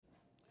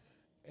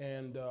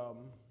And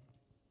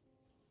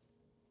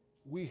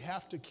we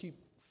have to keep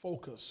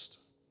focused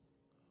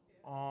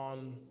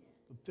on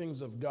the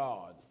things of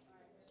God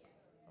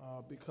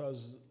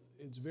because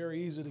it's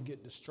very easy to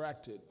get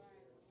distracted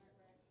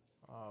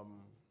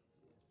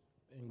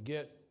and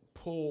get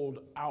pulled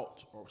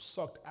out or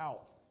sucked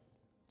out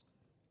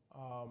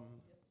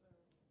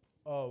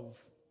of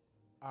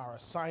our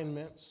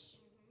assignments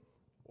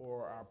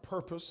or our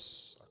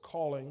purpose, our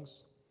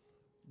callings,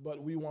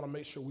 but we want to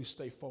make sure we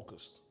stay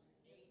focused.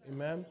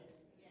 Amen?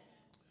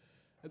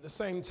 At the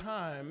same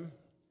time,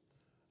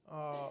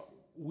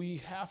 we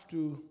have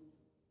to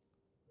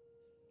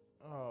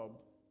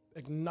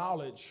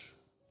acknowledge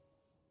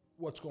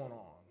what's going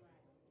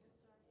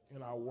on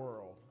in our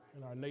world,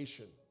 in our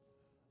nation,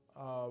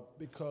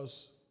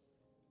 because,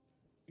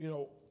 you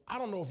know, I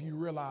don't know if you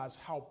realize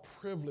how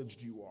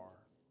privileged you are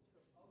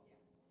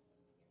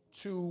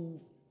to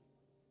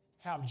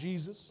have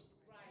Jesus,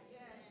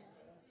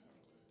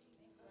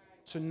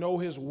 to know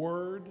his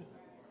word,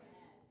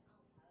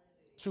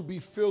 to be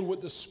filled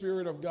with the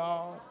Spirit of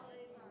God,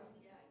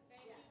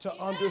 to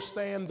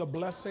understand the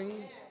blessing,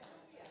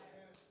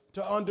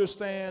 to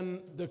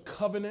understand the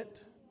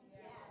covenant.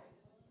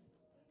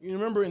 You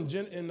remember in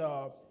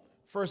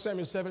 1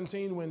 Samuel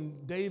 17 when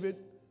David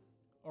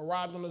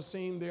arrived on the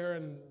scene there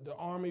and the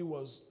army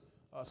was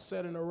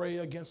set in array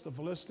against the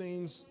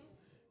Philistines,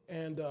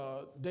 and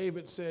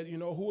David said, you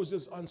know, who is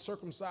this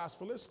uncircumcised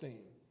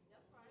Philistine?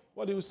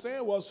 What he was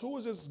saying was, who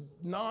is this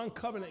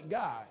non-covenant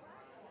guy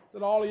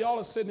that all of y'all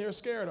are sitting here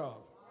scared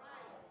of?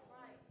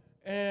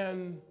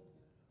 And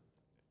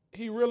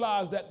he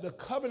realized that the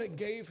covenant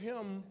gave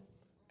him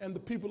and the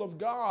people of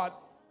God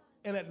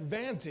an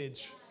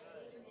advantage.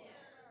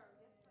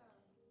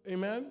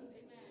 Amen?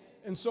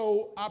 And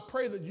so I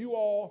pray that you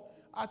all,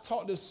 I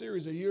taught this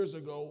series years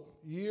ago,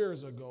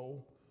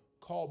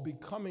 called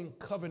Becoming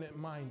Covenant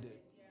Minded.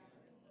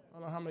 I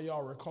don't know how many of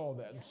y'all recall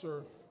that. I'm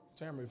sure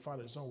Tamara will find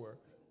it somewhere.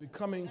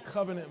 Becoming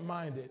Covenant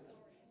Minded.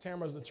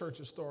 Tamara's the church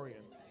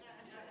historian.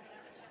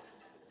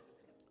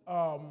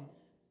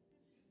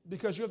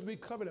 Because you have to be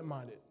covenant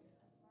minded.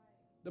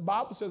 The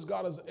Bible says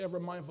God is ever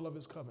mindful of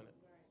his covenant.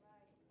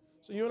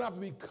 So you don't have to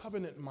be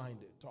covenant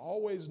minded to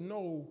always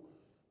know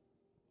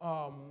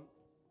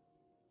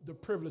the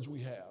privilege we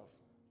have.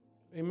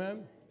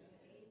 Amen?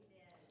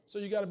 So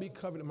you got to be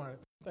covenant minded.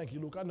 Thank you,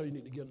 Luke. I know you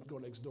need to go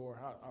next door.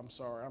 I'm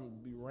sorry. I'm going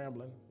to be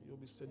rambling. You'll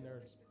be sitting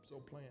there so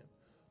playing.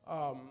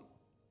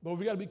 But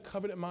we got to be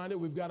covenant minded.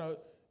 We've got to,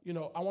 you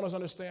know, I want us to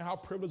understand how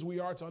privileged we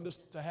are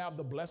to have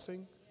the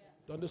blessing,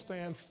 to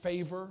understand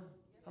favor.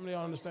 How many of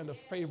y'all understand the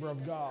favor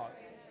of God?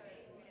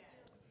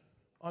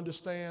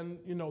 Understand,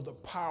 you know, the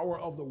power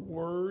of the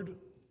word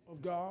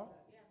of God,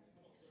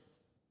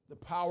 the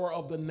power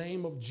of the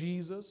name of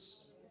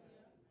Jesus,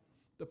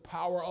 the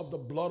power of the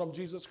blood of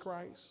Jesus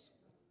Christ.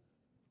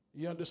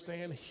 You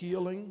understand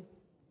healing?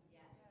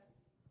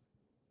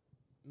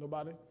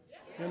 Nobody?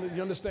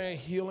 You understand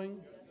healing?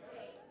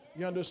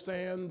 You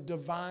understand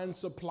divine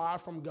supply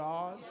from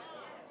God?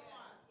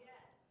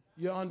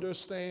 You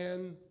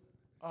understand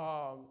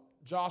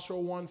Joshua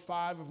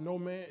 1:5,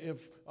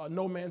 if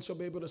no man shall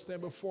be able to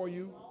stand before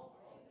you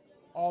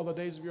all the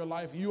days of your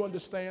life. You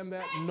understand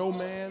that? No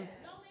man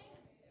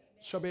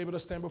shall be able to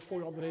stand before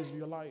you all the days of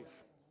your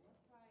life.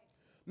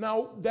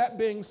 Now, that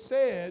being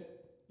said,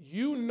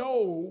 you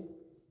know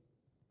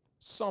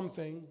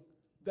something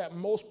that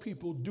most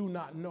people do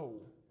not know.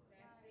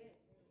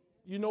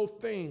 You know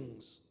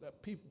things that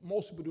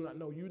most people do not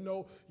know. You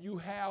know you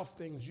have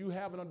things. You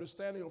have an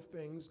understanding of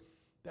things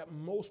that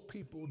most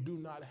people do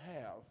not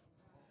have.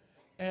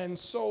 And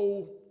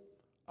so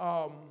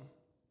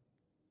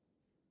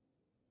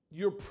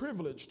you're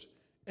privileged,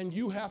 and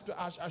you have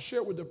to, I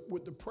shared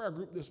with the prayer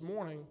group this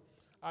morning,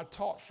 I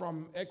taught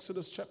from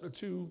Exodus chapter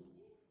 2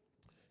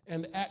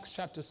 and Acts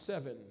chapter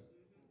 7.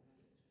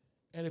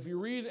 And if you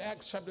read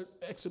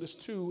Exodus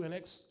 2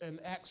 and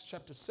Acts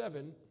chapter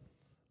 7,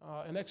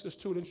 in Exodus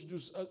 2, it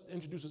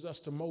introduces us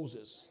to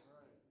Moses.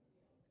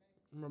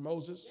 Remember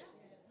Moses?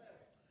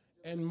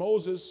 And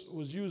Moses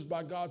was used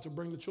by God to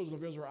bring the children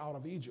of Israel out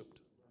of Egypt.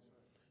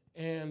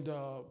 And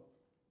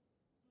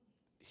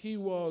he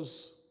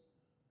was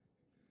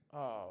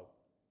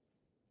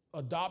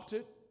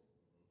adopted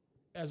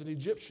as an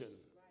Egyptian.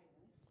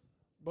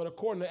 But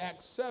according to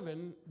Acts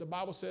 7, the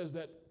Bible says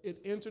that it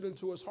entered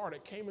into his heart,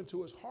 it came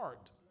into his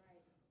heart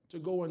to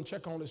go and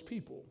check on his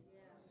people.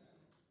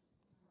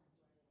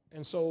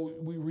 And so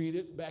we read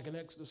it back in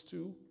Exodus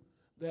 2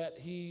 that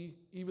he,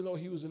 even though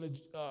he was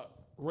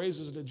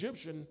raised as an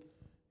Egyptian,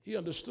 he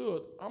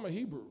understood, I'm a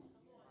Hebrew.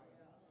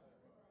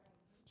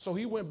 So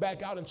he went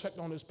back out and checked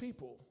on his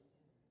people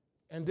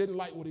and didn't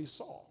like what he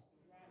saw.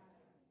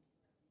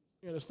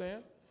 You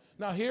understand?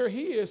 Now here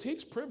he is,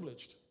 he's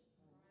privileged.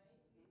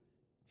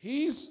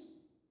 He's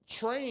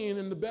trained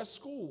in the best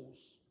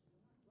schools.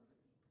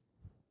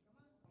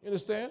 You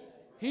understand?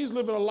 He's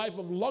living a life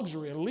of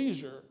luxury and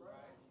leisure.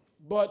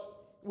 But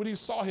when he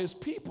saw his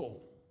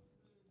people,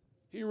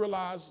 he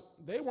realized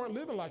they weren't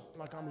living like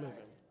I'm living.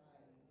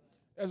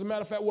 As a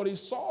matter of fact, what he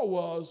saw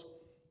was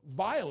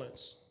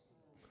violence.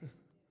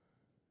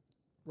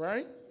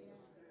 Right?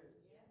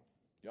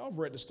 Y'all have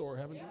read the story,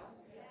 haven't you?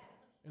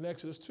 In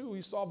Exodus 2,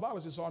 he saw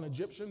violence. He saw an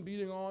Egyptian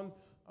beating on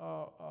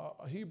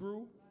a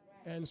Hebrew,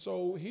 and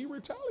so he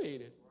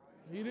retaliated.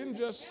 He didn't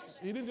just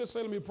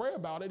say, let me pray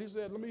about it. He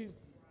said, let me.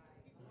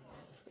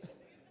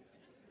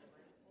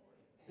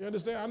 You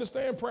understand? I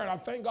understand prayer, and I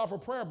thank God for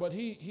prayer, but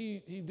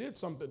he did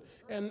something.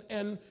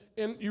 And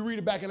you read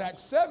it back in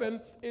Acts 7,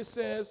 it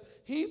says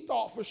he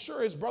thought for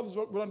sure his brothers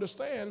would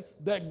understand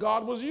that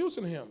God was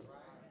using him.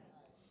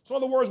 So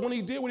in other words, when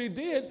he did what he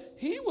did,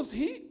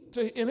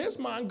 in his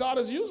mind, God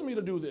has used me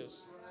to do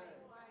this.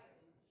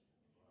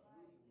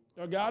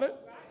 Y'all got it?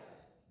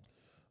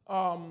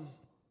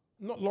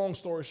 Long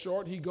story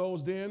short, he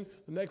goes then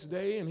the next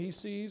day and he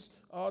sees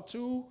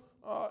two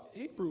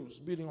Hebrews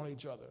beating on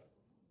each other.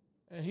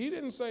 And he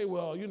didn't say,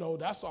 well,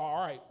 that's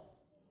all right.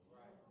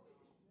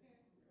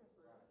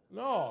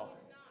 No.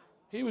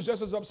 He was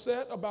just as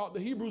upset about the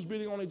Hebrews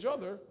beating on each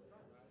other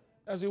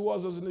as he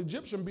was as an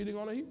Egyptian beating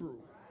on a Hebrew.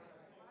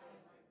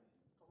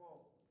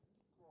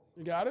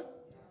 You got it?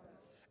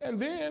 And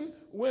then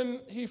when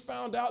he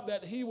found out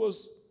that he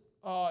was,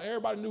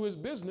 everybody knew his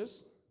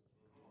business,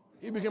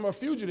 he became a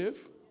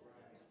fugitive,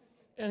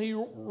 and he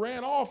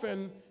ran off,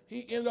 and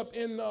he ended up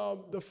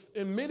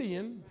in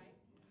Midian,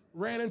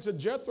 ran into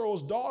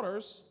Jethro's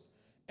daughters,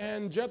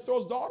 and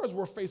Jethro's daughters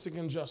were facing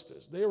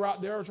injustice. They were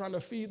out there trying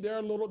to feed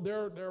their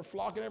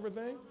flock and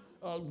everything,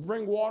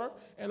 bring water,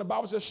 and the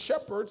Bible says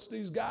shepherds,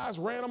 these guys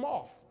ran them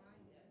off.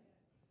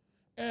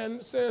 And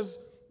it says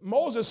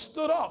Moses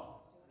stood up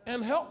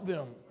and helped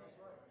them.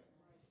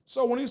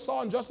 So when he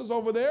saw injustice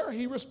over there,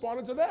 he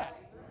responded to that.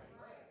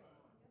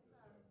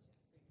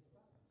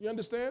 You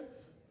understand?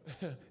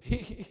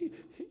 he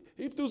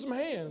threw some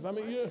hands. I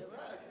mean,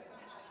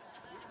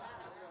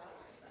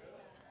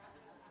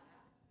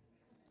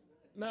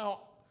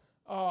 Now,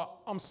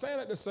 I'm saying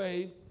that to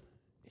say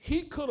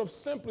he could have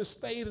simply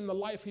stayed in the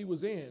life he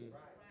was in,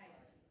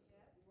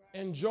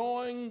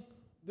 enjoying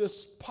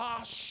this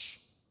posh,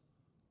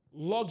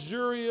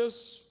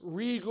 luxurious,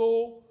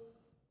 regal,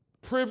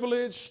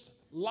 privileged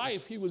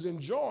life he was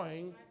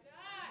enjoying,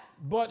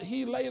 but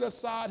he laid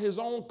aside his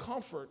own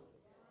comfort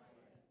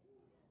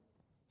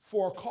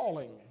for a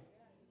calling.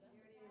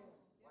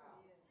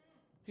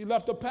 He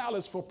left the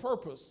palace for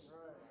purpose.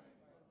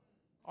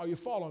 Are you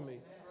following me?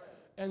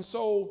 And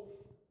so,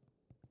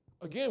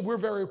 again, we're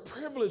very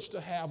privileged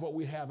to have what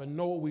we have and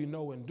know what we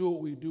know and do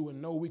what we do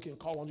and know we can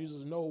call on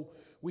Jesus and know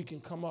we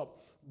can come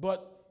up.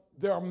 But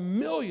there are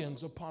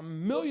millions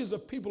upon millions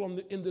of people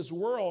in this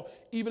world,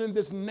 even in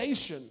this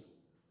nation,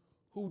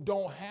 who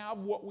don't have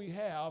what we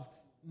have,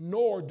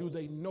 nor do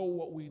they know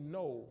what we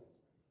know.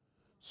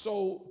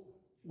 So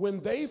when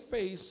they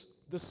face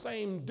the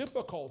same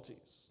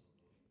difficulties,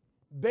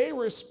 they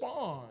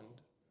respond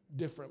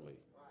differently.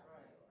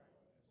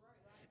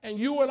 And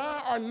you and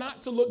I are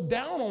not to look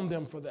down on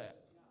them for that.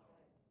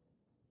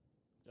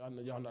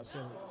 Y'all not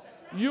saying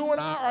that. You and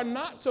I are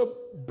not to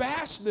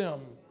bash them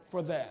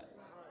for that.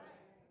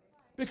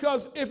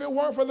 Because if it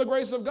weren't for the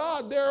grace of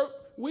God,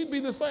 we'd be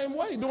the same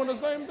way, doing the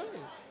same thing.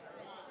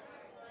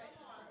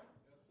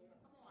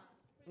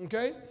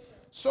 Okay?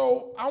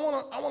 So I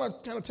want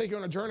to kind of take you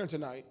on a journey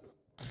tonight.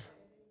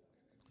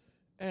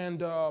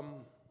 And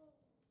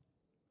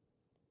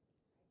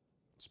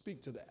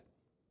speak to that.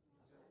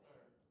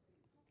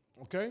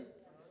 Okay?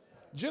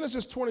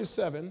 Genesis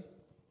 27.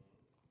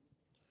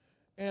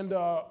 And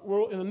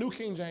we're in the New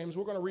King James.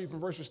 We're going to read from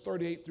verses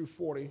 38 through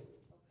 40.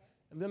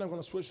 And then I'm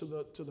going to switch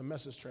to the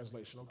Message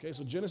translation. Okay?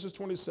 So Genesis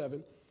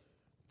 27,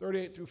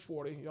 38 through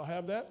 40. Y'all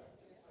have that?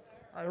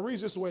 All right, it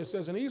reads this way. It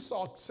says, and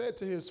Esau said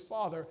to his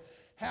father,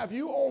 have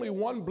you only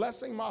one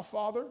blessing, my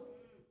father?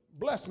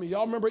 Bless me.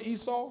 Y'all remember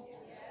Esau?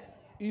 Yes.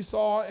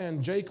 Esau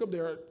and Jacob,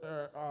 they're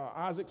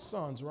Isaac's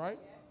sons, right?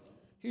 Yes.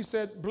 He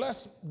said,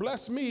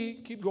 bless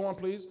me. Keep going,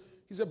 please.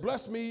 He said,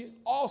 bless me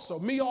also,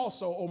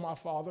 O my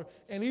father.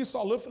 And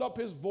Esau lifted up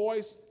his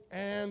voice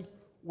and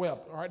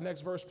wept. All right,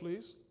 next verse,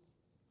 please.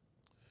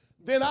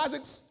 Then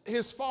Isaac,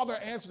 his father,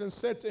 answered and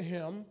said to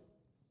him,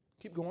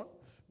 keep going,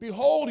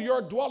 behold,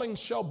 your dwelling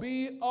shall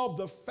be of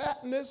the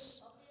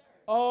fatness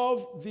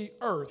of the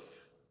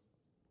earth.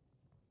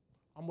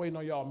 I'm waiting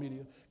on y'all,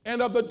 media.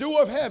 And of the dew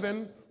of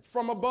heaven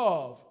from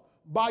above.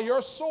 By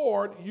your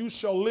sword you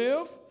shall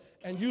live,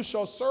 and you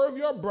shall serve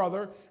your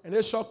brother, and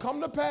it shall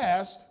come to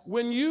pass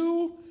when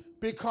you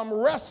become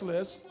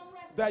restless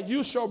that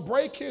you shall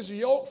break his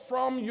yoke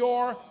from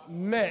your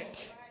neck.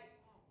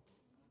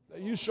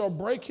 That you shall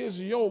break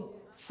his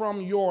yoke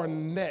from your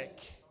neck.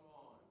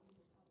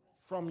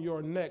 From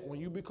your neck. When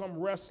you become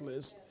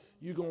restless,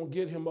 you're going to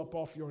get him up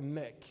off your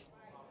neck.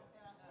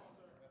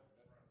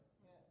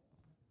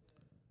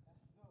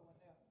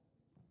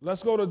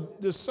 Let's go to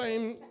the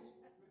same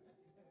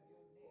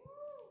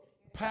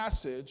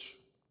passage,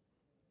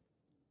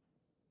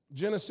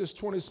 Genesis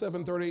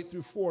 27, 38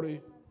 through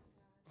 40,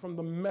 from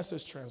the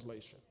Message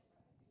translation.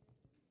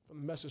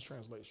 From the Message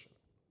translation.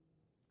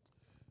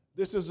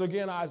 This is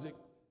again Isaac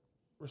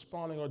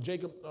responding, or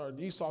Jacob, or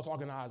Esau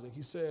talking to Isaac.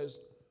 He says,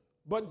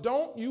 but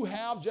don't you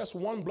have just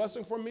one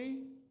blessing for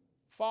me,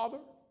 Father?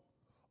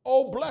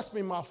 Oh, bless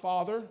me, my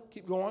father.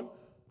 Keep going.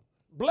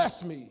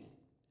 Bless me.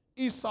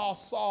 Esau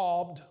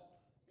sobbed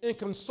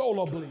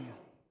inconsolably.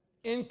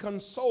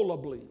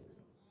 Inconsolably.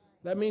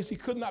 That means he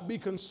could not be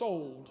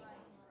consoled.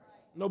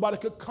 Nobody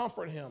could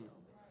comfort him.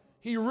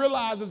 He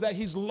realizes that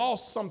he's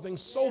lost something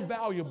so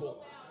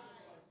valuable,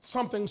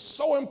 something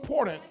so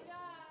important,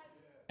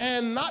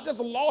 and not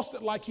just lost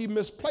it like he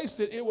misplaced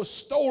it, it was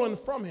stolen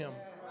from him.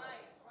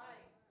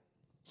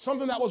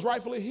 Something that was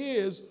rightfully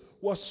his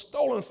was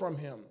stolen from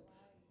him.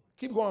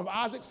 Keep going.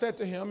 Isaac said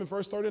to him in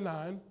verse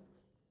 39,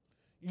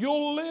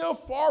 you'll live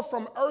far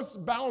from earth's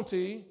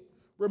bounty,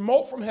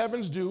 remote from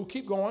heaven's dew.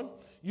 Keep going.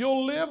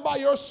 You'll live by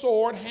your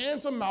sword,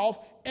 hand to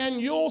mouth, and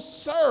you'll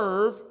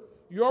serve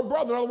your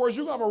brother. In other words,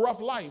 you're going to have a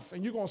rough life,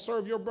 and you're going to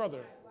serve your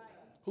brother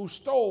who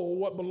stole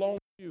what belonged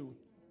to you.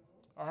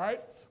 All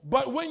right?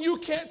 But when you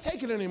can't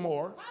take it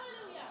anymore,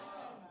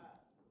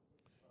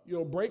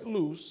 you'll break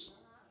loose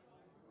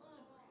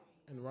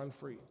and run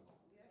free.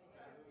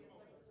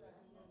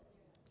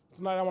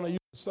 Tonight I want to use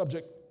the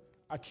subject,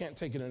 I can't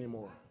take it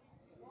anymore.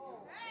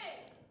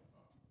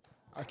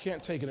 I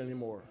can't take it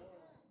anymore.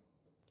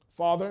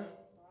 Father,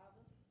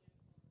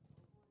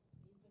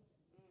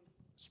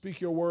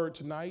 speak your word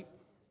tonight.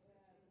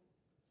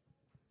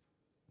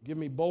 Give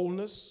me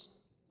boldness,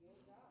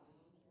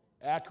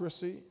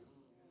 accuracy,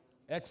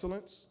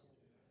 excellence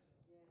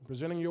in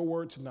presenting your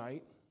word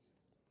tonight.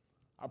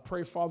 I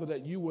pray, Father,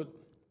 that you would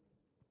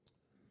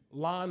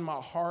line my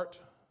heart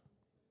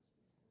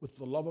with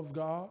the love of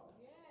God.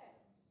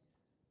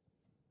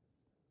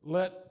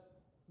 Let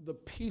the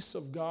peace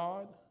of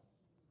God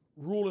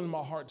rule in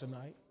my heart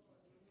tonight.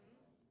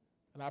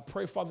 And I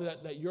pray, Father,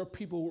 that your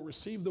people will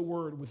receive the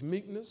word with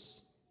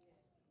meekness,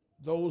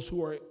 those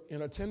who are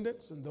in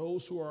attendance and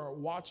those who are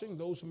watching,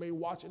 those who may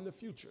watch in the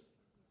future.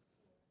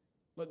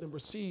 Let them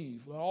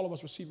receive, let all of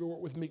us receive your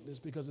word with meekness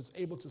because it's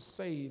able to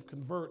save,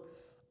 convert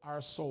our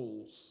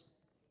souls.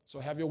 So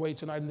have your way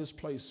tonight in this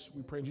place.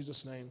 We pray in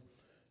Jesus' name.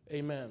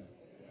 Amen.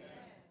 Amen.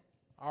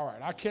 All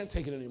right, I can't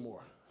take it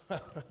anymore.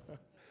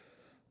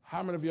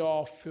 How many of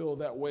y'all feel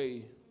that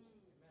way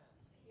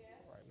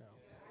right now?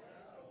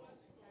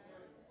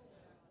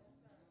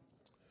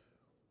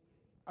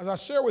 As I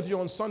share with you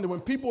on Sunday,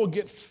 when people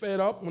get fed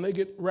up, when they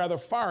get rather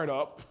fired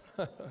up,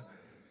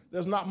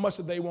 there's not much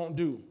that they won't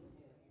do.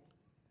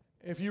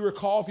 If you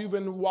recall, if you've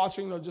been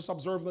watching or just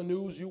observing the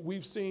news,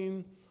 we've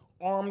seen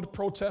armed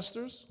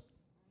protesters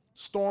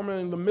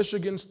storming the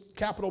Michigan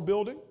Capitol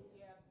building.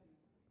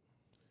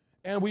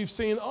 And we've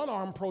seen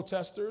unarmed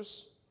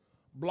protesters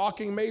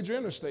blocking major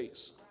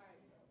interstates.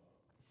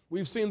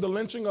 We've seen the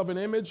lynching of an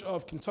image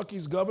of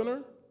Kentucky's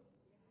governor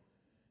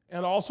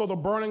and also the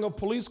burning of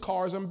police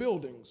cars and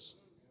buildings.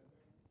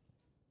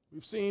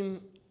 We've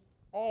seen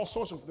all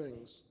sorts of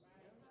things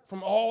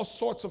from all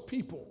sorts of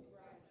people.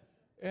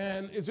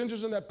 And it's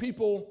interesting that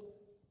people,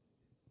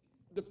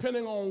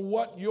 depending on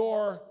what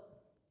your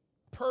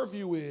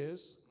purview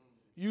is,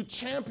 you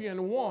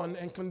champion one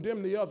and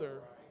condemn the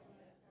other.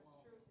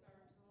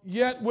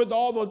 Yet with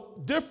all the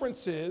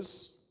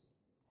differences,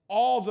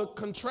 all the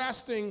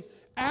contrasting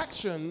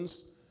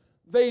actions,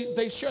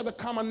 they share the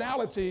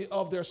commonality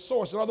of their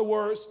source. In other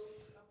words,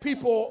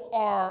 people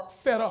are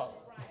fed up.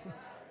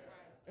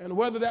 And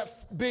whether that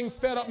being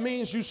fed up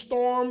means you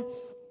storm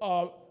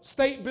a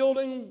state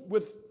building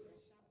with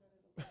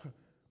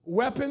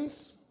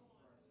weapons,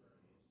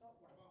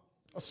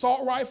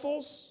 assault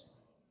rifles,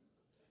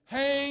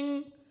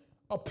 hang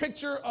a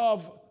picture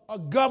of a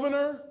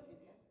governor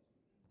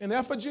in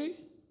effigy,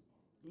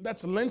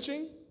 that's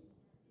lynching,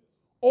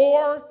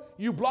 or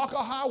you block a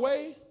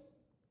highway,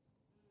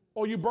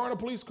 or you burn a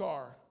police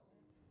car,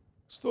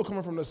 still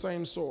coming from the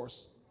same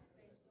source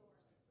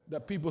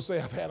that people say,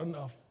 I've had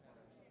enough.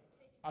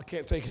 I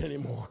can't take it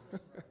anymore.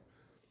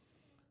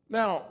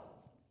 Now,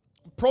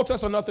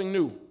 protests are nothing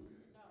new.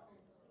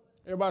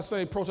 Everybody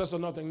say protests are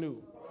nothing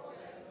new.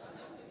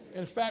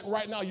 In fact,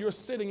 right now, you're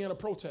sitting in a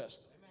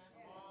protest.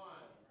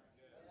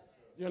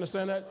 You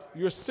understand that?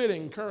 You're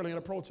sitting currently in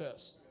a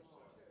protest.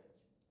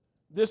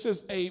 This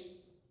is a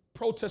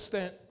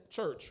Protestant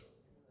church.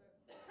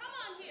 Come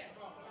on here.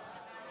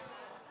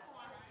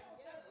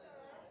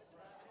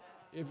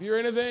 If you're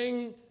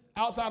anything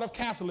outside of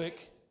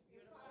Catholic,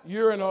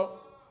 you're in a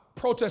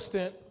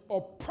Protestant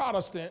or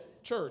Protestant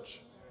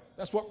church.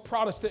 That's what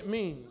Protestant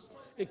means.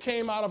 It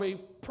came out of a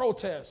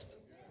protest.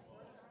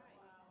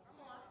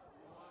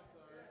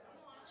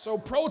 So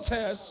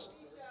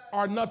protests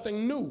are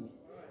nothing new.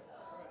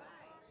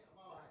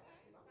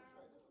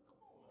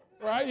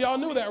 Right? Y'all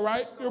knew that,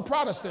 right? You're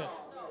Protestant.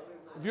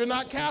 If you're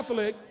not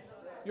Catholic,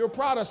 you're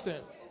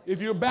Protestant.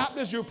 If you're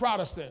Baptist, you're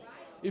Protestant.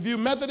 If you're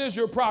Methodist,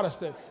 you're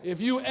Protestant. If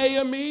you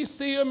AME,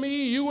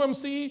 CME,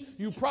 UMC,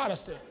 you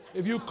Protestant.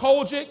 If you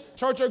Kojic,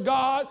 Church of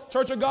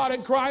God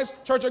in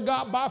Christ, Church of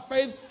God by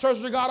faith, Church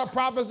of God of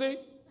prophecy,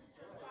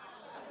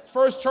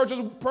 First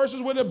Churches,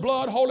 persons with the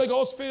blood, Holy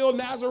Ghost filled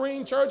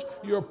Nazarene church,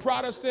 you're a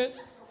Protestant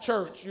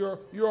church. You're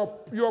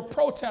a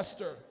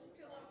protester.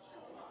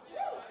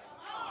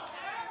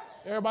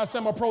 Everybody say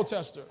I'm a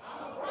protester.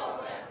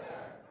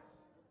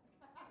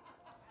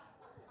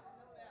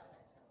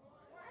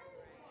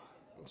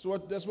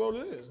 That's what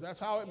it is. That's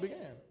how it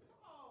began.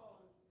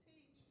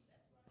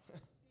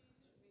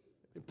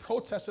 They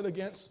protested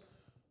against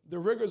the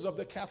rigors of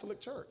the Catholic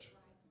Church.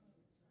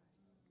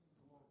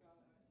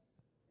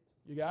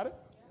 You got it?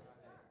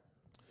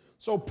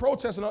 So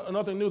protests are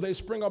nothing new. They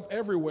spring up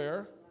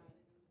everywhere,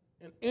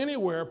 and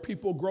anywhere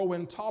people grow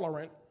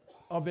intolerant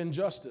of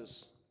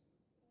injustice.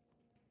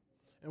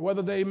 And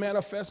whether they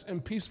manifest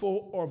in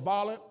peaceful or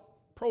violent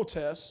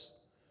protests,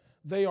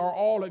 they are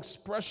all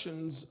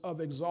expressions of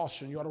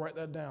exhaustion. You ought to write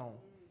that down.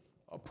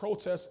 A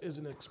protest is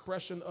an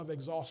expression of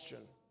exhaustion.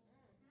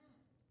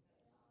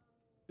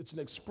 It's an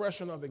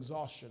expression of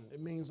exhaustion. It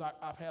means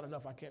I've had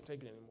enough. I can't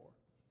take it anymore.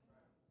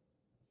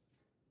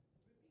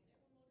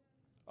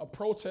 A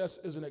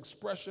protest is an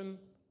expression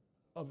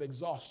of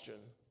exhaustion.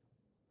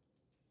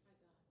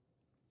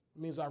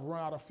 It means I've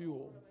run out of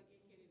fuel.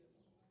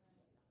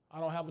 I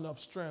don't have enough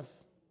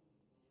strength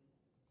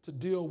to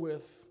deal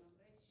with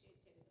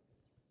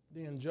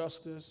the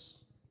injustice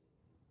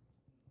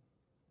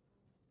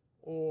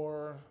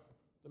or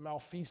the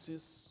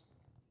malfeasance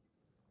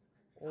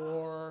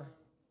or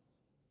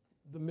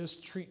the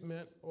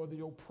mistreatment or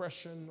the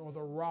oppression or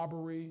the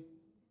robbery.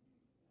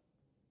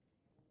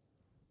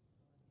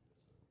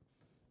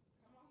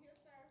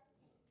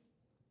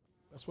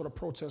 That's what a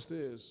protest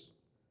is.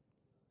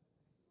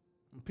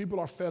 When people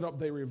are fed up,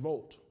 they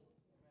revolt.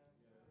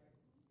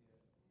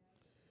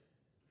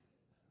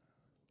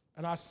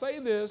 And I say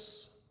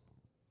this,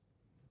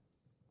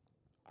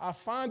 I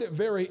find it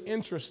very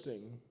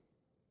interesting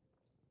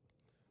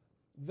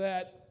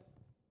that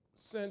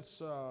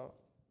since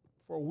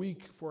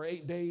for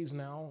 8 days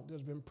now,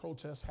 there's been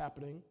protests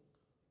happening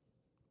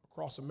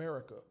across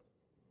America.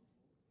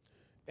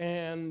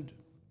 And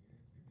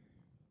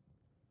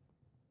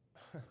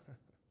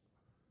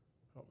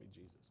help me,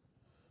 Jesus.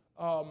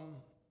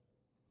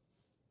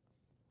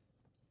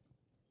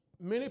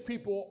 Many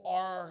people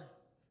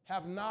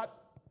have not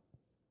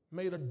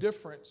made a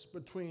difference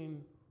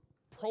between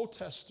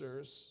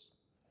protesters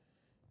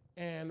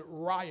and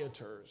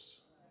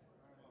rioters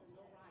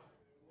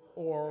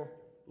or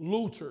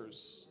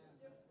looters.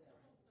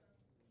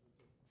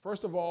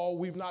 First of all,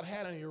 we've not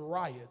had any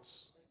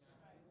riots.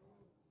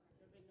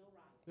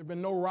 There have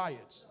been no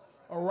riots.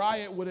 A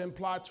riot would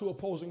imply two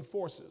opposing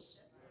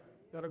forces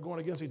that are going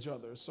against each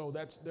other. So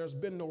there's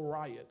been no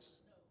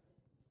riots.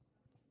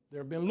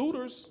 There have been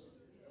looters.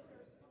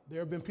 There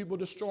have been people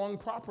destroying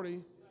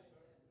property.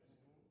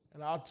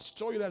 And I'll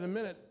show you that in a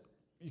minute.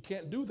 You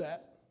can't do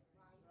that.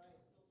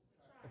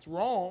 It's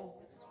wrong.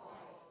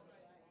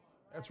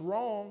 That's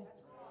wrong.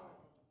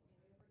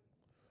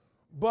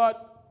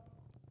 But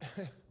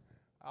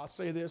I'll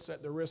say this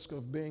at the risk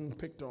of being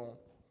picked on.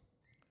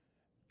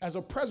 As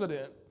a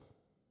president,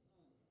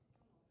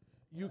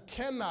 you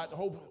cannot,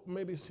 hope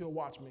maybe he'll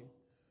watch me.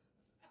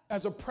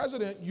 As a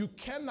president, you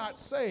cannot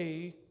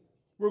say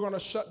we're going to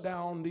shut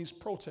down these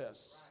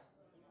protests.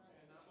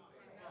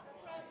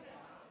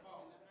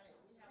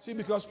 See,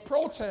 because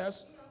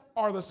protests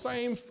are the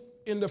same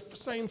in the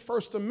same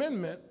First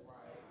Amendment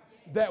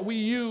that we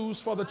use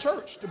for the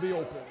church to be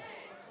open.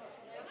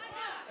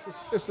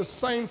 It's the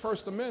same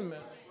First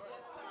Amendment.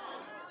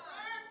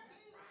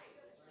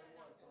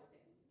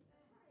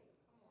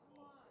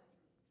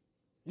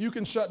 You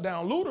can shut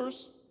down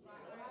looters,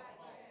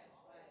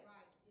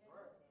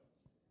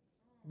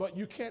 but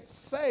you can't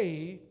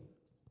say,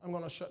 I'm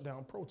going to shut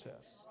down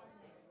protests.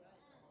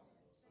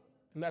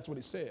 And that's what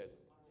he said.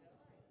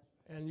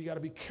 And you got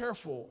to be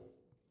careful.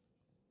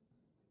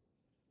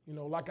 You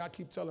know, like I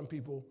keep telling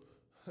people,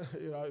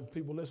 you know, if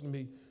people listen to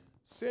me,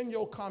 send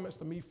your comments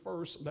to me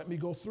first. Let me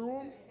go through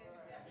them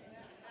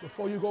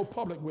before you go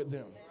public with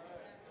them.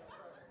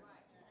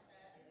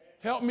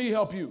 Help me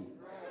help you.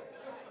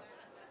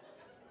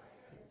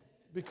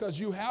 Because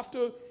you have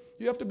to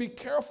be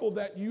careful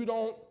that you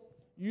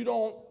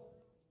don't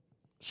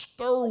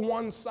stir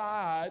one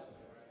side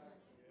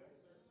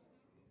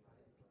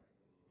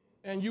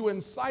and you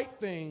incite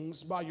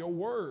things by your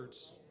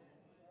words.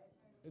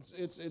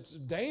 It's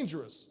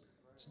dangerous.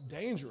 It's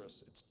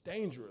dangerous. It's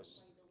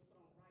dangerous.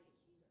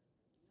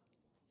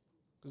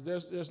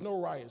 Because there's no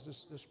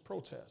riots. There's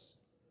protests.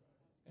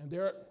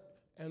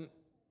 And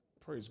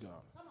praise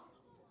God.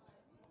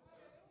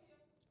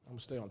 I'm going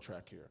to stay on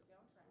track here.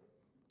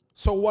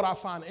 So what I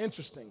find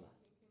interesting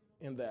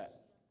in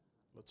that,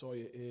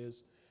 Latoya,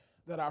 is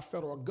that our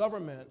federal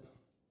government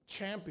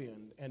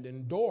championed and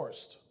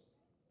endorsed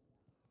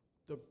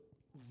the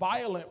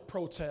violent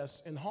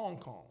protests in Hong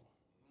Kong.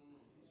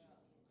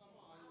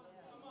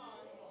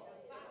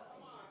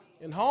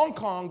 In Hong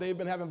Kong, they've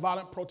been having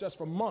violent protests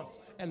for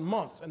months and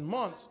months and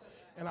months,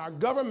 and our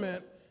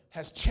government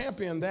has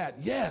championed that.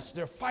 Yes,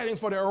 they're fighting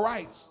for their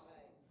rights.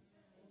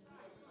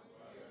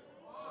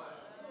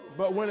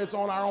 But when it's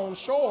on our own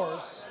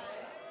shores,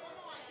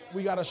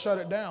 we got to shut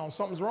it down.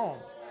 Something's wrong.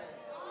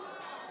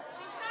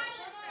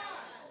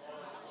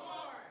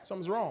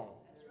 Something's wrong.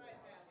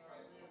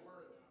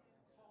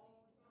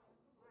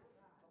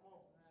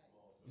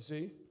 You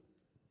see?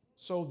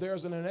 So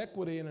there's an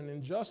inequity and an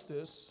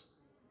injustice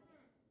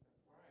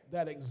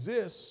that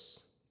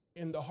exists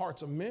in the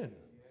hearts of men.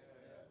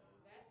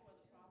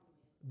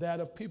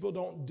 That if people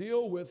don't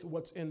deal with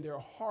what's in their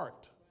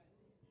heart,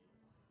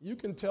 you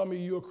can tell me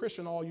you're a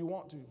Christian all you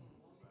want to.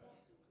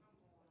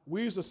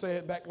 We used to say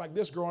it back like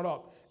this growing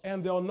up,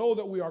 and they'll know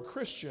that we are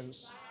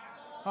Christians,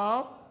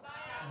 by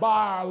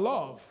our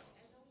love.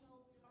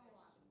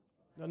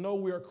 They'll know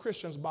we are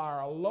Christians by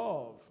our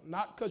love,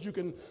 not because you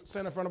can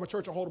stand in front of a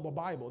church and hold up a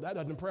Bible. That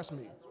doesn't impress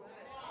me.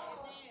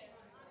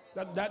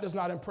 That does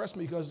not impress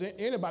me, because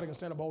anybody can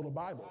stand up and hold a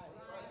Bible.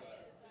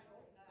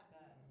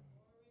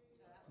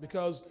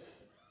 Because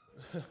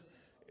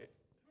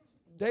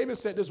David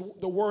said this,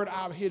 the word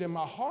I've hid in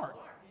my heart.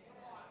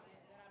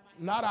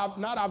 Not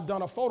I've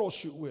done a photo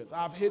shoot with.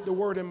 I've hid the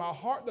word in my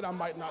heart that I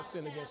might not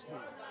sin against thee.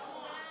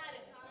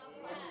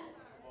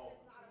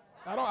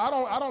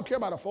 I don't care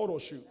about a photo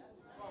shoot.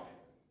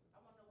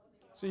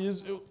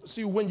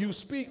 See, when you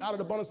speak out of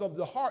the abundance of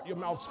the heart, your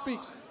mouth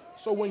speaks.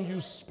 So when you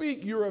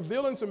speak, you're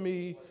revealing to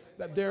me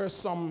that there's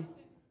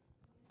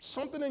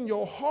something in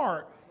your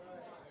heart.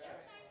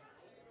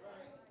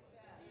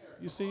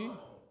 You see?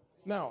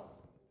 Now,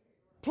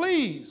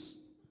 please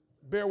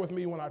bear with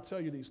me when I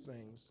tell you these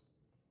things,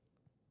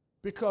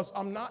 because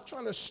I'm not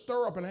trying to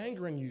stir up an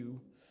anger in you.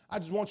 I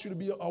just want you to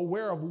be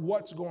aware of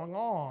what's going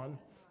on,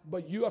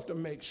 but you have to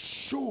make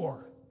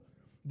sure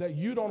that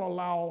you don't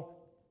allow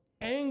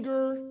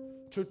anger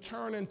to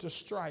turn into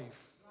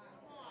strife.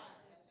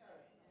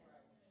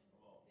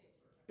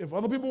 If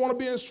other people want to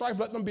be in strife,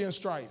 let them be in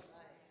strife.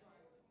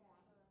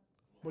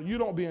 But you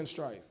don't be in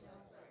strife,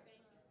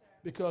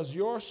 because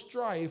your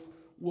strife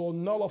will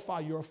nullify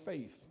your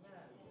faith.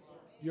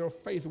 Your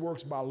faith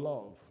works by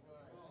love.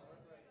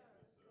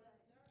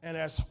 And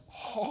as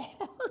hard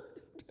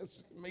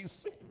as it may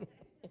seem,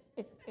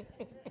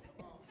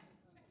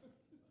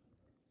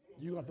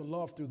 you have to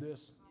love through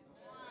this.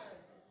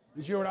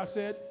 Did you hear what I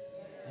said?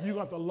 You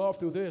have to love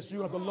through this.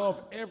 You have to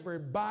love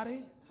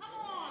everybody.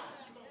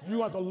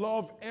 You have to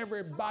love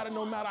everybody,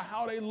 no matter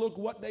how they look,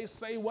 what they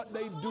say, what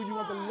they do. You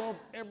have to love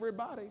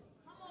everybody.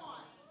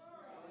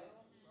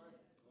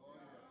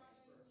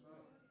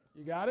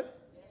 You got it?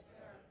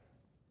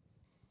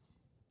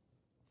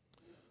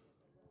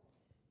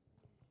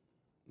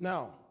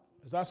 Now,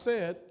 as I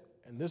said,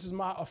 and this is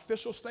my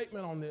official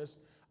statement on this,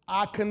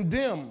 I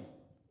condemn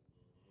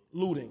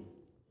looting.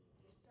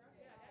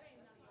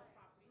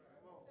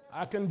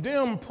 I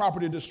condemn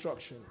property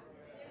destruction.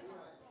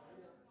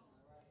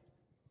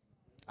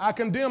 I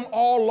condemn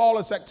all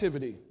lawless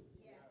activity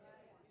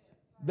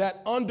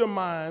that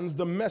undermines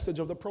the message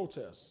of the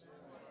protest.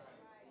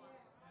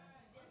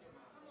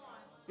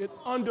 It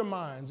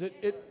undermines,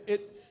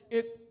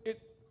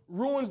 it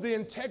ruins the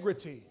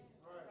integrity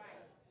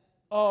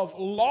of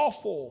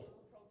lawful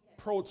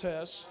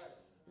protests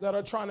that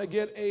are trying to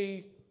get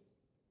a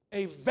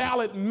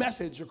valid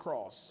message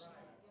across.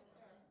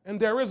 And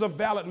there is a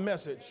valid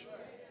message.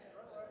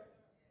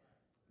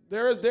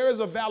 There is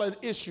a valid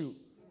issue.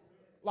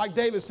 Like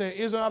David said,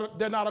 is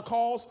there not a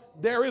cause?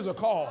 There is a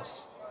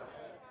cause.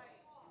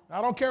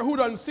 I don't care who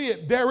doesn't see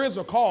it, there is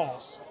a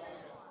cause.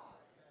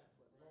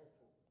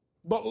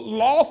 But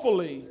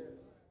lawfully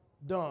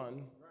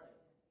done,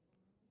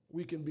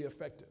 we can be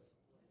effective.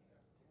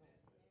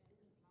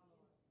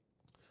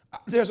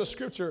 There's a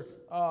scripture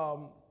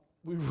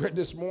we read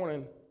this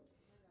morning,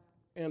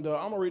 and I'm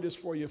going to read this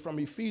for you from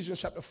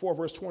Ephesians chapter 4,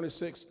 verse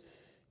 26.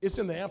 It's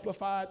in the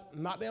Amplified,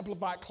 not the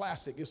Amplified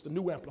Classic. It's the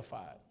New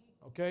Amplified,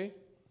 okay?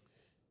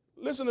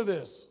 Listen to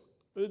this.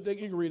 You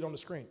can read it on the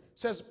screen. It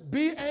says,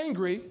 be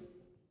angry.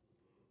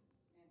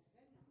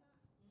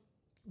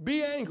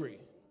 Be angry.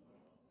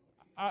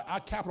 I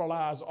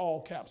capitalize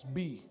all caps,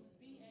 be.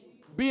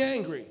 Be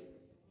angry.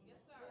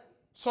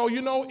 So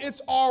you know it's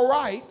all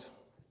right.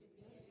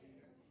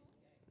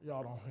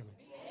 Y'all don't hear me.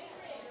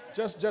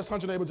 Just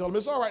hunch your neighbor, tell them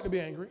it's all right to be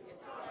angry.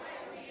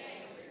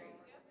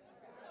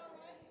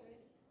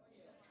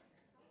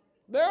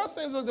 There are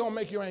things that don't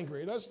make you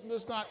angry. Let's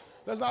not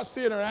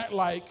sit there and act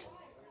like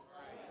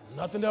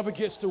nothing ever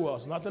gets to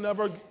us. Nothing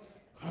ever.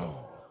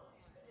 Oh.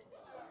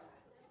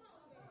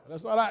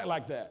 Let's not act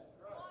like that.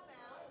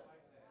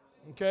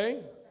 Okay?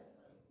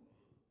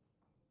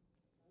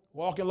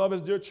 Walk in love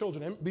as dear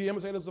children. Be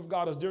imitators of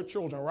God as dear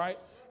children, right?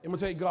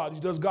 Imitate God.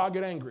 Does God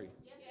get angry?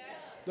 Yes.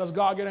 Does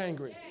God get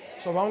angry?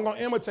 Yes. So if I'm going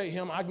to imitate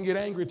him, I can get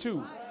angry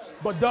too.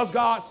 But does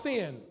God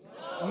sin?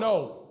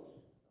 No.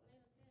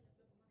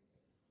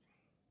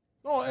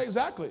 No,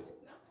 exactly.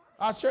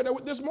 I shared that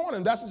with this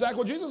morning. That's exactly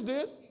what Jesus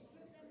did.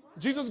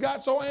 Jesus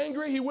got so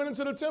angry, he went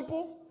into the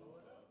temple,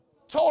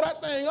 tore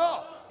that thing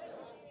up.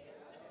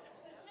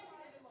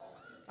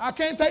 I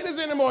can't take this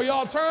anymore.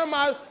 Y'all turn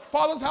my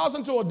Father's house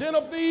into a den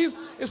of thieves.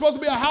 It's supposed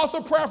to be a house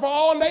of prayer for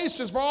all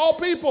nations, for all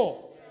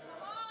people.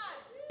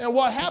 And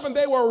what happened,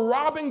 they were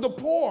robbing the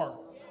poor.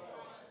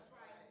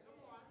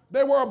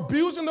 They were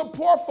abusing the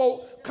poor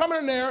folk, coming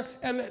in there,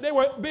 and they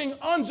were being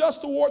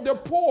unjust toward their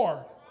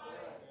poor.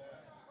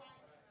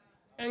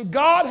 And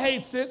God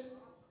hates it.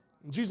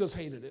 And Jesus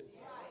hated it.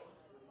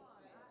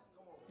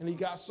 And he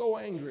got so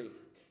angry.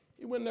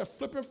 He went in there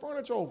flipping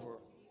furniture over.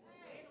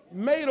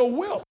 Made a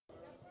whip.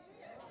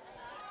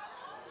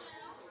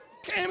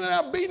 Came in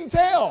there beating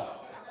tail.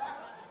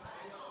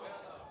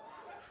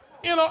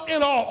 In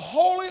a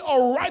holy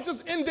or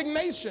righteous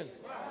indignation.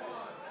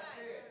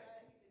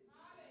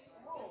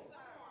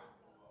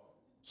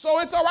 So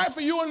it's all right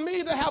for you and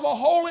me to have a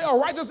holy or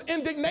righteous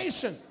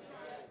indignation.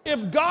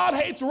 If God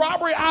hates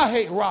robbery, I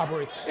hate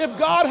robbery. If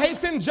God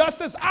hates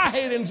injustice, I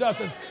hate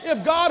injustice.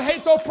 If God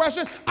hates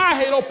oppression, I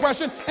hate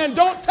oppression. And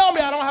don't tell me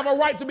I don't have a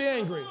right to be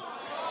angry.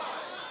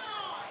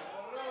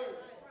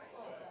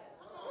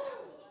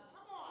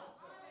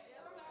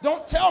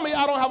 Don't tell me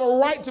I don't have a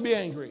right to be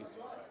angry.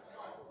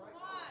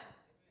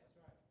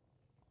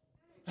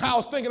 I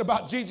was thinking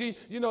about Gigi.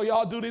 You know,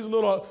 y'all do these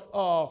little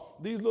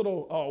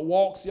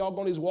walks. Y'all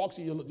go on these walks,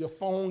 and your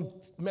phone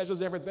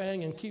measures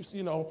everything and keeps,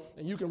 you know,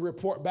 and you can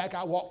report back.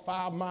 I walked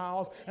 5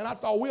 miles. And I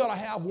thought we ought to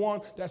have one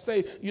that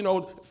say, you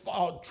know,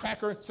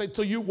 tracker, say,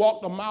 till you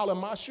walked a mile in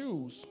my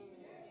shoes.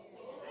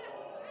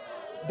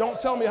 Don't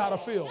tell me how to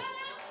feel.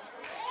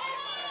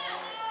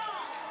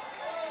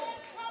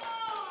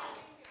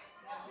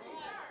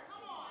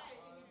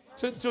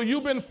 Till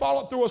you've been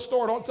followed through a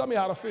store, don't tell me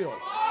how to feel.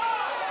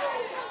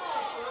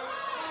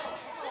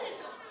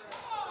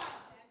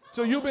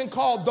 Till you've been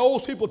called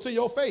those people to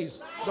your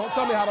face, don't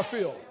tell me how to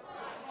feel.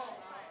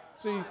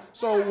 See,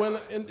 so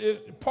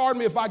pardon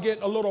me if I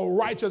get a little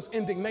righteous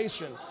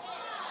indignation,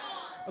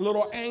 a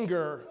little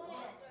anger.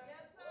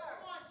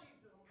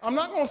 I'm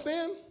not going to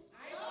sin.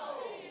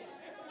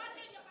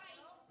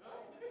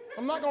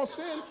 I'm not going to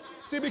sin.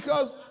 See,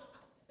 because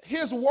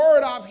his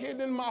word I've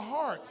hidden in my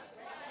heart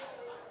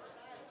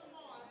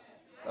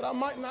that I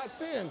might not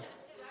sin.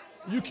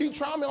 You keep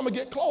trying me, I'm going to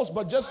get close,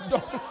 but just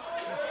don't.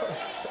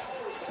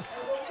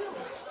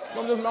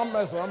 I'm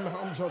messing.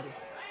 I'm joking.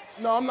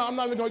 No, I'm not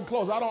even going to get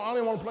close. I don't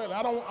even want to play.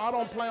 I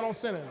don't plan on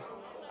sinning.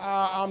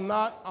 I'm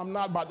not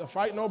about to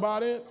fight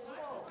nobody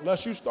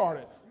unless you start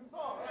it.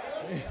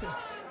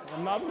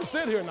 I'm not going to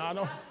sit here now.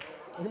 Don't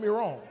get me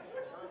wrong.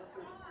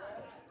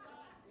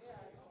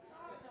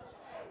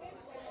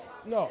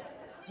 No.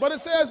 But it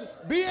says,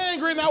 be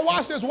angry. Now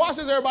watch this. Watch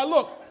this, everybody.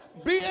 Look.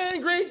 Be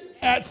angry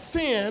at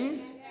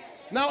sin.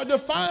 Now it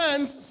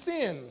defines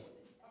sin.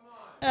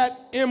 At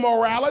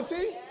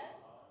immorality.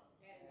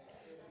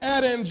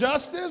 At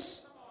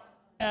injustice,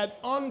 at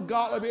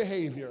ungodly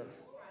behavior.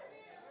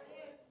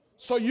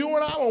 So you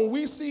and I, when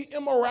we see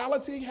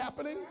immorality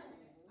happening,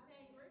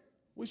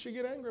 we should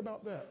get angry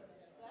about that.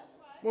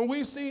 When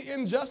we see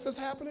injustice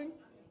happening.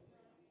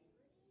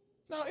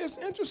 Now it's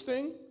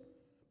interesting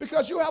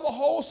because you have a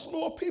whole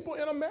slew of people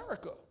in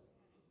America.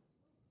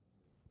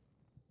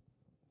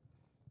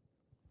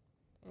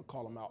 I'll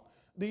call them out.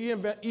 The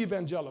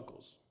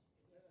evangelicals.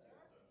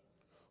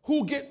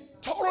 Who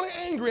get totally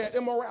angry at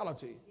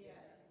immorality.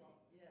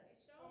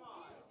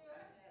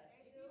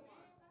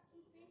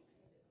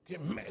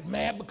 Get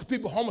mad because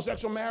people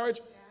homosexual marriage.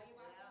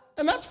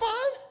 And that's fine.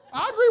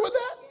 I agree with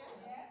that.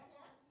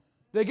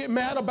 They get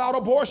mad about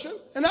abortion.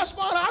 And that's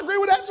fine. I agree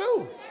with that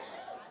too.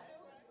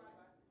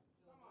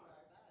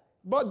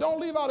 But don't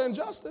leave out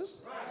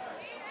injustice.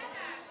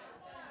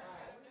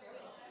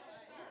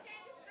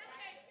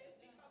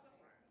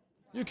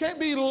 You can't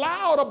be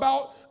loud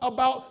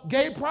about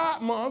Gay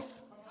Pride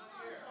Month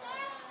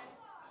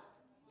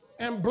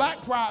and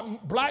Black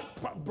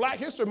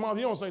History Month.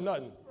 You don't say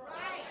nothing.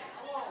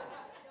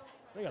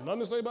 You got nothing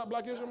to say about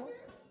Black History Month?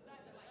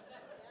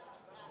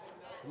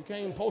 You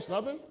can't even post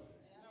nothing?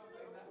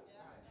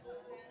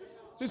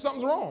 See,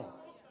 something's wrong.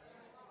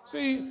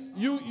 See,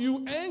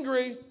 you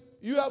angry.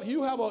 You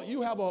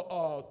have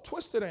a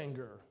twisted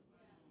anger,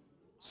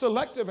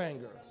 selective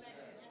anger.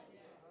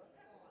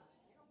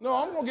 No,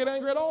 I'm gonna get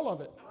angry at all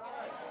of it.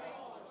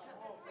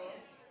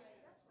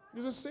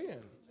 It's a sin.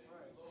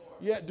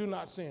 Yet do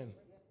not sin.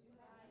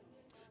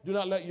 Do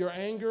not let your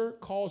anger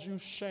cause you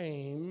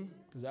shame,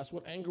 because that's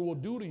what anger will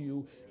do to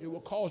you. It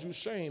will cause you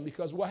shame,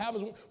 because what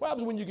happens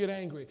when you get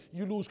angry?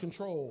 You lose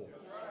control.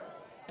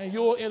 And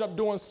you'll end up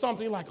doing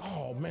something like,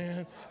 oh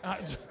man,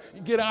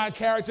 you get out of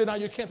character, now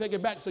you can't take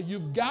it back. So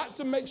you've got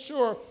to make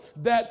sure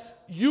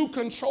that you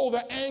control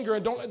the anger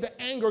and don't let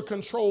the anger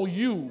control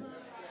you.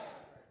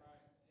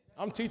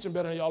 I'm teaching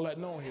better than y'all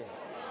letting on here.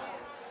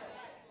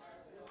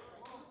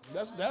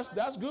 That's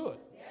good.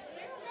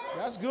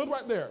 That's good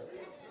right there.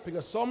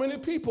 Because so many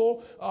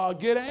people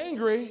get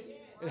angry.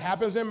 It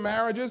happens in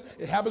marriages.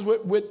 It happens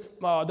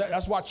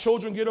that's why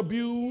children get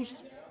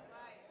abused.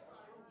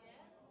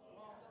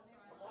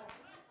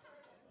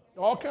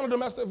 All kind of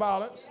domestic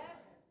violence.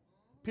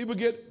 People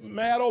get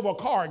mad over a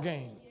card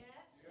game.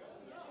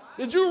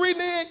 Did you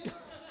renege?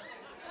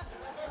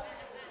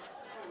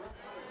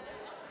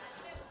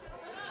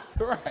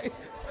 Right?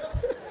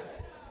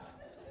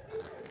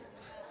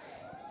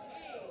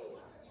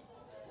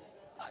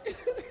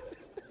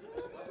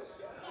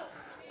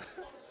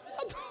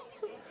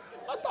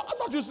 I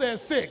thought you said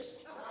 6.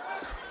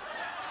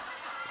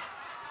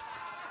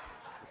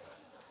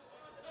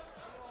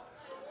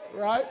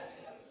 Right?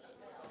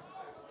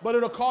 But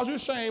it'll cause you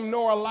shame,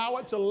 nor allow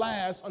it to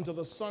last until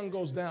the sun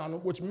goes down,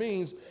 which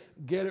means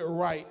get it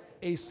right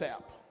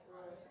ASAP.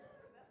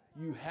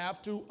 You have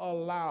to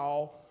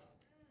allow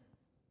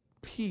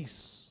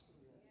peace,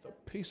 the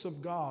peace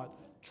of God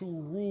to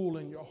rule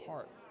in your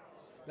heart.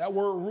 That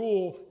word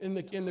rule in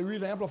the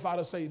Reader Amplified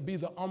to say be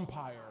the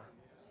umpire.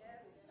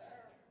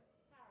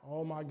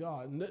 Oh my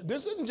God.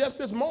 This isn't just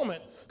this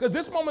moment, because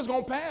this moment's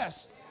going to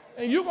pass.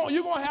 And you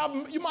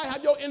might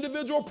have your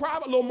individual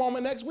private little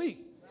moment next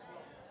week.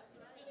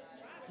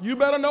 You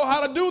better know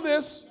how to do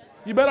this.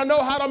 You better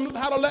know how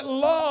to let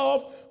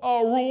love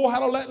rule, how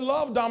to let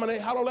love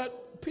dominate, how to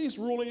let peace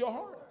rule in your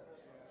heart.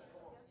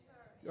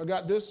 Y'all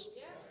got this?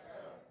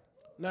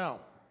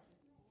 Now,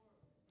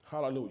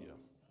 hallelujah.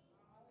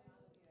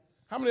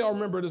 How many of y'all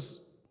remember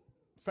this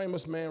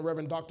famous man,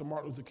 Reverend Dr.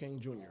 Martin Luther King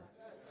Jr.?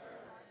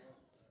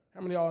 How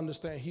many of y'all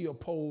understand he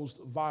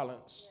opposed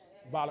violence,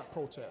 violent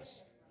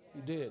protests?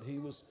 He did.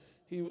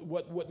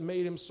 What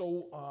made him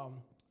so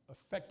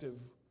effective,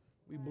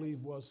 we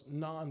believe, was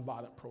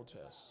nonviolent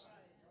protests.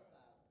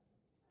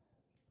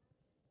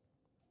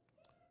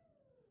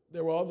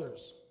 There were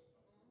others,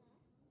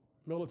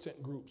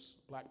 militant groups,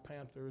 Black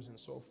Panthers and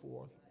so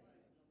forth,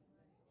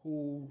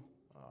 who,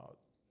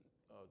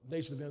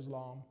 Nation of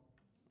Islam,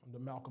 under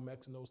Malcolm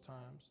X in those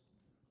times,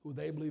 who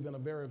they believe in a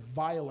very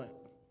violent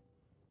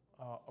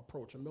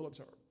approach, a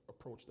militant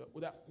approach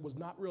that was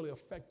not really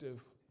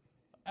effective,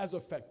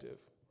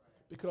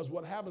 because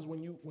what happens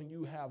when you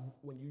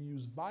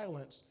use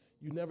violence,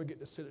 you never get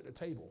to sit at the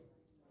table.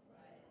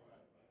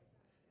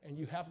 And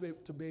you have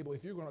to be able,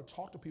 if you're going to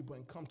talk to people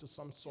and come to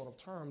some sort of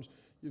terms,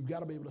 you've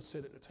got to be able to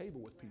sit at the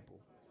table with people.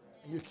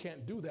 And you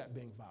can't do that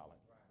being violent.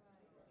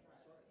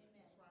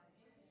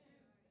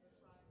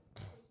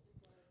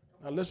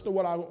 Now listen to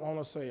what I want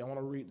to say. I want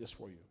to read this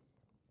for you.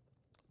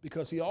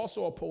 Because he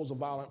also opposed a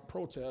violent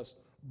protest,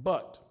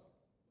 but,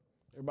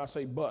 everybody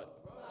say but.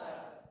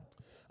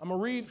 I'm going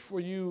to read for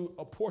you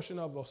a portion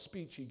of a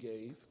speech he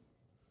gave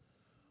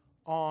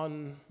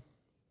on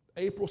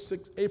April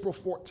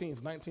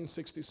 14th,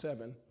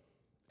 1967,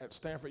 at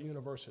Stanford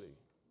University.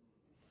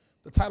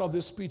 The title of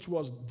this speech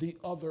was The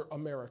Other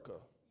America.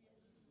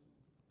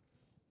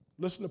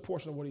 Listen to a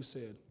portion of what he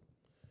said.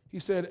 He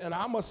said, and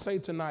I must say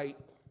tonight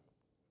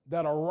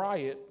that a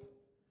riot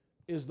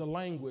is the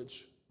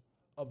language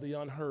of the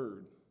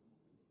unheard.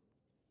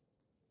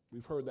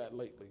 We've heard that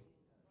lately.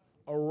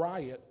 A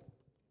riot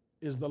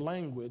is the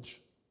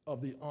language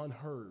of the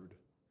unheard.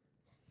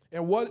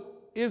 And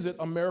what is it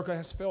America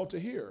has failed to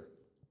hear?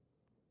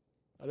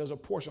 Now, there's a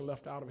portion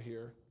left out of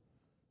here.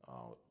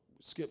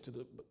 Skip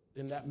to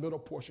in that middle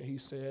portion, he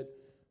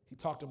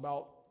talked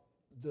about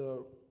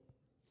the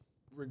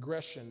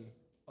regression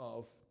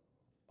of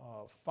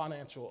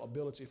financial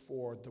ability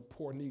for the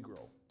poor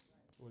Negro.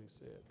 That's what he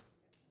said.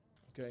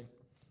 Okay?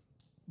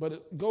 But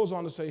it goes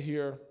on to say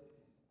here,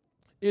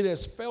 it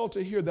has failed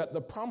to hear that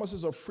the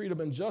promises of freedom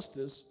and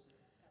justice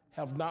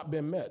have not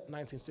been met,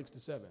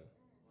 1967.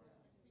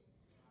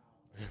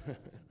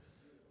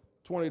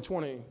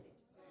 2020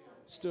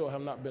 still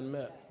have not been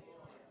met.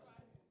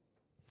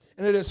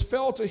 And it has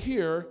failed to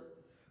hear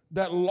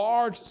that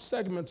large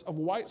segments of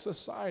white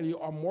society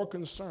are more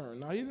concerned.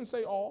 Now, he didn't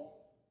say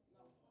all.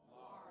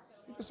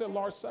 He just said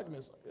large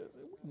segments.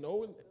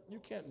 No, you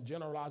can't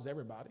generalize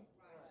everybody.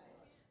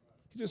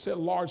 He just said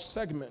large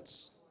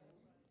segments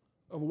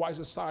of white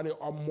society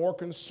are more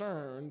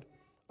concerned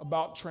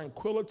about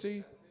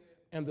tranquility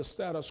and the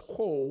status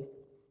quo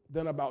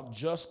than about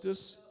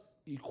justice,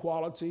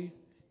 equality,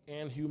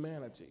 and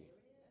humanity.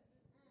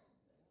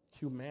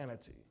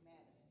 Humanity.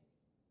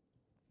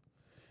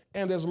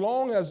 And as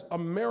long as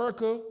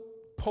America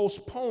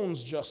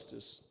postpones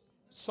justice,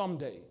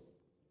 someday,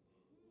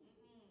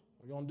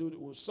 we're going to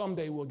do it,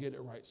 someday we'll get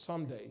it right,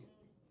 someday.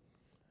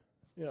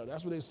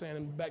 That's what they were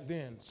saying back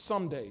then,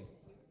 someday.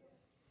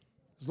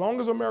 As long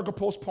as America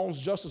postpones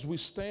justice, we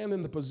stand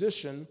in the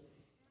position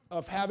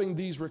of having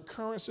these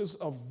recurrences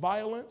of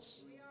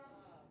violence.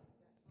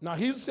 Now,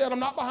 he said, I'm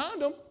not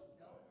behind them.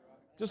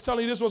 Just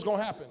telling you this is what's going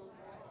to happen.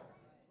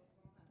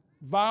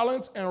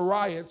 Violence and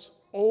riots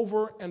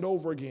over and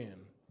over again.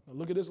 Now,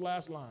 look at this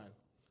last line.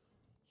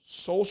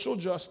 Social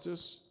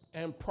justice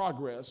and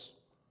progress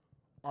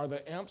are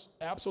the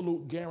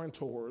absolute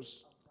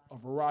guarantors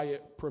of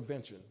riot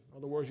prevention. In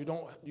other words, you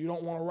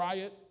don't want to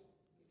riot,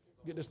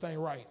 get this thing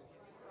right.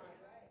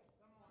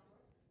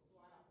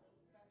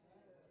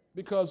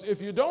 Because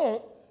if you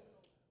don't,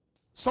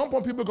 some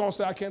point people are going to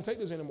say, I can't take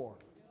this anymore.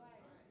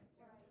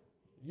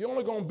 You're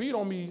only going to beat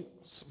on me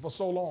for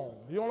so long.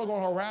 You're only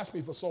going to harass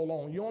me for so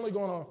long. You're only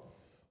going to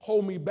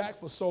hold me back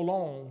for so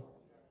long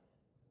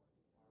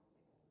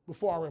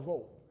before I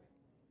revolt.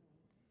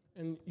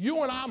 And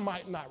you and I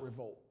might not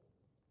revolt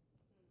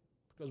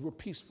because we're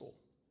peaceful.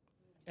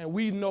 And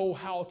we know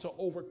how to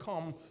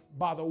overcome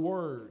by the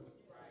word.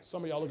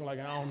 Some of y'all looking like,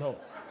 I don't know.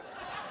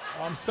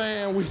 I'm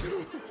saying we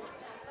do.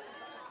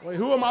 Wait,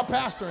 who am I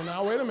pastoring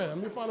now? Wait a minute. Let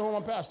me find out who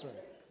I'm pastoring.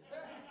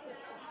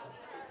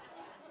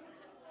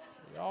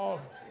 Y'all,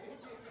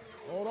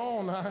 hold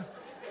on now.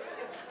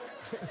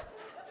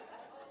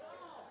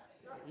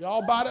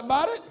 Y'all bought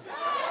it?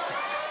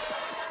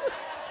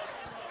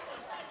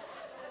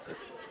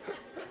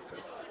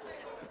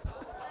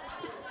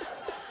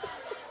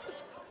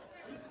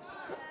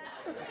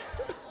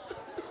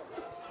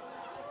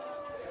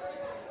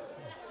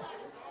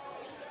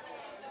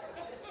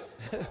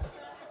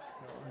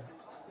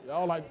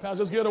 Y'all like,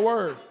 Pastor, just get a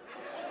word.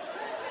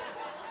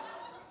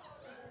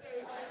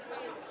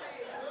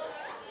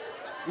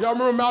 Y'all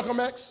remember Malcolm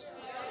X?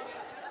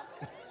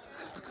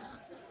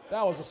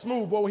 That was a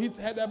smooth boy when he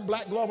had that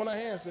black glove on her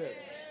hand said.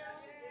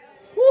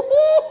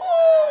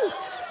 Woo-hoo-hoo!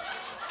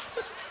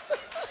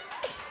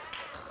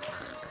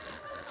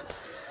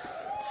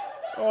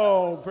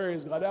 Oh,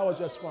 praise God. That was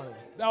just funny.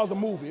 That was a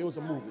movie. It was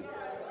a movie.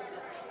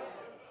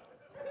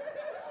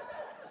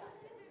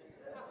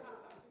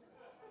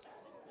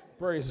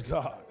 Praise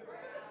God.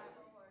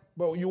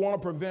 But you want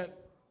to prevent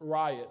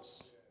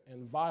riots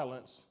and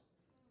violence,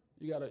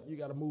 you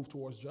gotta move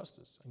towards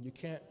justice. And you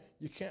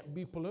can't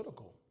be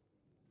political.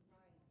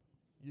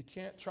 You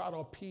can't try to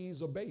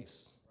appease a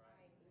base.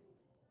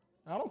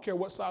 I don't care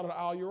what side of the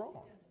aisle you're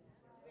on.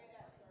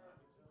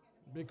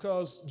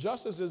 Because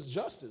justice is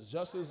justice.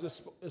 Justice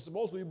is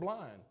supposed to be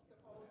blind.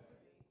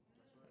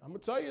 I'm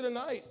going to tell you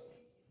tonight,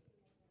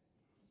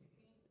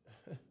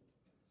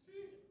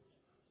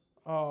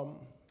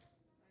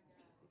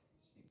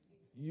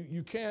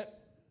 you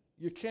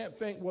can't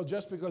think, well,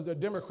 just because they're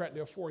Democrat,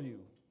 they're for you.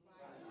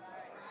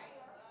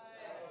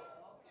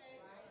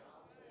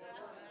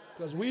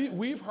 Because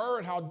we've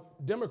heard how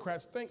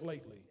Democrats think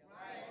lately.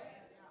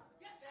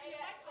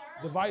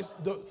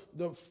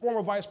 The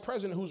former vice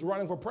president who's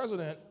running for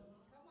president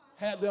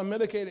had the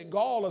unmitigated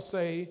gall to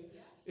say,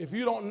 if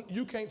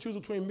you can't choose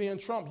between me and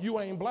Trump, you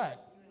ain't black.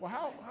 Well,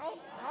 how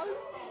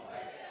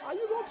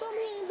you gonna tell me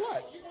I ain't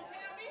black?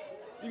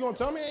 You gonna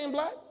tell me I ain't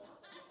black?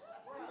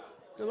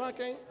 Because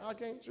I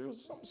can't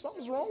choose.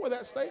 Something's wrong with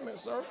that statement,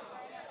 sir.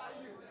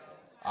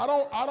 I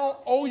don't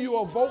owe you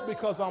a vote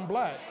because I'm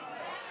black.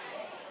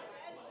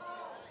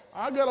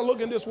 I gotta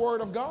look in this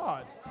word of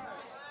God.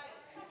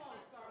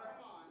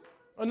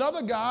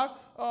 Another guy,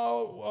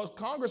 a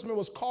congressman,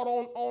 was caught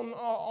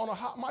on a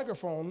hot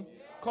microphone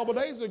a couple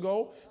days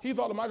ago. He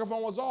thought the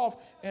microphone was off,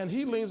 and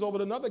he leans over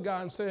to another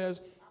guy and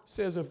says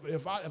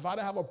if I didn't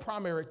have a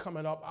primary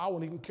coming up, I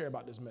wouldn't even care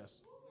about this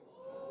mess.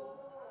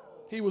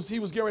 He was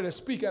getting ready to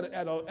speak at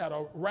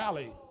a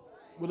rally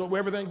with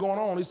everything going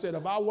on. He said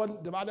if I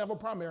didn't have a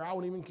primary, I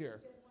wouldn't even care.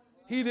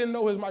 He didn't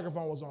know his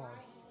microphone was on.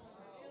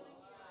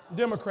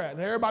 Democrat,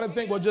 and everybody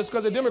think, well, just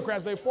because they're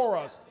Democrats, they're for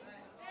us.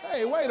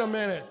 Hey, wait a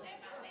minute.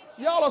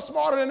 Y'all are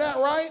smarter than that,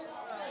 right?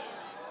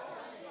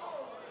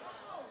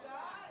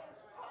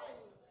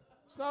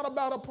 It's not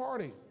about a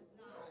party.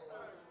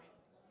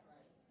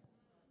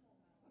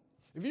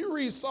 If you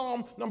read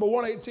Psalm number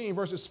 118,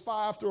 verses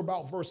 5 through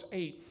about verse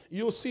 8,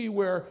 you'll see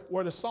where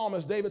the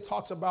psalmist David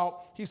talks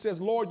about, he says,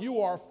 Lord, you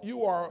are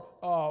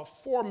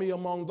for me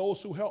among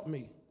those who help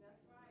me,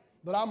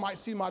 that I might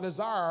see my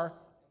desire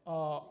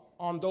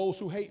on those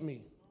who hate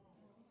me.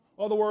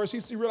 In other words,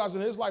 he realized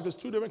in his life there's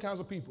two different kinds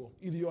of people.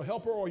 Either you're a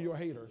helper or you're a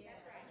hater.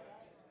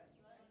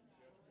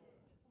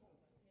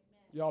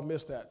 Y'all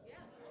missed that.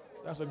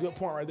 That's a good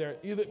point right there.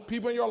 Either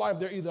people in your life,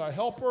 they're either a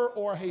helper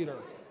or a hater.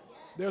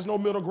 There's no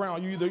middle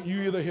ground. You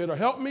either here to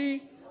help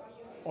me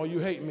or you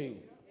hate me.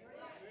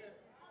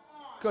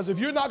 Because if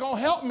you're not going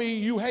to help me,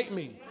 you hate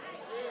me.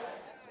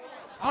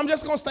 I'm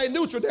just going to stay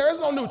neutral. There is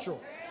no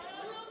neutral.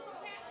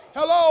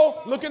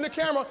 Hello, look in the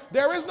camera.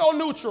 There is no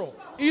neutral.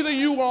 Either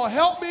you going to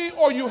help me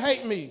or you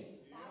hate me.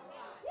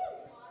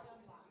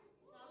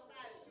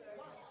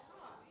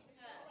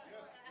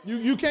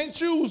 You can't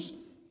choose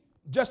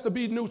just to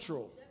be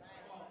neutral.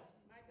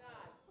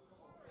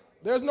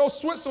 There's no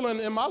Switzerland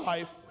in my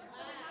life.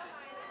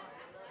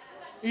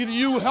 Either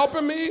you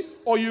helping me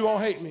or you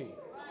gonna hate me.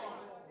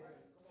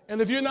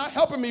 And if you're not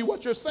helping me,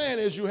 what you're saying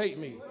is you hate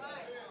me.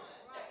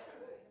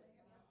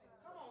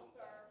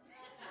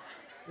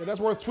 Yeah, that's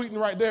worth tweeting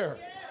right there.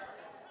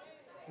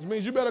 Which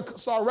means you better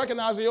start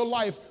recognizing in your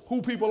life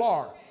who people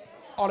are.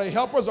 Are they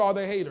helpers or are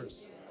they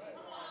haters?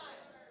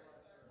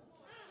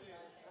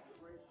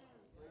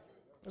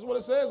 That's what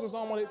it says in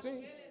Psalm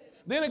 118.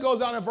 Then it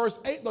goes down in verse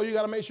 8, though. You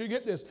got to make sure you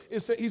get this. He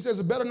says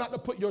it's better not to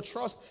put your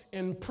trust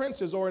in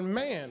princes or in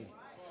man.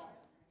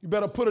 You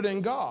better put it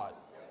in God.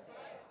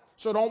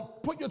 So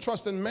don't put your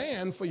trust in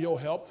man for your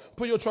help.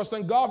 Put your trust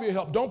in God for your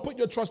help. Don't put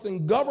your trust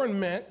in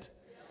government.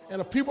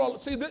 And if people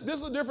see, this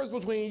is the difference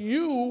between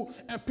you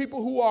and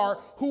people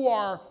who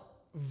are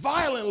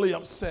violently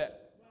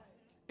upset,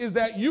 is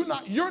that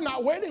you're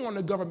not waiting on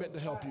the government to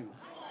help you.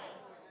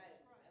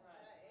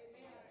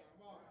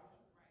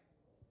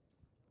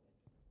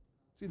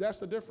 See, that's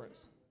the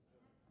difference.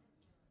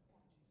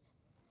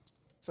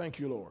 Thank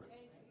you, Lord.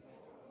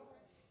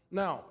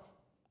 Now,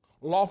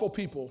 lawful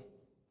people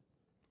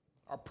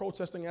are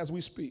protesting as we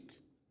speak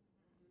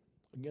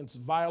against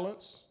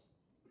violence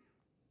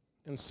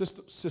and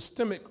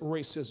systemic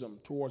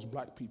racism towards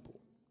black people.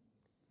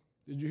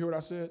 Did you hear what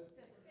I said?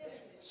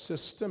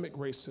 Systemic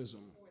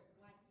racism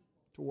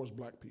towards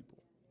black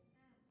people.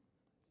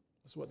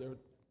 That's what they're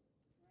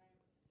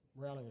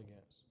rallying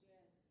against.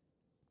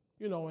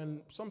 You know, and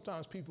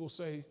sometimes people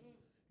say,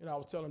 I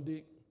was telling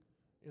Deke,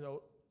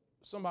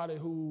 somebody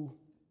who,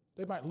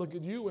 they might look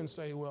at you and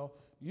say, well,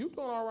 you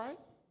doing all right?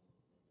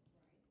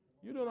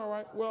 You doing all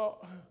right?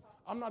 Well,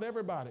 I'm not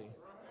everybody.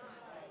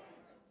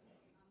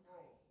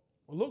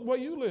 Well, look where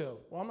you live.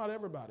 Well, I'm not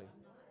everybody.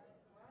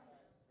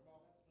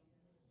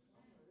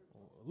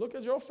 Look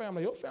at your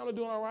family. Your family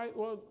doing all right?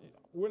 Well,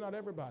 we're not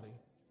everybody.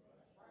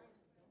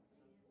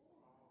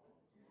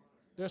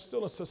 There's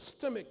still a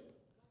systemic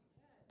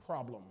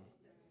problem.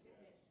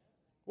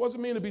 What does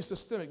it mean to be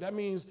systemic? That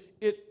means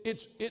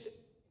it's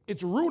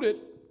rooted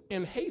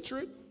in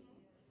hatred,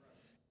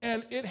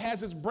 and it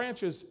has its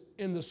branches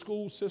in the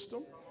school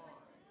system,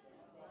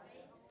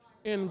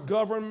 in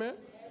government,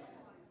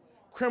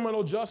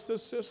 criminal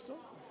justice system,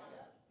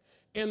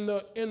 in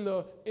the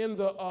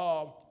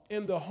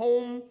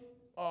home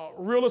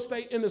real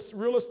estate, in this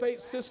real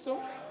estate system,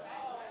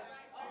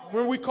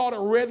 when we call it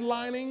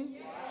redlining,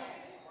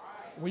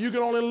 when you can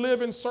only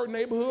live in certain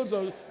neighborhoods,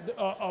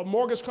 a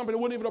mortgage company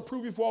wouldn't even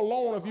approve you for a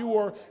loan if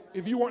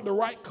you weren't the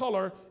right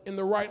color in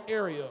the right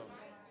area.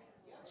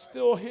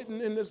 Still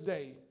hidden in this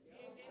day,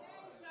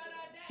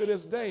 to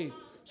this day.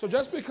 So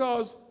just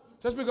because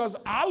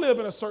I live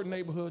in a certain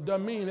neighborhood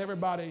doesn't mean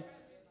everybody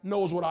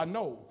knows what I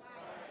know.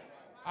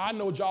 I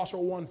know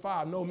Joshua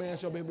 1:5, no man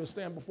shall be able to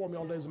stand before me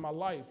all the days of my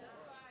life.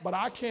 But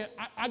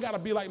I got to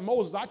be like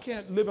Moses. I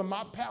can't live in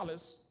my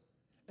palace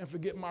and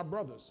forget my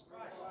brothers.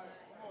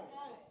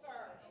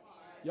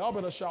 Y'all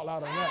better shout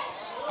louder than that.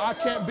 I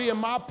can't be in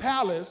my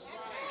palace,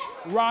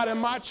 riding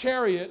my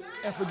chariot,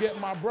 and forget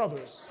my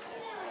brothers.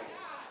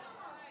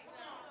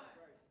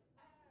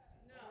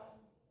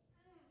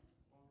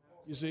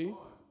 You see?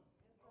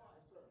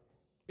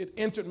 It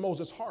entered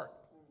Moses' heart.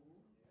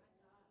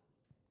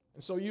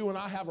 And so you and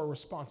I have a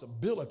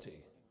responsibility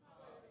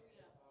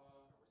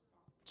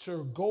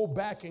to go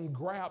back and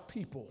grab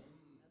people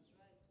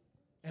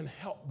and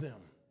help them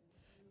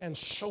and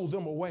show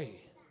them a way.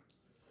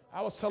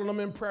 I was telling them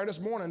in prayer this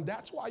morning,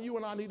 that's why you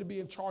and I need to be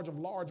in charge of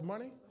large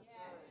money.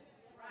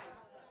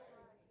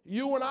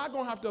 You and I are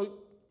going to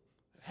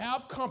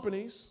have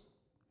companies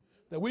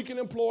that we can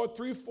employ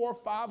 3, 4,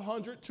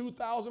 500,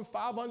 2,000,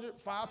 500,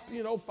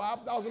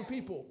 5,000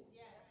 people.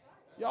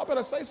 Y'all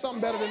better say something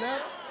better than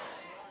that.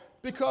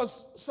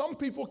 Because some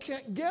people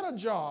can't get a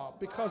job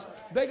because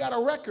they got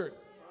a record.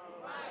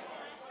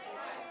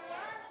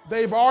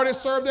 They've already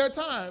served their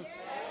time.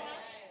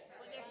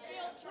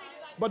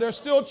 But they're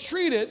still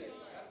treated.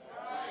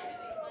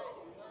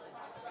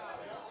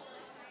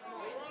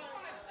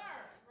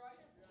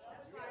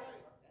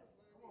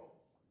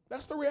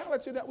 That's the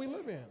reality that we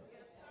live in.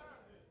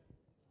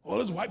 Well,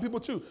 there's white people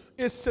too.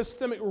 It's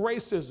systemic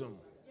racism.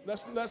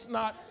 Let's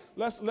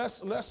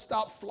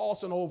stop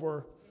flossing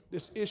over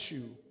this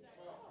issue.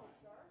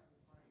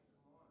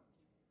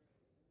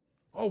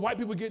 Oh, white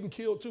people getting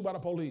killed too by the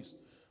police.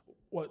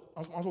 What,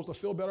 I'm supposed to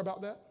feel better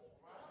about that?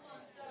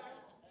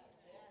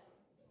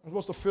 I'm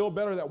supposed to feel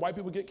better that white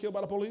people get killed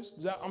by the police?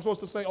 I'm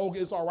supposed to say, oh,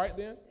 it's all right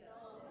then?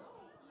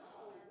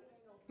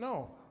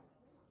 No.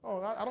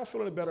 Oh, I don't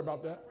feel any better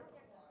about that.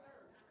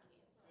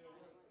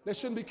 They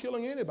shouldn't be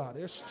killing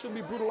anybody. They shouldn't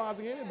be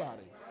brutalizing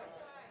anybody.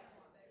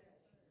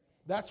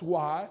 That's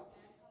why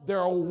there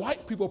are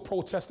white people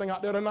protesting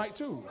out there tonight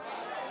too.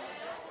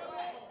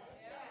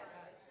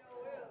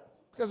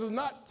 Because it's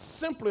not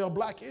simply a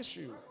black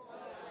issue.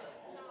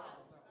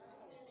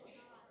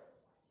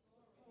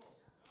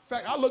 In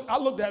fact, I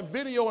looked at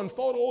video and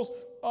photos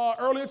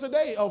earlier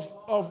today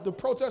of the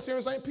protests here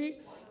in St. Pete.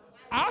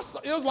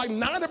 It was like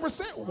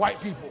 90% white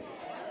people.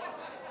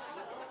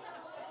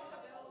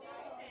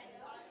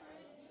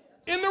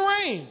 In the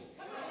rain.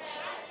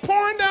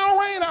 Pouring down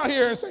rain out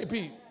here in St.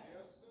 Pete.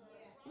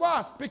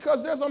 Why?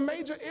 Because there's a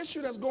major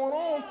issue that's going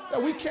on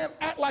that we can't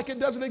act like it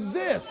doesn't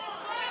exist.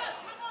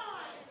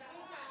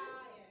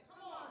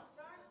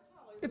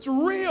 It's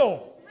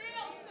real.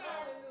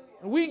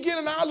 And we get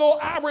in our little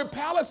ivory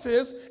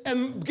palaces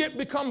and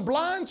become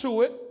blind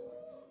to it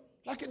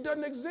like it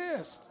doesn't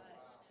exist.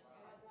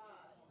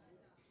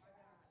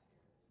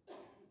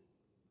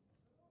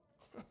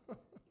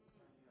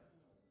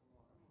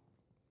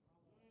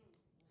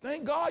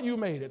 Thank God you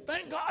made it.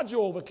 Thank God you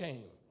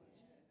overcame.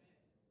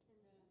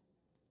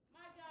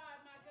 My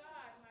God, my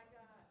God, my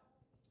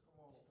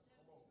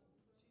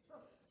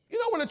God. You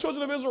know when the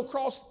children of Israel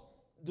crossed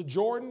the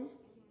Jordan,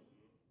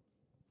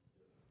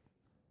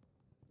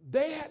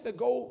 they had to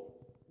go,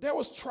 there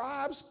was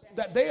tribes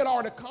that they had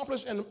already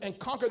accomplished and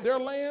conquered their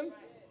land,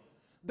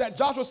 that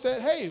Joshua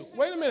said, hey,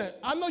 wait a minute,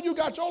 I know you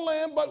got your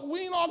land, but we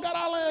ain't all got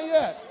our land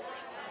yet.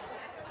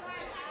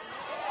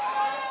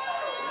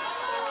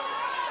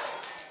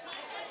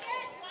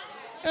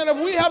 And if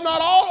we have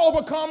not all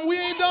overcome, we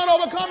ain't done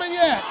overcoming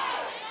yet.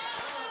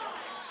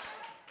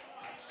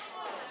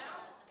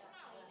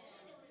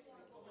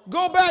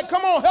 Go back,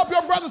 come on, help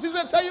your brothers. He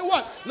said, tell you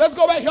what, let's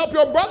go back, help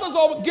your brothers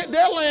get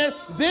their land,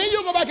 then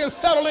you go back and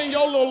settle in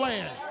your little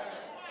land.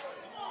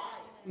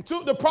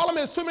 The problem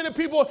is too many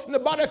people in the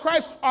body of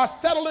Christ are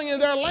settling in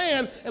their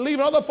land and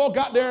leaving other folk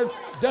out there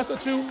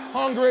destitute,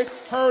 hungry,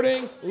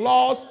 hurting,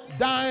 lost,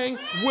 dying,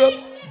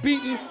 whipped,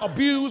 beaten,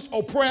 abused,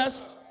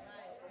 oppressed.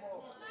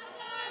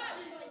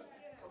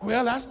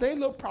 Well, that's their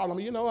little problem.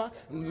 You know,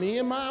 me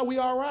and mine, we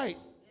all right.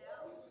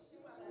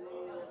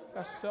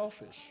 That's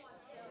selfish.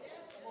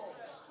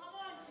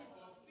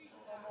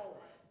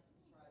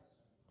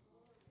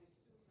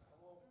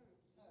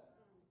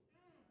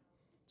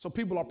 So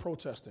people are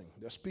protesting.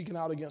 They're speaking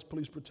out against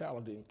police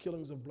brutality and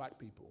killings of black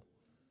people,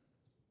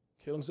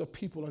 killings of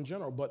people in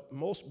general. But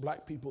most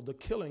black people, the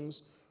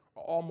killings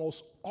are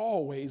almost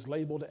always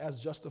labeled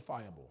as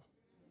justifiable.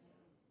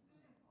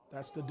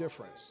 That's the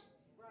difference.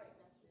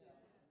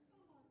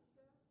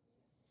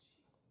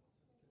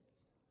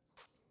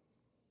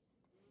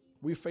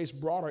 We face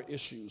broader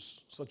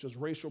issues such as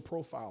racial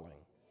profiling.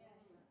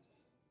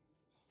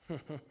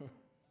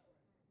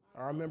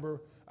 I remember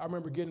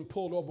getting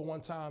pulled over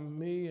one time,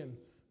 me and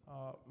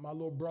my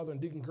little brother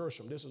and Deacon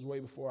Gershom. This was way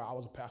before I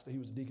was a pastor. He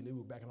was a deacon. We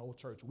were back in the old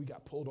church. We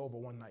got pulled over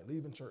one night,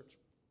 leaving church.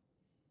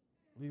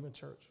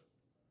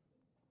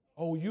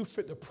 Oh, you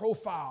fit the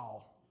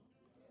profile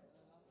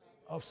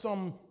of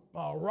some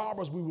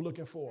robbers we were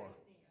looking for.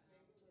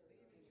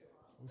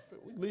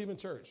 We leaving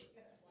church.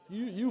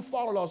 You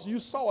followed us. You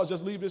saw us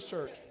just leave this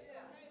church.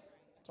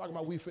 Talking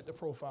about we fit the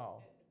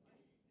profile.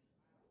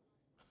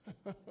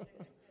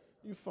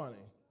 You funny.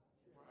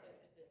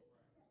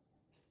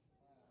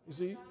 You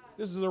see,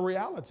 this is a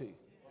reality.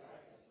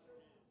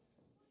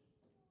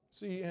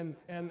 See, and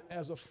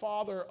as a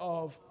father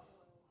of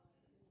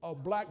a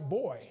black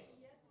boy,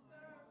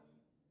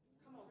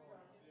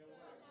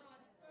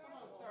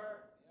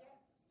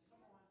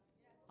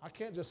 I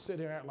can't just sit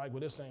here and act like, well,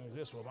 this ain't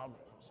this.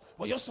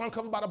 Well, your son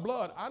covered by the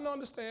blood. I don't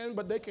understand,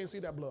 but they can't see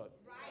that blood.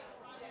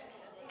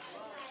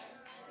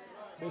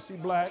 They see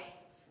black,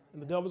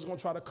 and the devil's going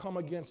to try to come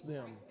against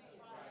them.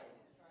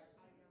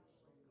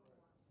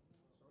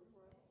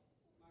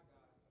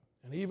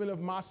 And even if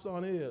my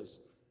son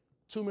is,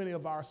 too many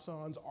of our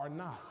sons are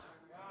not.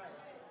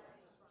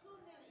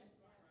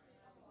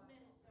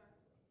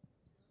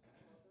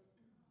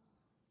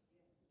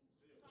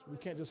 So we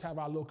can't just have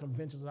our little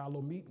conventions and our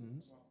little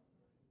meetings,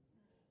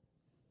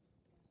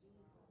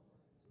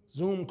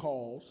 Zoom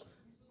calls.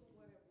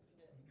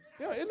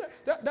 Yeah,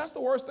 that's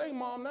the worst thing,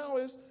 Mom, now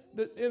is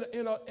that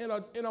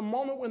in a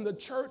moment when the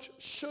church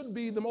should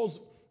be the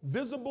most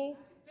visible,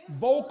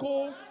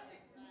 vocal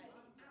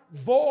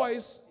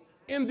voice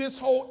in this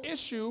whole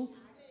issue,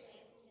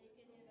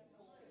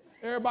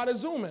 everybody's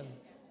Zooming.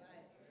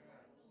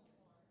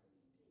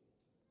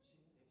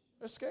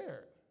 They're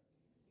scared.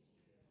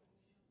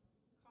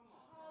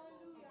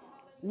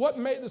 What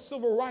made the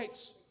civil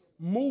rights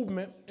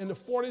movement in the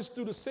 40s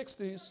through the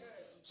 60s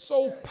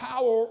so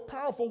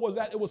powerful was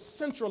that it was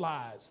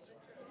centralized.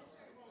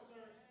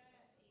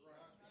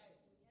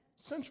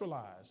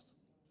 Centralized.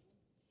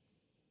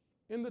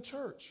 In the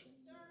church.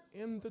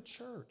 In the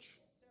church.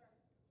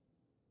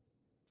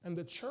 And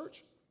the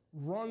church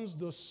runs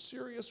the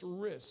serious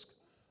risk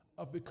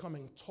of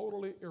becoming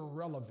totally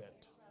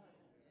irrelevant.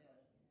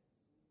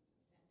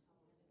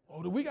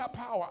 Oh, do we got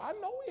power? I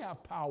know we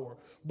have power,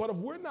 but if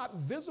we're not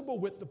visible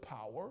with the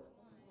power,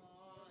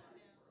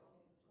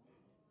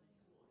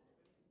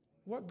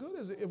 what good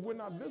is it if we're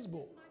not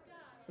visible?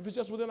 If it's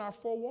just within our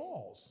four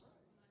walls?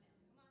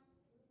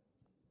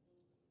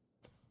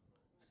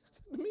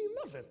 It means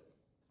nothing.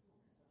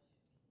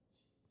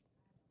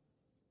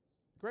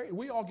 Great,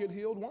 we all get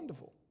healed,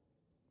 wonderful.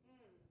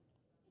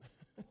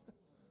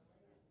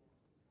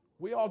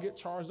 We all get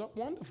charged up,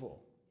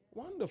 wonderful,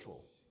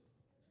 wonderful.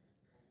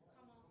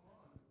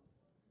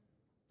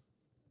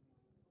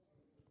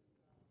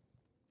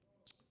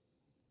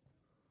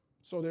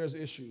 So there's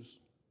issues.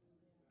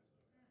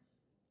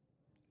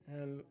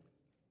 And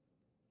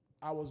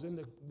I was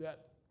in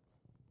that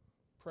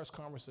press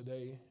conference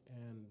today,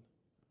 and,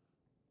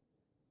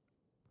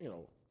 you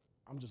know,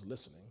 I'm just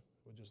listening.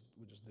 We're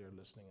just there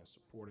listening and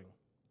supporting.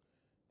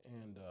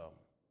 And,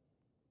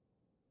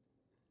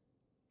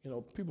 you know,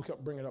 people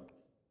kept bringing up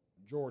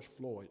George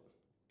Floyd,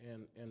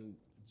 and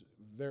it's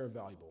very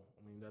valuable.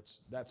 I mean,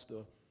 that's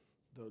the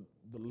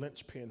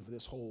linchpin for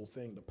this whole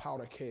thing, the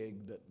powder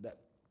keg that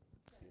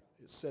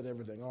set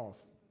everything off.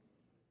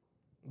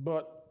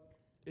 But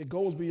it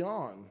goes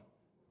beyond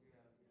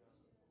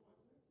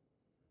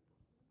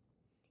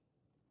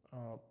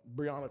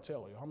Breonna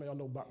Taylor. How many of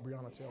y'all know about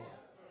Breonna Taylor?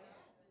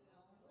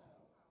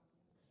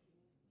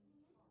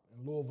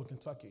 In Louisville,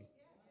 Kentucky.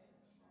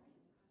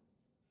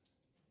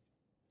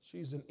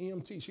 She's an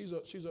EMT.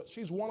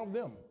 She's one of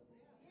them.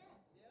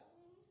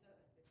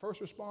 First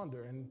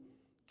responder, and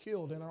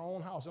killed in her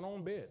own house, in her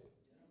own bed.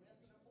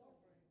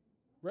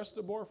 Arrested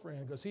the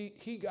boyfriend because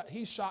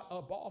he shot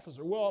up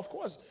officer. Well, of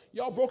course,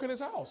 y'all broke in his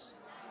house.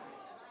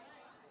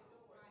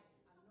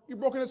 You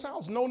broke in his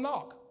house, no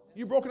knock.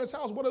 You broke in his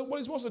house. What are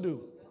you supposed to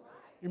do?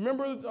 You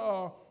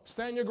remember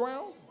stand your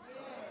ground?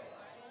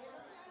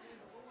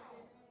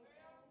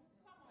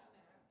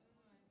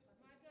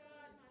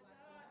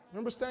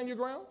 Remember stand your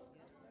ground?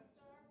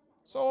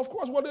 So of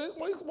course, what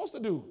are you supposed to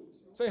do?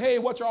 Say, hey,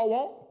 what y'all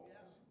want?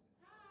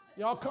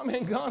 Y'all come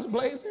in guns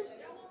blazing?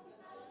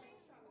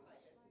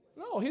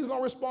 No, he's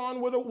gonna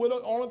respond with the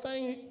only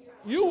thing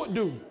you would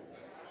do.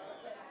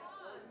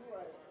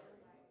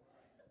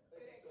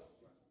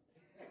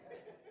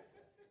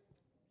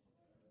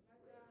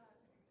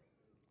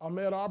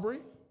 Ahmaud Arbery,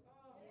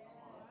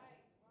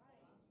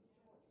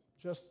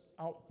 just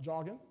out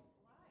jogging,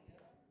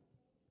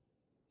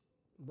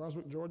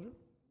 Brunswick, Georgia.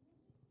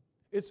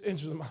 It's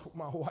interesting.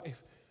 My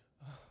wife,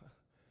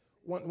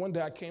 one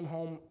day I came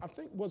home. I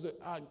think,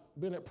 I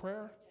been at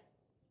prayer?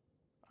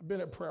 I've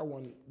been at prayer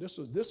this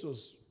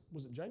was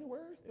it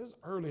January? It was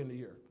early in the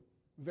year,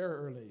 very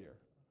early in the year.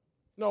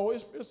 No,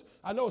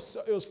 I know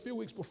it was a few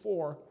weeks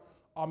before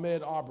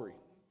Ahmed Aubrey.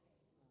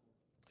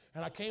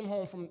 And I came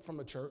home from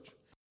the church,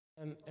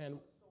 and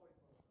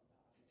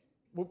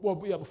before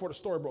the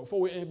story broke,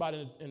 before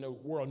anybody in the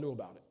world knew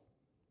about it,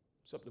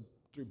 except the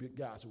three big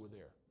guys who were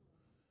there.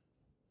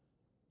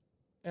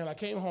 And I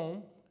came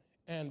home,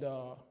 and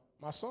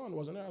my son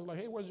wasn't there. I was like,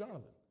 hey, where's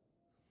Jonathan?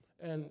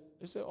 And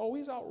they said, oh,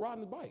 he's out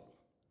riding the bike.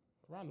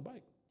 Riding the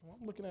bike. Well,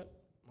 I'm looking at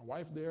my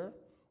wife there,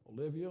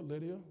 Olivia,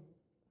 Lydia.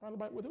 Riding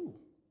the bike with who?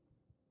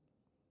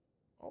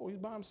 Oh, he's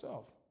by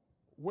himself.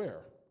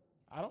 Where?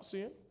 I don't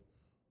see him.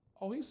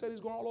 Oh, he said he's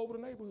going all over the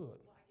neighborhood.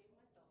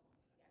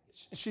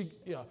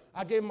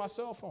 I gave him my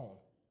cell phone.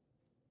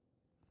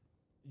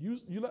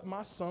 You let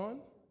my son?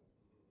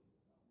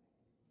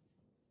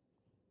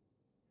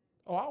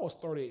 Oh, I was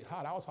 38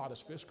 hot. I was hot as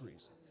fish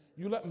grease.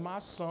 You let my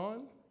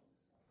son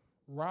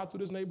ride through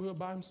this neighborhood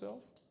by himself?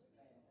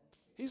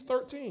 He's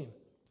 13.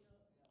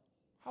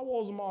 How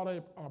old is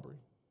Ahmaud Aubrey?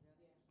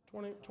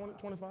 20,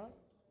 25?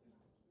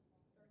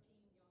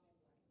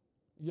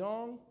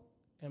 Young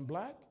and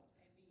black?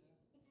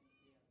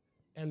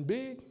 And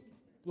big?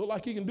 Look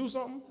like he can do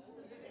something?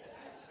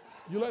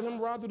 You let him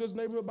ride through this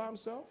neighborhood by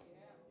himself?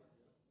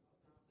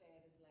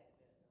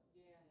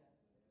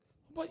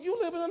 But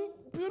you live in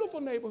a beautiful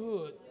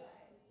neighborhood.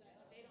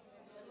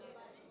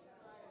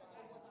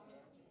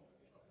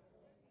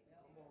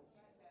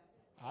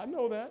 I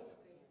know that.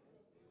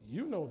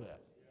 You know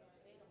that.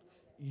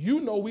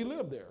 You know we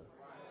live there.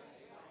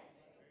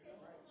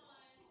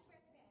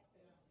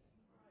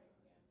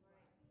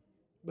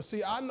 But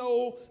see, I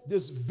know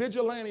this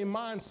vigilante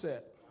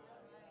mindset.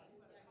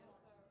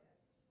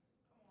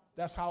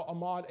 That's how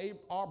Ahmaud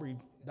Aubrey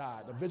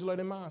died, a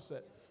vigilante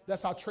mindset.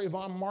 That's how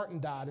Trayvon Martin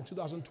died in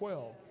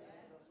 2012.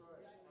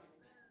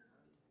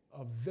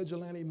 A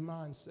vigilante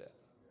mindset.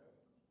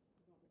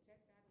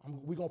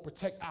 We're going to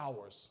protect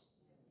ours.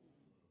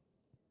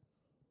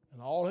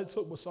 And all it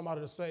took was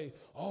somebody to say,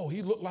 oh,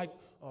 he looked like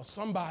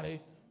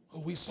somebody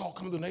who we saw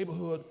come to the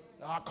neighborhood.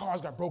 Our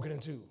cars got broken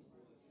into.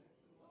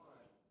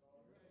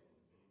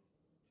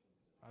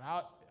 And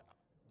I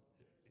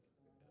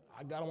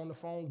got him on the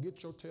phone,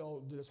 get your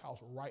tail to this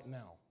house right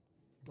now.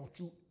 Don't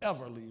you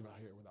ever leave out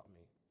here without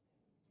me.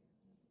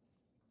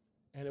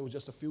 And it was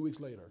just a few weeks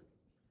later.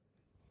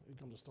 Here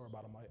comes a story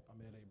about Ahmaud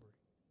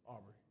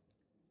Aubrey.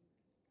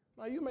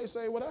 Now you may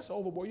say, well, that's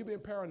overboard. You're being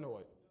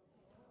paranoid.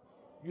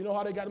 You know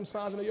how they got them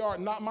signs in the yard?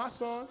 Not my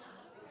son.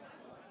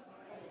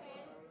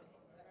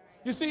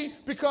 You see,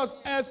 because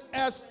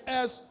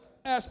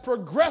as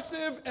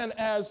progressive and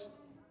as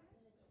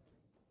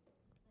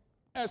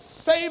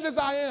saved as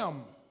I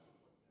am,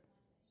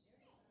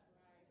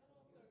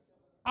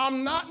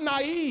 I'm not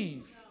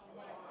naive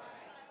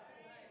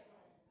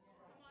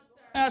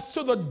as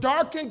to the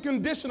darkened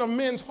condition of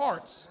men's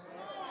hearts.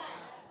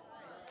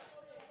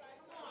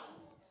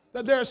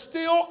 That there's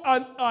still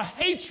a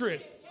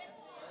hatred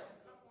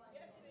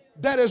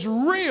that is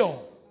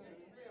real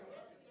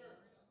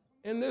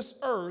in this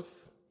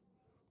earth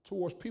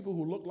towards people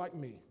who look like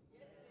me.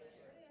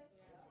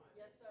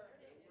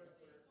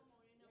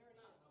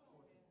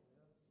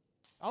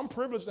 I'm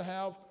privileged to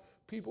have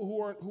people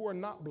who are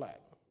not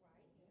black,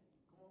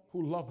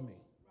 who love me.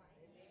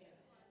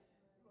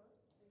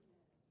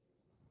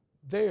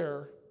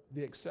 They're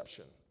the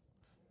exception,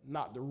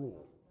 not the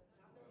rule.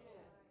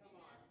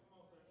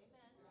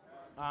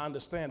 I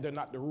understand they're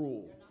not the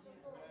rule.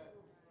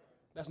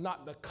 That's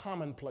not the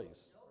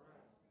commonplace.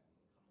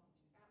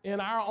 In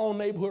our own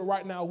neighborhood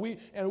right now,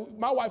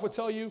 my wife will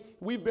tell you,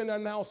 we've been there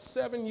now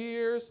 7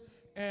 years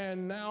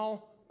and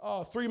now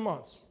 3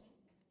 months.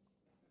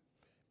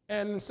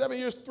 And in 7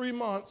 years, 3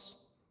 months,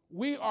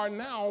 we are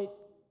now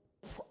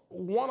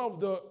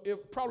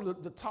probably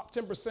the top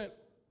 10%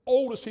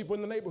 oldest people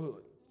in the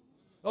neighborhood.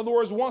 In other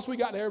words, once we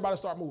got there, everybody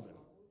start moving.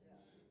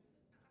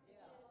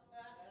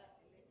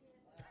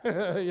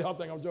 Y'all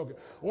think I'm joking.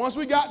 Once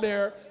we got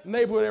there,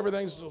 neighborhood,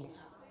 everything's so.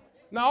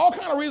 Now, all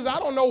kind of reasons, I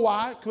don't know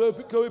why.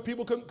 Could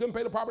people couldn't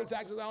pay the property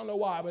taxes? I don't know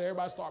why, but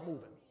everybody start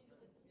moving.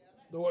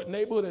 The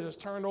neighborhood has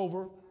turned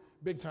over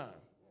big time.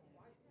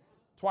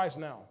 Twice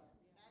now.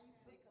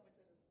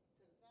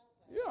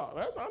 Yeah,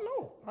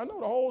 I know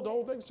the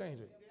whole thing's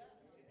changing.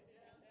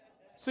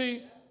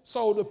 See,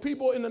 so the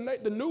people in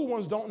the new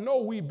ones don't know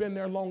we've been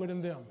there longer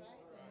than them.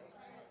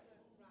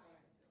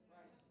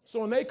 So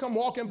when they come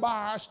walking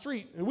by our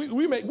street, and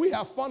we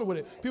have fun with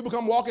it. People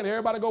come walking,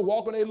 everybody go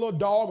walking their little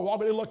dog or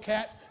walking their little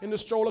cat in the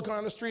stroller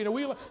down the street, and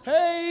we like,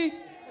 hey,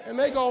 and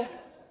they go.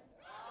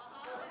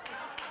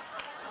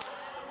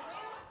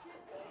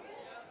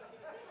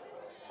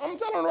 I'm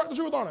telling the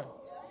truth on it.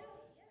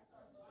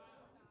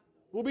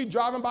 We'll be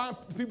driving by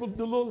people,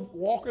 the little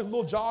walkers,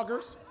 little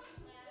joggers,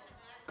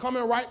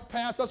 coming right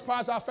past us,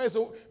 past our face.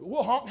 So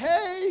we'll honk,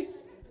 hey.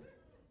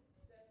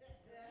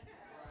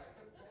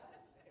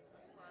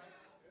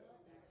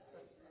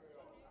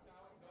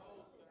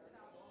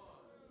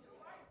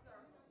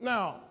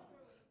 Now,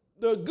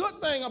 the good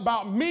thing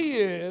about me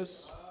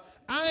is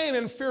I ain't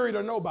inferior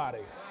to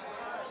nobody.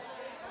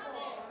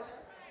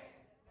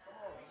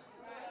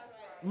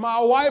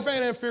 My wife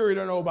ain't inferior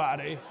to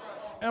nobody,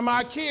 and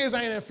my kids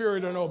ain't inferior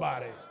to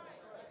nobody.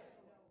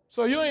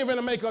 So you ain't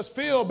gonna make us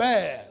feel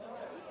bad.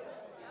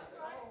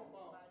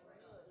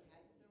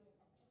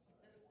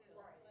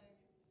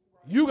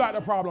 You got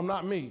the problem,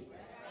 not me.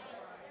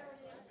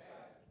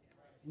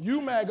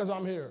 You mad because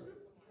I'm here.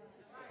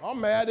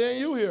 I'm mad that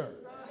you here.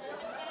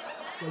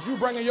 Because you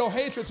bringing your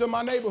hatred to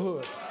my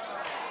neighborhood.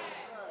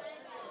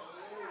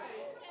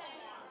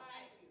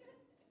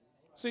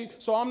 See,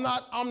 so I'm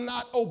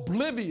not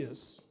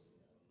oblivious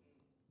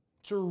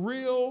to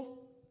real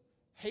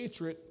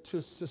hatred,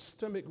 to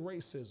systemic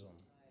racism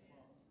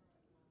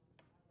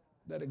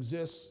that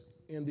exists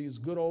in these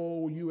good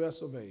old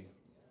US of A.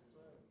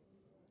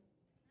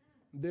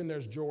 Then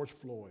there's George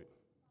Floyd.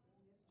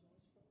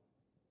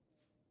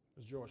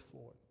 There's George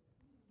Floyd.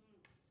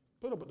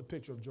 Put up the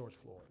picture of George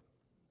Floyd.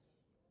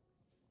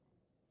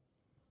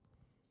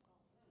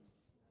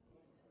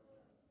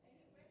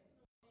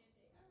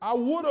 I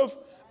would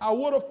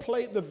have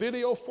played the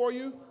video for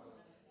you,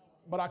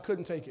 but I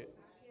couldn't take it.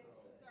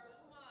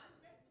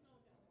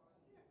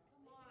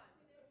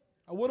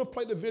 I would have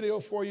played the video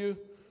for you,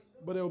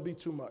 but it would be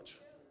too much.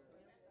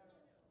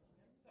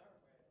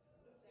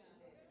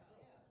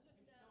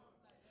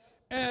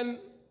 And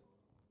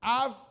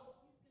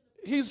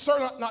he's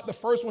certainly not the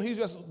first one, he's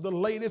just the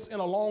latest in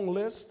a long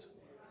list.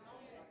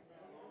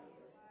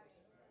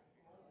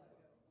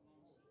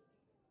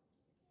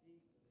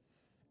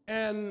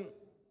 And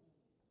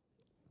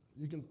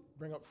you can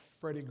bring up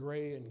Freddie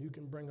Gray, and you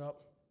can bring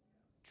up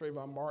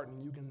Trayvon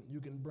Martin, you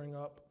can bring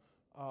up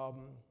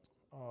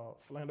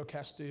Philando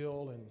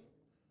Castile, and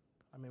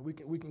I mean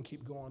we can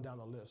keep going down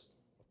the list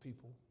of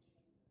people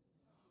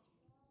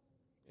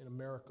in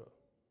America.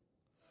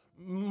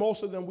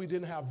 Most of them we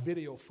didn't have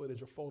video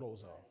footage or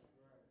photos of.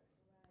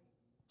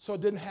 So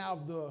it didn't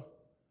have the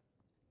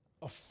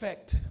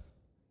effect.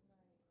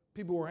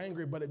 People were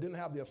angry, but it didn't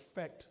have the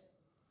effect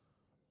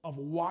of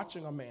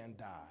watching a man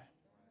die.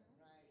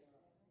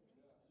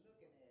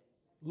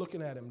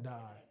 Looking at him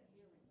die.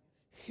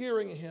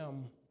 Hearing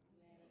him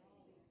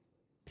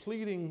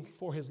pleading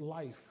for his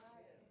life.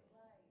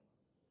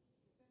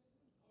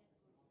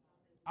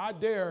 I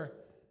dare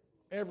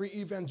every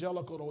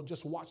evangelical to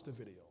just watch the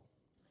video.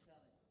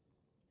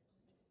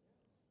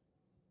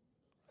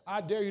 I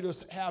dare you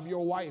to have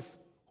your wife,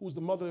 who's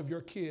the mother of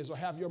your kids, or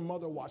have your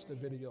mother watch the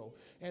video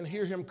and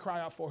hear him cry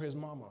out for his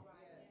mama,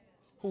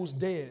 who's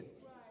dead.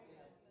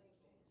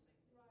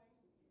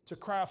 To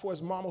cry out for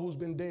his mama who's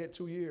been dead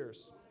 2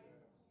 years.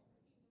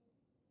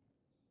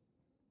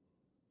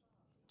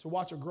 To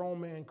watch a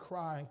grown man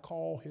cry and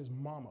call his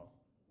mama,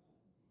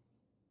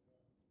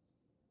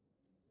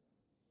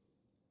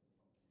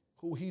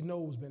 who he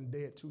knows been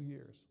dead 2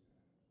 years.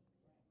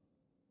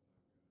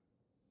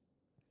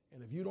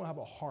 And if you don't have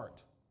a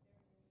heart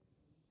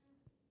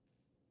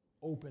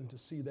open to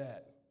see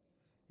that,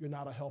 you're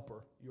not a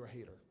helper, you're a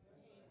hater.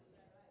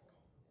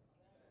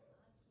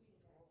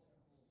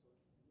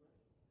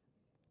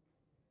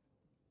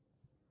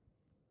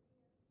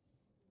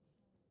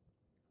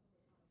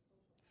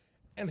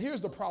 And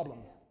here's the problem.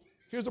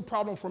 Here's the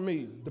problem for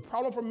me. The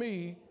problem for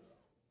me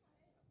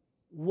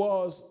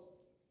was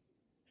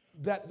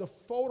that the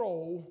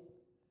photo,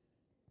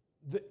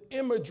 the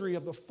imagery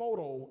of the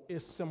photo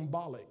is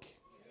symbolic.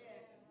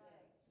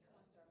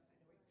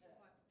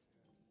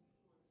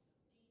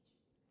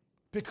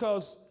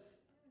 Because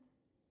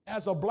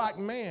as a black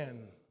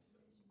man,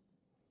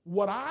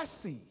 what I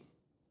see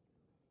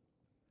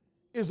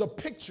is a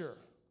picture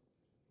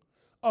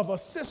of a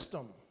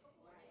system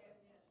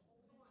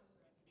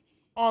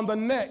on the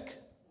neck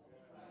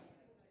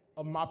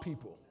of my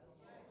people.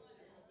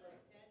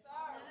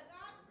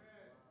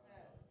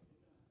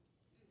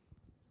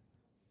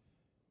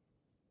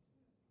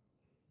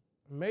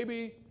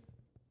 Maybe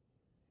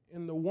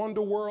in the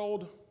wonder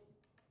world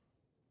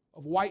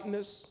of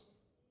whiteness,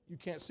 you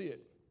can't see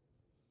it.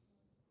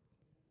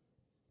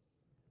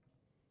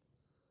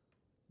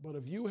 But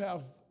if you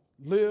have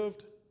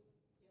lived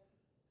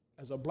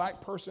as a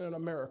black person in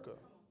America,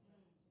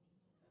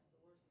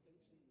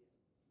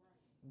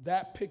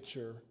 that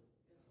picture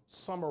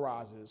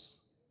summarizes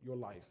your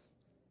life.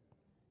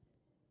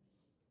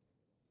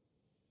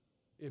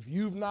 If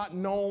you've not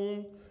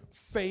known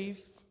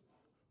faith,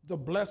 the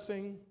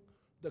blessing,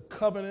 the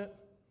covenant,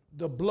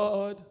 the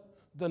blood,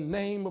 the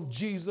name of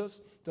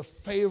Jesus, the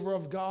favor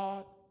of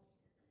God,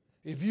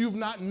 if you've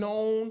not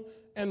known,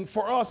 and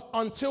for us,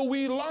 until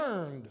we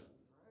learned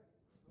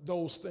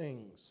those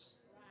things,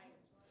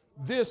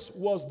 this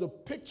was the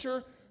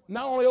picture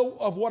not only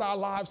of what our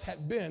lives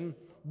had been,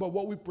 but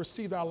what we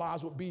perceived our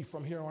lives would be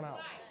from here on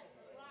out.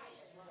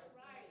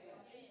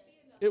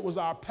 It was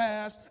our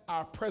past,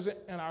 our present,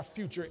 and our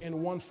future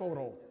in one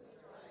photo.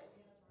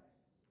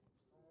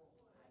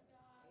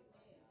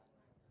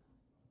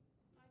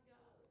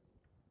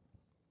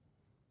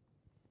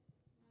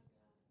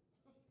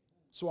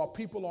 So our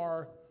people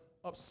are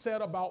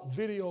upset about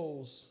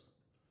videos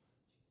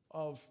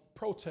of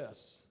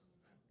protests,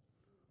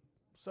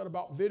 said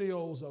about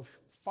videos of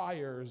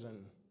fires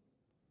and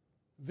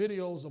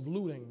videos of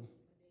looting.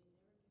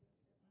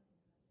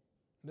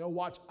 They'll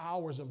watch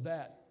hours of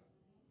that.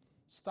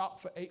 Stop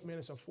for 8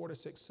 minutes and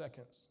 46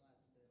 seconds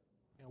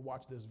and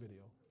watch this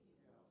video.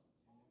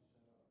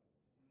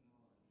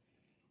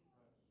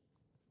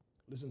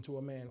 Listen to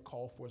a man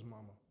call for his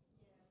mama.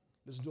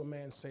 Listen to a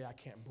man say, I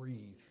can't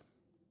breathe.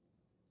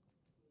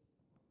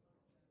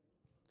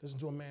 Listen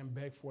to a man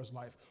beg for his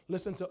life.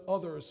 Listen to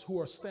others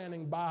who are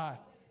standing by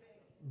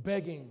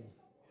begging,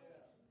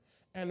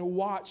 and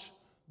watch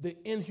the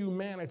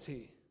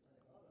inhumanity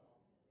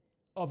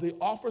of the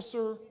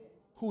officer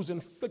who's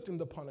inflicting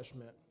the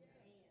punishment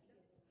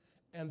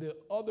and the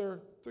other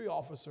 3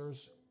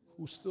 officers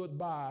who stood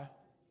by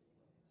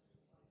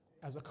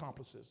as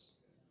accomplices.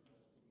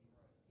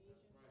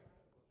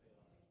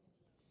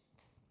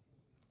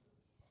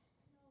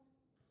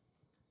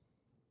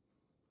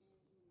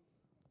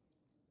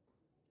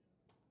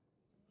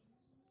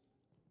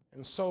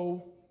 And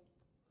so,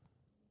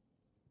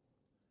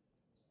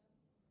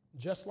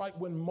 just like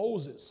when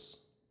Moses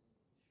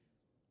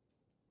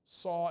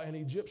saw an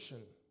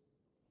Egyptian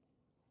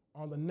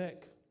on the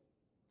neck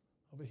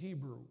of a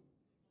Hebrew,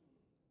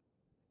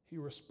 he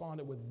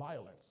responded with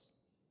violence.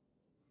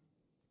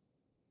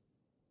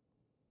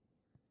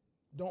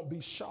 Don't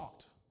be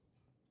shocked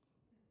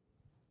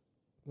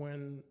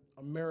when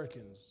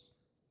Americans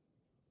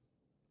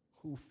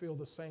who feel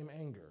the same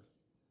anger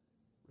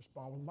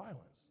respond with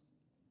violence.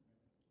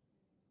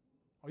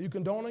 Are you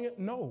condoning it?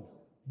 No,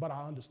 but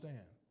I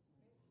understand.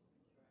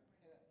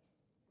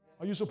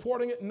 Are you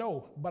supporting it?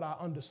 No, but I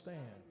understand.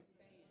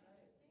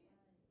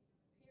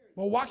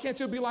 Well, why can't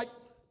you be like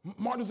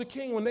Martin Luther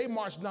King when they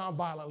marched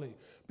nonviolently?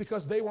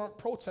 Because they weren't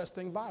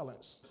protesting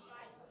violence.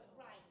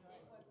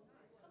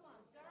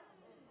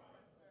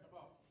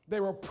 They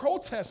were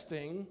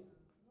protesting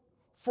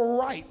for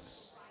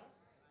rights.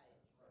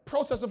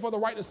 Protesting for the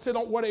right to sit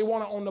on where they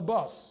wanted on the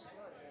bus.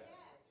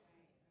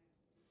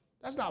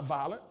 That's not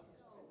violent.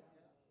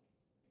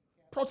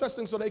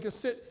 Protesting so they could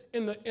sit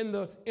in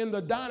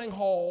the dining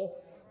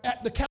hall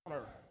at the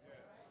counter.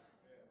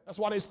 That's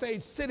why they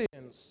staged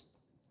sit-ins.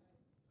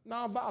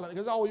 Non-violent,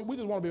 because we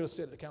just want to be able to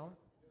sit at the counter.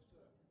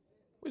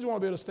 We just want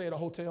to be able to stay at a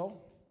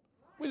hotel.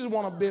 We just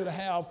want to be able to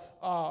have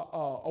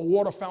a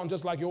water fountain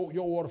just like your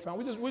water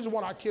fountain. We just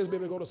want our kids to be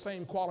able to go to the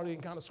same quality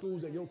and kind of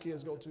schools that your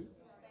kids go to.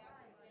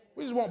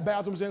 We just want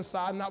bathrooms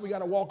inside. Not we got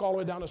to walk all the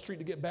way down the street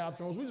to get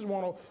bathrooms. We just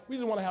want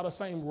to have the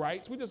same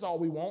rights. We just all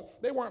we want.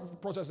 They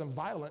weren't protesting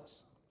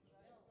violence,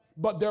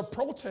 but their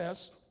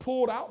protests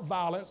pulled out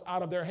violence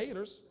out of their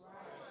haters.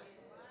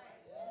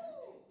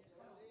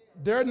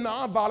 Their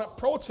nonviolent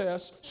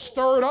protests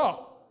stirred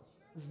up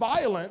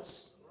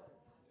violence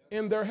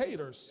in their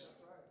haters.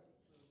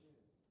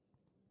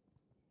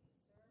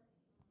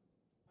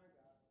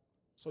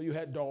 So you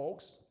had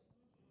dogs,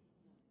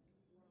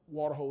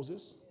 water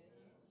hoses,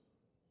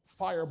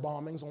 fire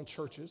bombings on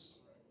churches,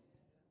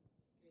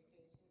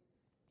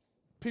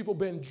 people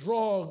being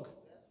drugged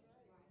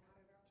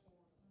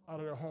out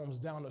of their homes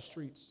down the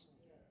streets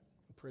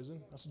in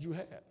prison. That's what you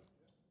had.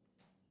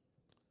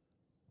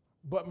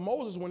 But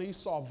Moses, when he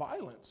saw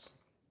violence,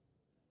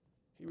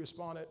 he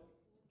responded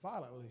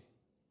violently.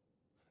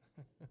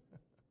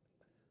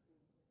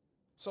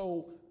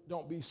 So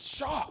don't be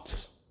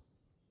shocked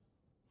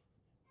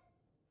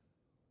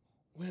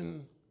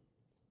when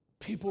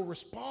people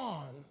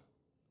respond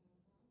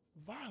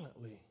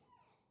violently.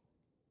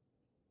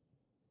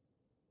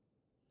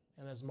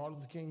 And as Martin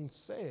Luther King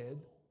said,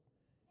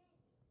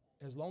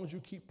 as long as you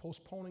keep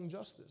postponing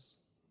justice,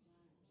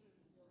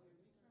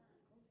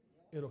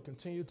 it'll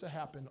continue to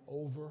happen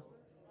over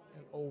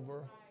and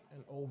over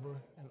and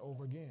over and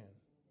over again.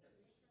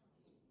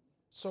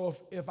 So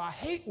if I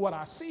hate what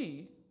I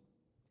see,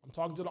 I'm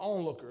talking to the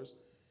onlookers,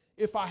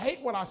 if I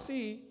hate what I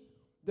see,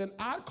 then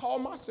I'd call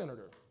my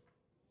senator.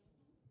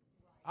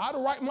 I'd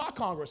write my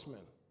congressman.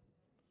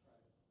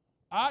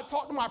 I'd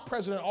talk to my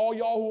president, all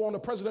y'all who are on the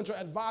presidential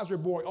advisory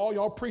board, all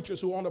y'all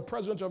preachers who are on the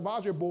presidential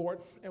advisory board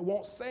and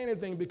won't say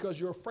anything because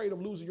you're afraid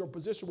of losing your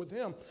position with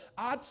him.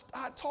 I'd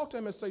talk to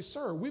him and say,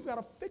 sir, we've got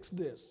to fix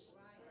this.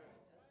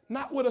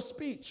 Not with a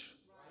speech,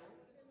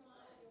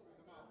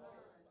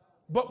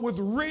 but with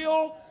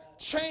real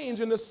change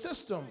in the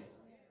system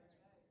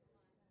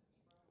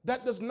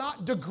that does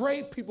not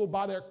degrade people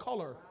by their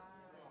color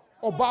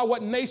or by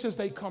what nations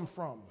they come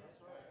from.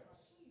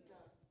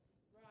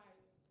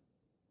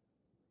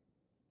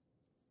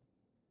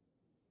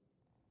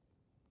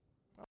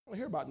 I don't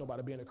hear about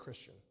nobody being a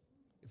Christian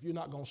if you're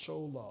not going to show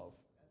love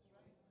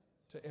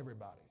to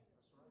everybody.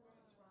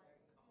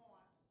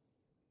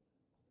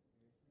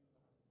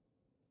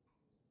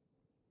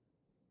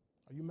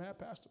 Are you mad,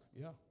 Pastor?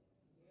 Yeah.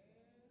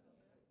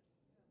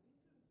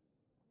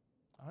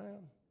 I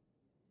am.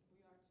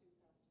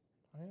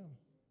 I am.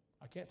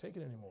 I can't take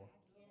it anymore.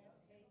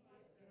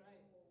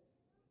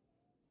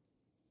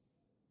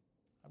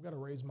 I've got to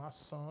raise my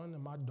son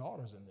and my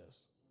daughters in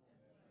this.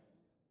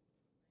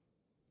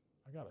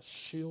 I got to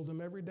shield them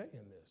every day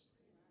in this.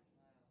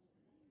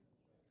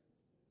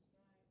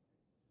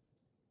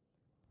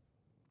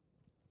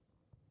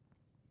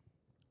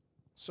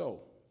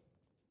 So,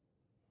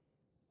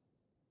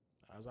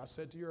 as I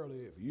said to you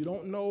earlier, if you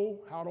don't know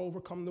how to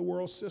overcome the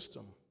world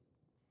system,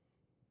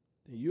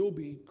 then you'll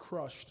be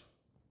crushed.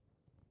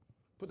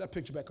 Put that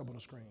picture back up on the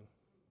screen.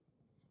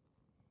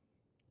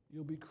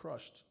 You'll be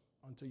crushed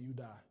until you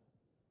die.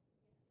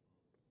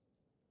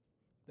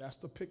 That's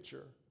the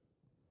picture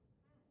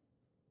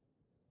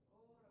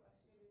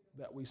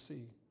that we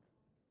see.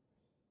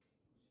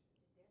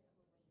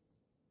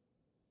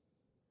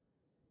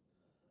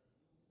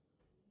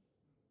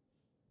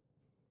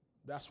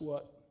 That's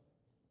what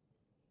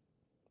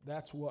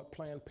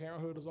Planned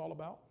Parenthood is all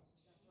about.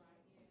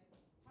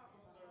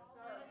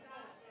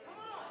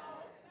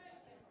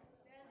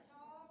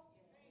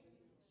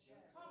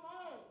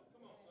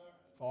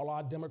 For all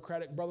our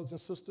Democratic brothers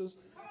and sisters,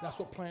 that's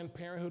what Planned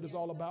Parenthood is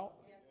all about.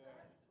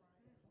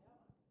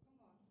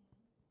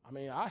 I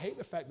mean, I hate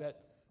the fact that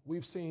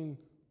we've seen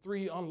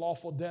 3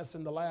 unlawful deaths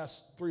in the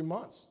last 3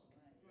 months.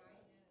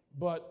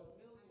 But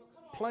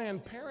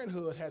Planned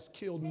Parenthood has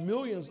killed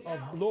millions of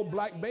little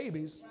black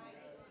babies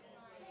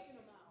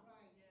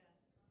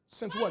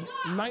since what,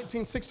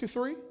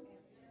 1963?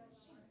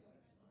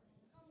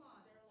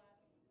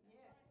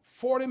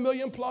 40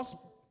 million plus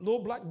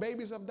little black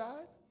babies have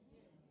died.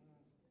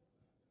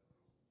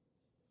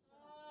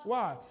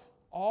 Why?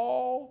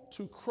 All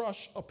to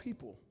crush a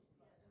people.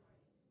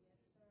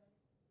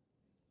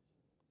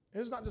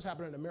 It's not just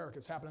happening in America,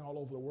 it's happening all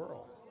over the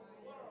world.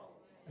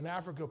 In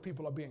Africa,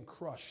 people are being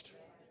crushed.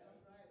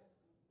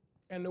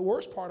 And the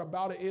worst part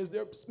about it is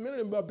many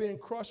of them are being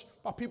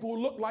crushed by people who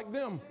look like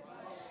them.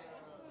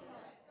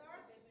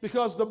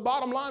 Because the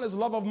bottom line is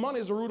love of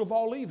money is the root of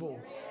all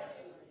evil.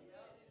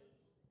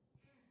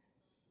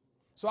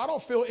 So I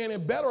don't feel any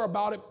better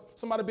about it,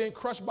 somebody being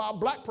crushed by a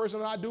black person,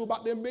 than I do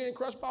about them being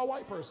crushed by a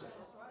white person.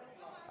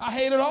 I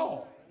hate it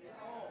all.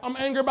 I'm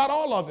angry about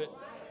all of it.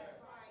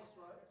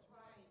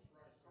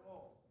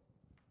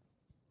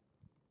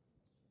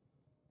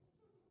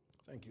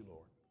 Thank you,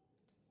 Lord.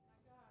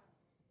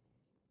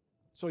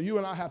 So you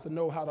and I have to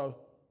know how to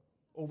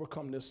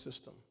overcome this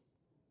system.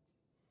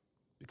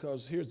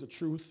 Because here's the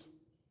truth.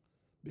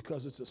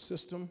 Because it's a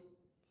system,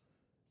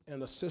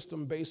 and a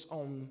system based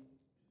on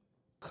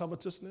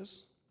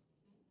covetousness,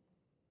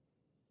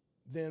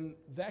 then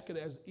that could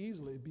as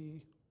easily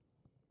be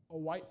a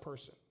white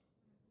person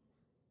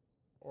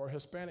or a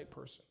Hispanic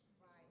person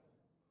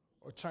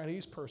or a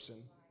Chinese person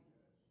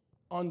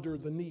under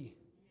the knee.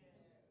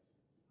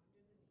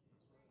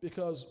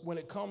 Because when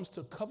it comes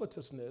to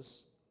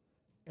covetousness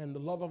and the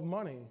love of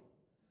money,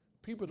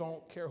 people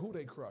don't care who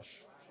they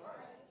crush.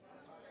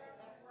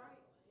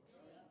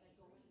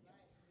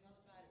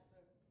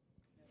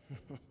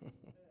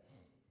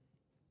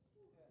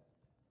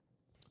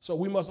 So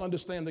we must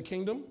understand the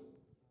kingdom,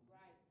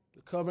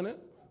 the covenant,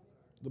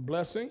 the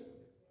blessing,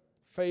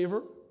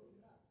 favor,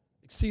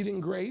 exceeding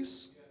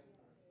grace,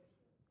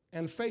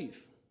 and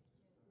faith.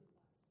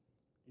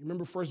 You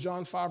remember 1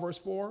 John 5, verse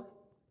 4?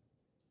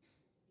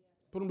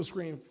 Put on the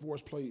screen for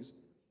us, please.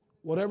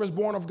 Whatever is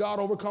born of God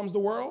overcomes the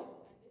world.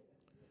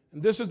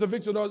 And this is the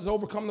victory that has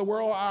overcome the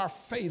world, our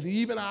faith,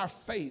 even our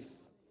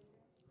faith.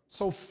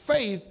 So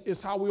faith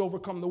is how we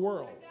overcome the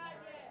world.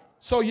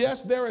 So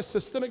yes, there is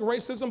systemic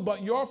racism,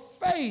 but your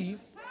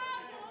faith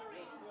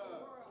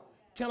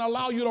can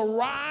allow you to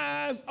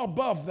rise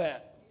above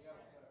that.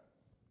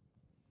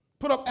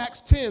 Put up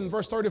Acts 10,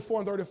 verse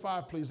 34 and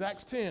 35, please.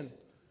 Acts 10,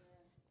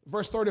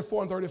 verse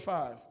 34 and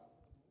 35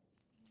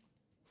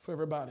 for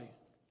everybody.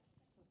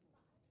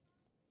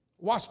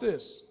 Watch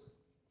this.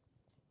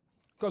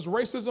 Because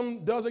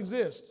racism does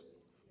exist,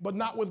 but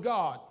not with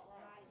God.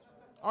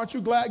 Aren't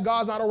you glad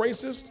God's not a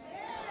racist?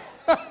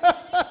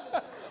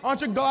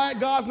 Aren't you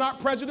glad God's not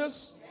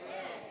prejudiced?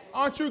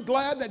 Aren't you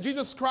glad that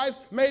Jesus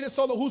Christ made it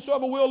so that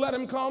whosoever will, let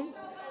him come?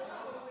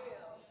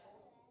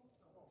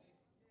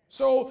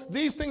 So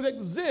these things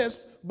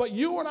exist, but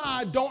you and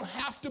I don't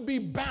have to be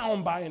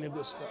bound by any of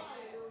this stuff.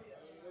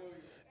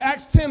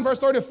 Acts 10, verse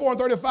 34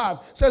 and 35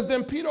 says,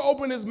 Then Peter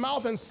opened his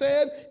mouth and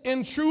said,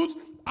 In truth,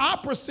 I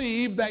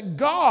perceive that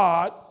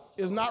God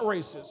is not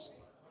racist.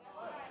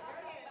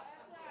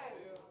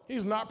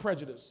 He's not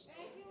prejudiced.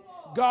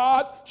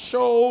 God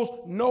shows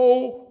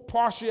no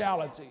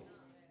partiality.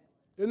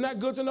 Isn't that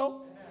good to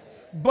know?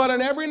 But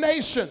in every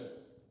nation,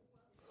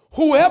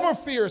 whoever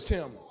fears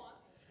him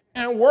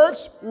and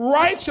works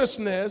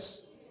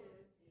righteousness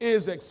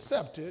is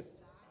accepted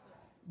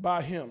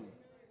by him.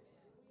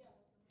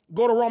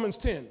 Go to Romans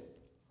 10.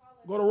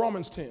 Go to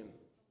Romans 10.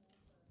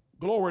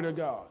 Glory to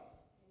God.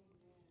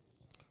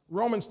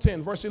 Romans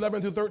 10, verse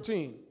 11 through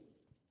 13.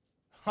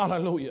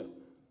 Hallelujah.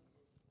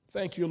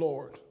 Thank you,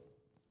 Lord.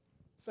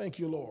 Thank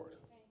you, Lord.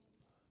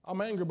 I'm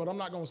angry, but I'm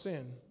not going to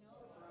sin.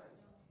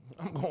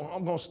 I'm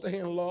going to stay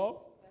in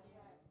love.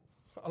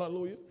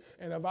 Hallelujah.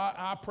 And if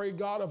I pray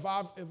God,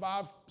 if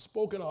I've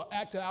spoken or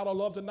acted out of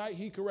love tonight,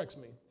 he corrects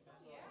me.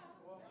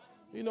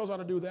 He knows how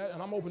to do that,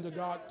 and I'm open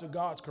to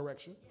God's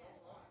correction.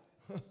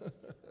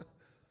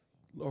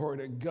 Glory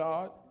to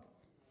God.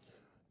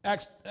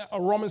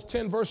 Romans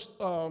 10, verse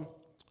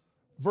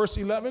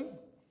 11.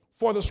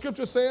 For the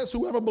scripture says,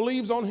 whoever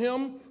believes on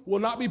him will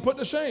not be put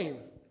to shame.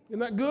 Isn't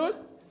that good?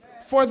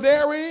 For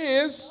there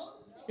is,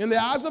 in the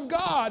eyes of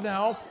God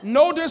now,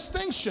 no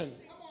distinction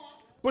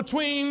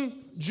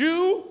between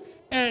Jew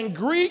and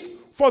Greek,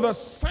 for the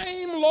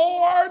same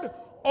Lord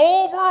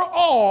over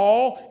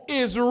all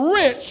is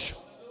rich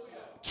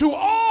to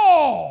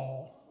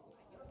all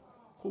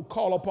who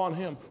call upon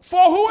him. For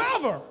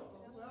whoever.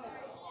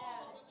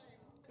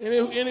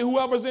 Any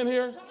whoever's in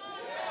here?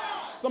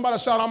 Somebody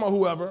shout, I'm a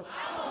whoever.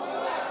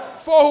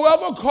 For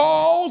whoever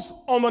calls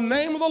on the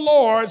name of the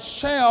Lord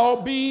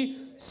shall be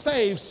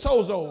saved.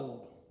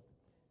 Sozo.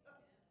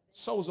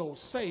 Sozo,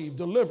 saved,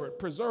 delivered,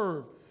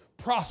 preserved,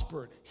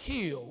 prospered,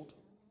 healed.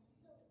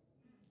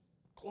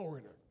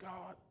 Glory to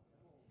God.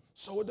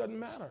 So it doesn't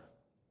matter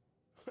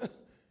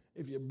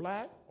if you're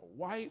black,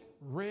 white,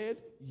 red,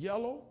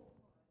 yellow,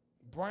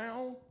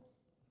 brown,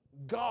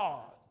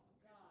 God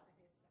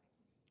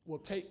will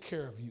take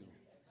care of you.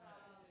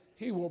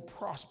 He will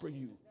prosper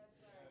you.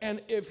 And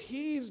if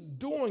he's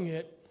doing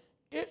it,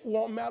 it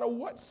won't matter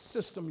what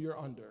system you're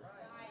under.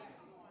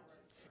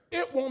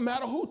 It won't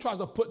matter who tries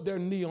to put their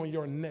knee on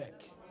your neck.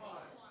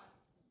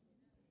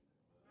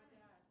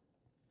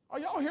 Are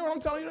y'all hearing what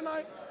I'm telling you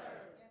tonight?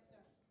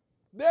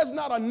 There's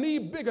not a knee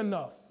big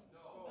enough.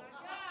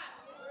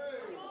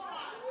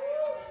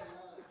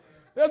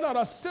 There's not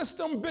a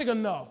system big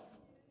enough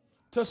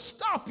to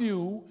stop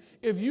you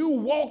if you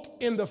walk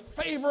in the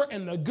favor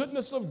and the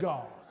goodness of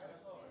God.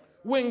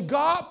 When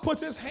God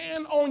puts his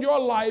hand on your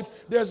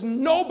life, there's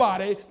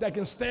nobody that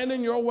can stand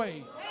in your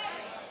way.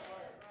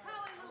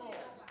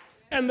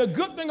 And the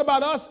good thing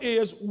about us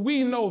is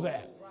we know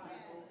that.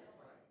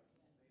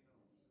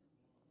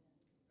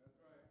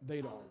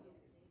 They don't.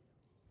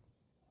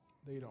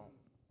 They don't.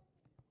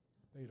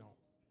 They don't.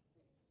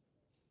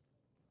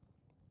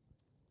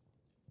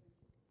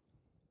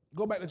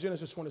 Go back to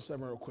Genesis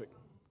 27 real quick.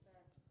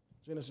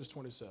 Genesis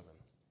 27.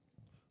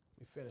 Let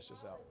me finish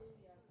this out.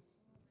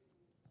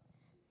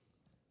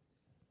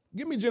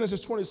 Give me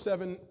Genesis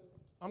 27.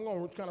 I'm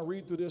going to kind of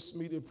read through this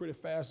media pretty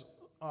fast.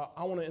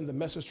 I want to, in the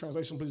Message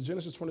translation, please.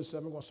 Genesis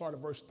 27, we're going to start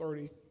at verse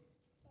 30.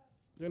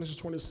 Genesis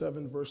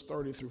 27, verse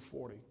 30 through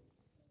 40.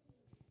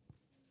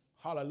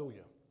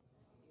 Hallelujah.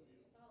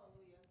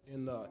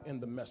 In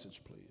the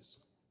Message, please.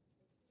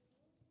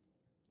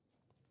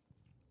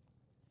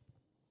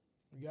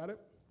 You got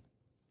it?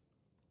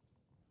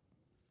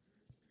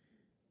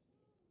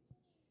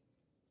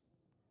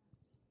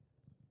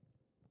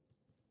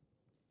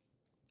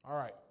 All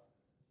right.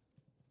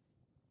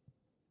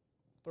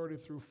 30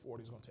 through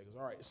 40 is going to take us.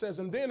 All right. It says,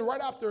 and then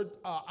right after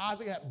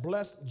Isaac had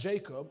blessed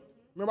Jacob,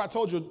 remember I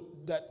told you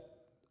that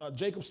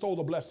Jacob stole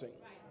the blessing.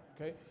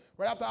 Okay.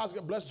 Right after Isaac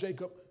had blessed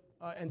Jacob,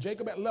 and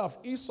Jacob had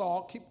left,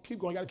 Esau, keep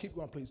going, you got to keep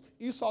going, please.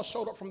 Esau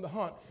showed up from the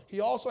hunt. He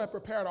also had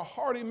prepared a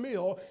hearty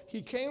meal.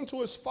 He came to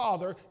his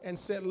father and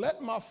said,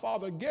 let my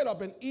father get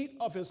up and eat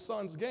of his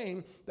son's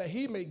game, that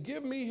he may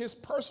give me his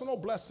personal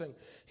blessing.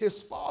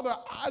 His father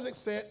Isaac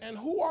said, and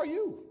who are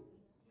you?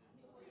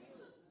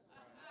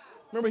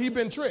 Remember, he'd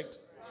been tricked.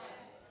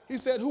 He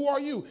said, who are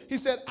you? He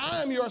said,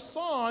 I am your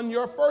son,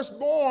 your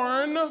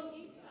firstborn.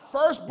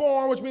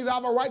 Firstborn, which means I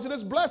have a right to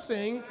this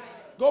blessing.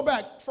 Go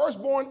back.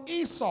 Firstborn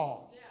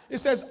Esau. It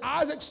says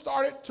Isaac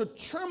started to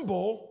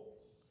tremble,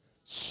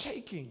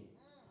 shaking.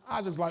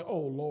 Isaac's like, oh,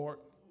 Lord,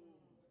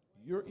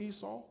 you're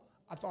Esau?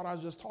 I thought I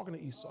was just talking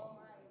to Esau.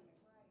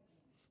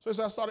 So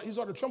he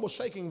started to tremble,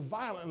 shaking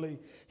violently.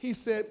 He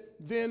said,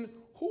 then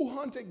who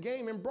hunted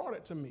game and brought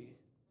it to me?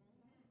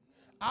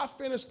 I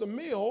finished the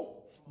meal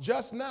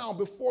just now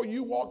before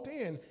you walked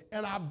in,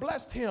 and I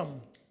blessed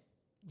him.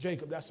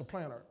 Jacob, that's the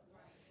planter.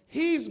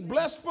 He's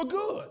blessed for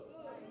good.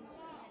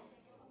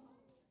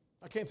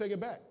 I can't take it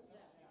back.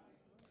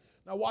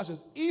 Now watch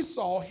this.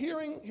 Esau,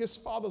 hearing his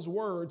father's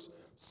words,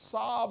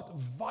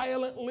 sobbed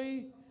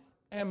violently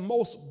and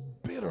most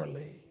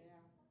bitterly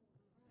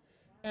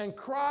and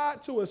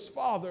cried to his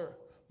father,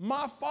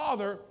 my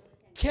father,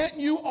 can't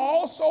you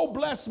also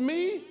bless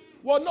me?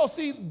 Well, no,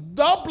 see,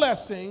 the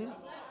blessing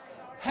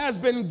has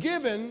been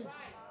given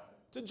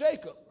to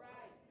Jacob,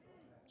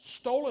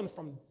 stolen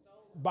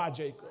by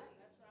Jacob.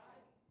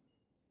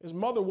 His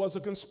mother was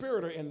a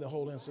conspirator in the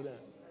whole incident.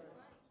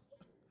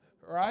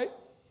 All right?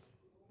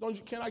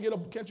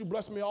 Can't you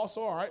bless me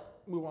also? All right,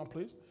 move on,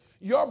 please.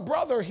 Your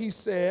brother, he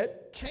said,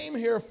 came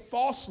here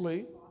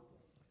falsely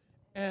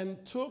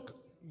and took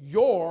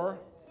your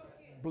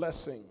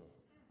blessing.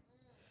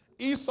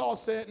 Esau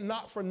said,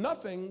 not for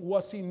nothing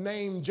was he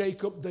named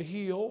Jacob the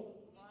heel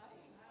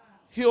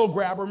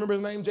grabber. Remember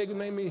his name? Jacob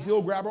named me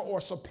heel grabber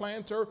or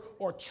supplanter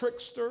or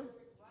trickster.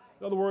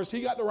 In other words,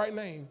 he got the right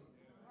name.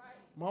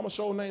 Mama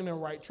sure named him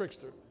right,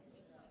 trickster.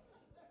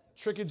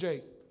 Tricky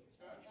Jake.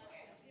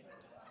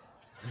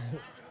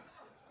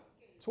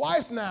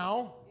 Twice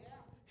now,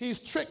 he's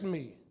tricked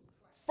me.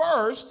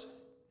 First,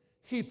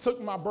 he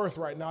took my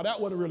birthright. Now, that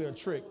wasn't really a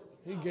trick.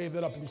 He gave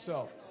that up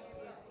himself.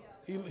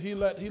 He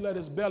let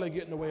his belly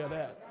get in the way of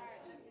that.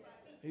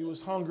 He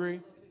was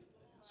hungry,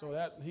 so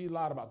that he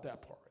lied about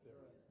that part.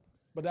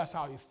 But that's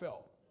how he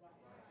felt.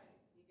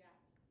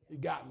 He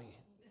got me.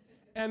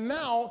 And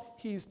now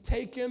he's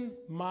taken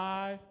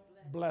my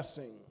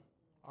blessing.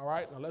 All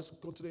right, now let's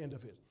go to the end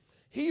of his.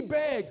 He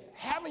begged,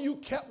 haven't you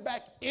kept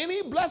back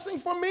any blessing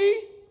from me?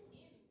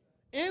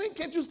 Any?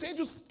 Can't you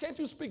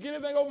speak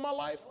anything over my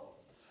life?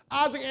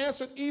 Isaac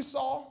answered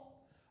Esau,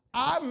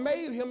 I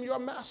made him your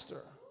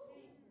master,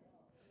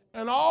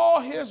 and all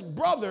his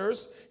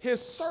brothers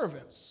his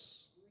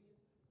servants.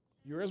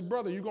 You're his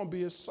brother, you're going to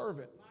be his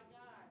servant.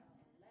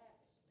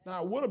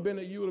 Now, it would have been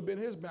that you would have been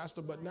his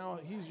master, but now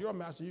he's your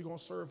master, you're going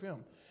to serve him.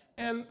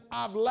 And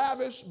I've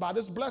lavished, by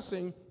this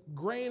blessing,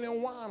 grain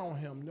and wine on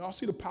him. Y'all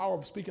see the power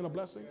of speaking a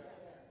blessing?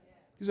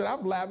 He said,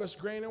 I've lavished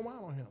grain and wine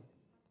on him.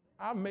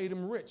 I've made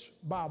him rich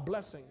by a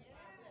blessing.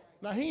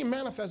 Now, he ain't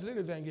manifested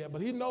anything yet,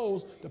 but he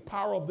knows the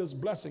power of this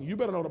blessing. You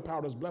better know the power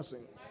of this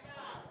blessing.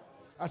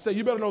 I said,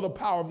 you better know the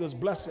power of this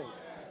blessing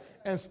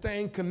and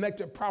staying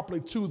connected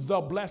properly to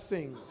the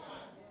blessing.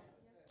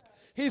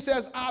 He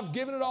says, I've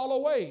given it all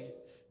away.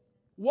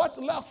 What's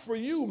left for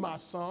you, my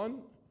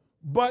son?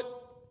 But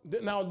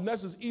now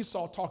this is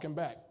Esau talking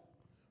back.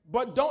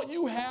 But don't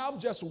you have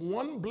just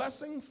one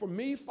blessing for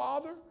me,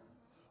 father?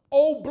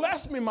 Oh,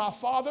 bless me, my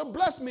father,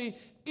 bless me.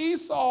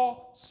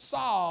 Esau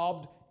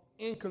sobbed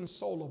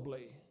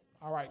inconsolably.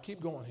 All right,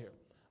 keep going here.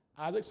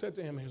 Isaac said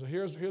to him,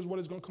 here's what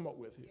he's going to come up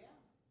with here.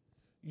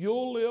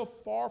 You'll live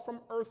far from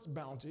earth's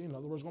bounty. In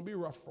other words, it's going to be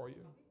rough for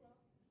you.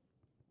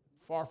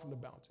 Far from the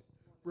bounty.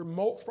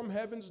 Remote from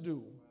heaven's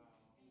dew.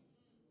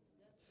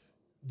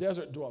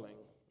 Desert dwelling.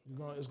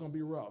 It's going to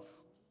be rough.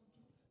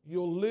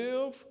 You'll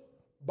live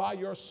by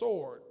your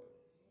sword.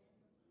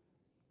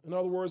 In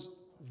other words,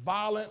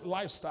 violent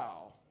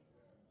lifestyle.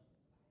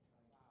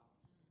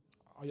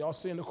 Are y'all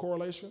seeing the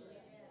correlation?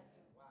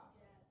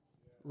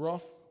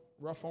 Rough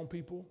on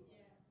people.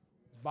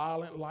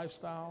 Violent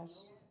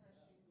lifestyles.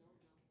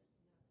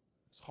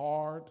 It's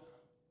hard.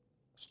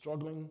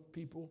 Struggling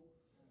people.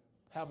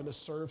 Having to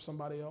serve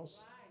somebody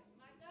else.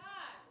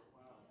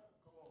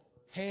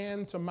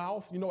 Hand to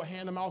mouth. You know what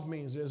hand to mouth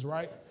means is,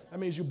 right? That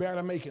means you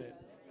barely making it.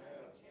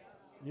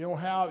 You don't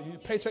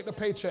have paycheck to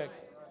paycheck.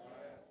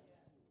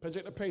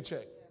 Paycheck to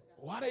paycheck.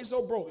 Why are they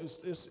so broke?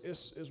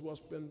 It's what's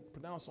been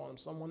pronounced on them.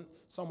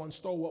 Someone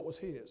stole what was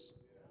his.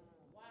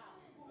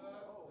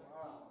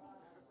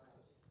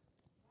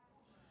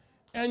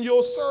 And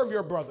you'll serve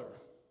your brother.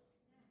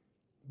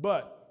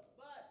 But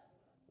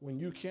when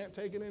you can't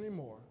take it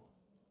anymore.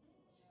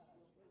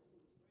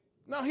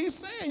 Now he's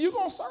saying you're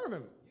going to serve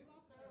him.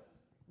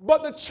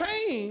 But the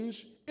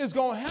change is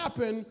going to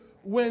happen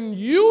when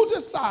you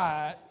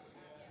decide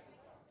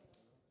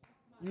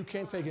you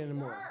can't take it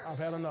anymore. I've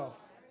had enough.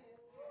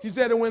 He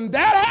said that when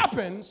that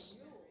happens,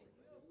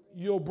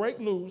 you'll break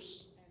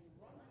loose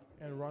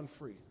and run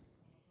free.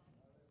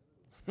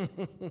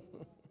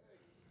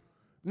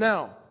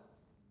 Now,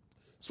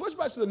 switch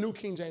back to the New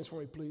King James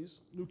for me,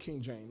 please. New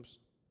King James.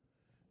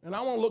 And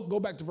I want to go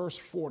back to verse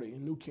 40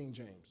 in New King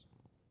James.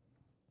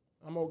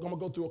 I'm going to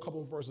go through a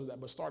couple of verses of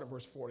that, but start at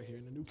verse 40 here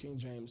in the New King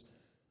James,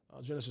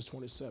 Genesis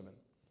 27.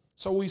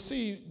 So we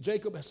see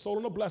Jacob has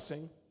stolen a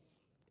blessing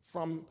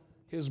from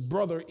his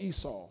brother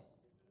Esau.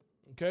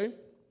 Okay?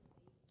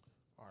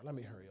 All right, let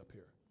me hurry up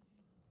here.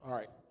 All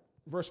right,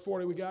 verse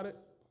 40, we got it?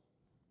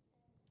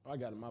 I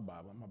got it in my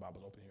Bible. My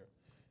Bible's open here.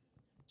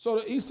 So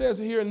he says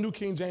here in New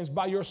King James,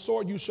 by your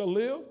sword you shall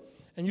live,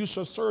 and you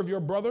shall serve your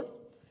brother,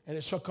 and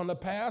it shall come to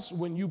pass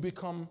when you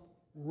become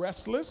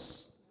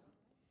restless,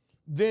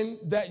 then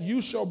that you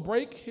shall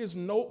break his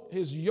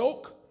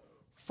yoke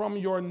from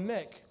your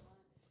neck.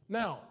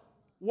 Now,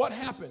 what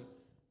happened?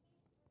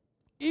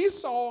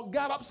 Esau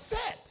got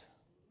upset.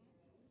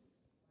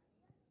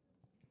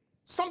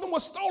 Something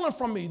was stolen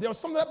from me. There was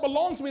something that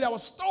belonged to me that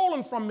was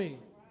stolen from me.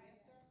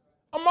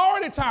 I'm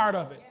already tired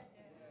of it.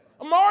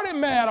 I'm already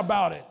mad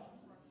about it.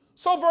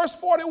 So verse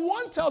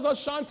 41 tells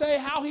us, Shante,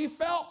 how he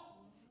felt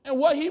and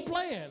what he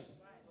planned.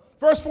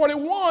 Verse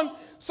 41,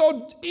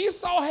 so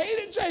Esau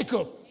hated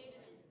Jacob.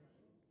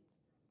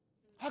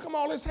 How come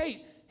all this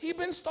hate? He'd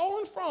been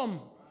stolen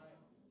from.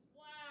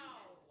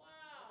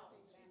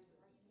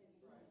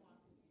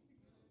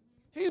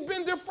 He's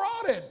been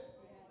defrauded.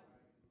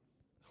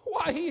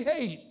 Why he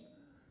hate?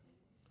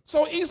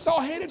 So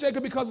Esau hated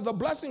Jacob because of the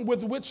blessing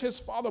with which his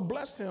father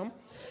blessed him.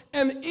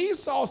 And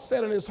Esau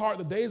said in his heart,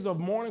 the days of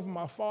mourning for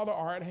my father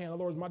are at hand. In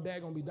other words, my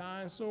dad going to be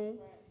dying soon.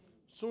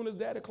 Soon as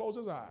daddy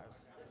closes his eyes,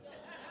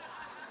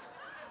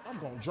 I'm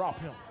going to drop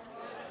him.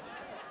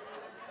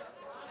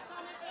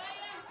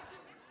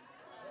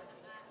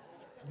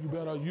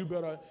 You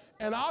better.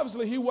 And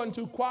obviously he wasn't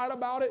too quiet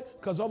about it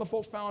because other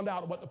folks found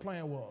out what the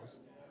plan was.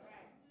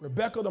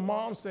 Rebecca, the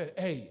mom, said,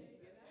 hey,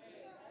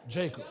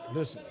 Jacob,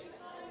 listen.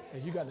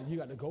 Hey, you got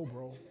to go,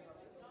 bro.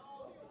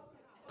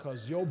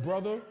 Because your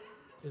brother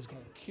is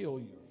going to kill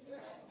you.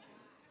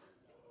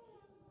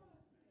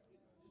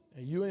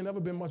 And you ain't never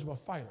been much of a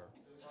fighter.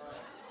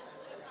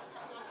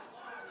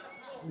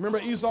 Remember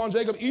Esau and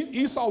Jacob?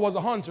 Esau was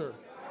a hunter.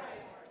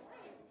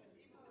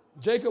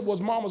 Jacob was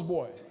mama's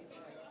boy.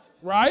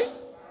 Right?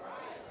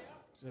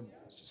 He said,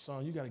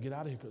 son, you got to get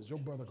out of here because your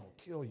brother going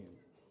to kill you.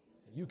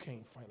 And you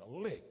can't fight a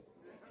lick.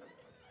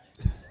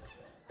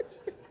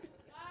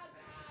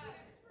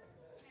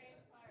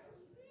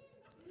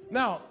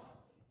 Now,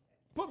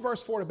 put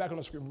verse 40 back on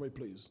the screen for me,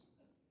 please.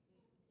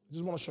 I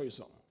just want to show you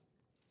something.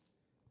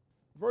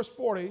 Verse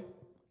 40,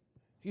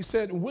 he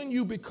said, when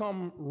you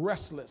become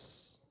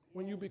restless,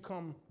 when you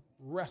become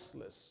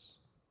restless.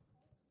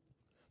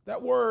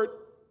 That word,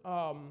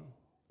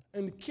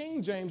 in the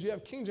King James, you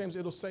have King James,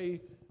 it'll say,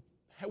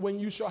 when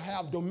you shall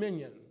have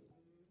dominion.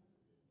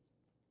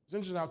 It's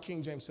interesting how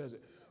King James says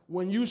it.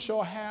 When you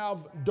shall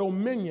have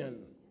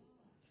dominion.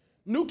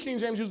 New King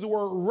James uses the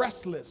word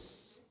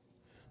restless.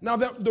 Now,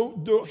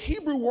 the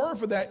Hebrew word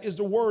for that is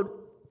the word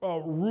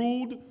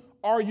ruled,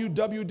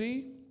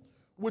 R-U-W-D,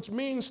 which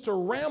means to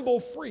ramble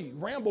free.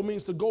 Ramble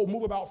means to go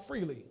move about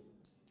freely.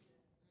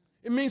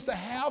 It means to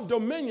have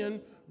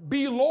dominion,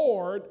 be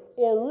Lord,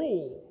 or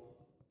rule.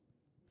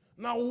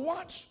 Now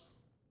watch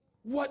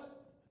what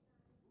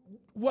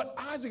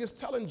Isaac is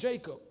telling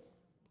Jacob,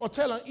 or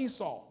telling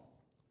Esau.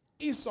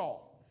 Esau,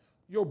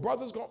 your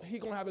brother's going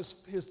to have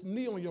his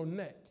knee on your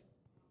neck.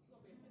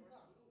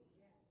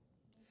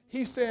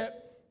 He said,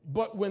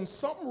 but when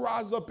something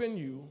rises up in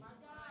you,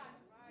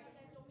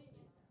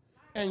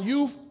 and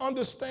you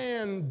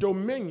understand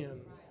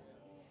dominion,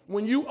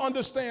 when you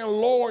understand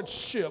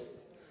lordship,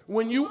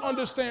 when you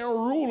understand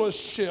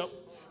rulership,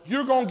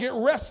 you're going to get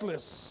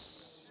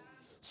restless.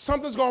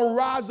 Something's going to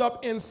rise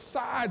up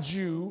inside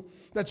you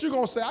that you're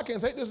going to say, I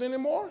can't take this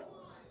anymore.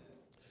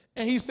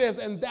 And he says,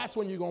 and that's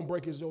when you're going to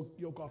break his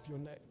yoke off your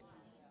neck.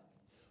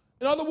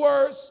 In other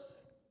words,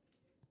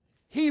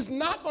 he's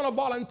not going to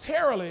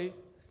voluntarily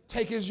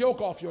take his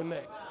yoke off your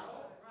neck.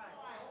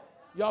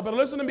 Y'all better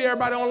listen to me,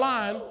 everybody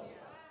online.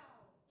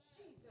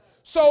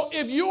 So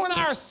if you and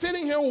I are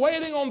sitting here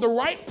waiting on the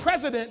right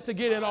president to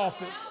get in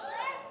office,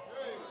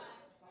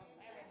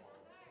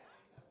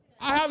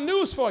 I have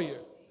news for you.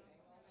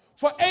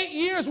 For 8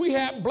 years, we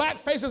had black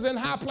faces in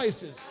high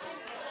places.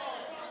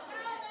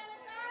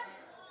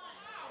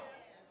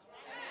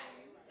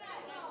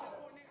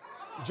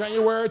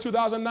 January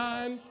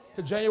 2009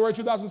 to January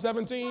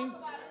 2017,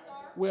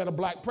 we had a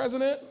black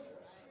president,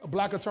 a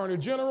black attorney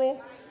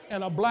general,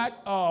 and a black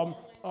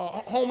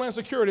Homeland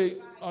Security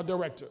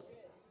director.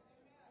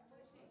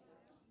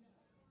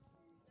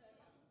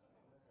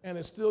 And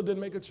it still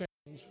didn't make a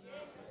change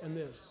in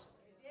this.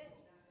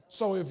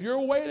 So if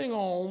you're waiting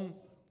on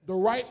the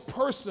right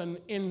person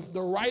in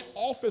the right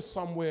office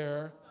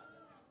somewhere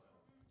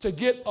to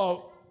get a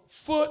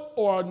foot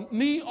or a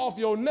knee off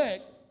your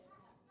neck,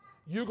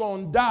 you're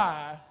going to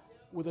die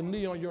with a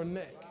knee on your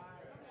neck.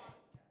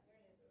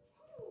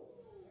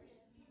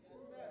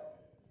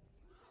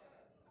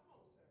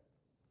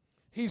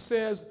 He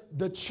says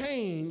the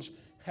change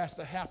has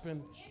to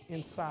happen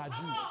inside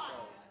you.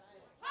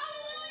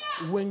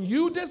 When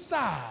you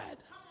decide,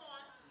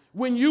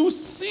 when you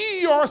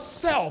see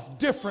yourself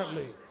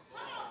differently,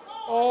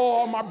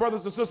 oh, my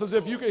brothers and sisters,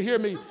 if you can hear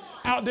me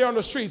out there on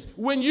the streets,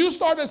 when you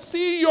start to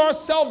see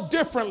yourself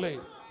differently,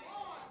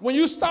 when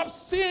you stop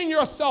seeing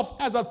yourself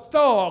as a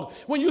thug,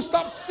 when you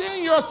stop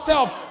seeing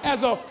yourself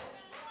as a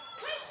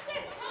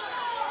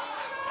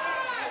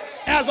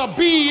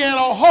bee and a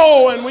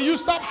hoe, and when you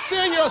stop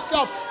seeing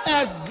yourself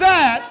as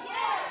that,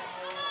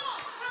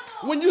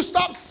 when you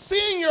stop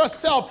seeing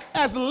yourself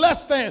as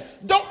less than,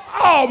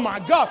 oh my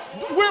God,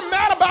 we're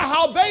mad about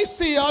how they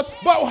see us,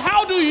 but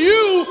how do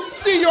you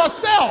see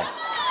yourself?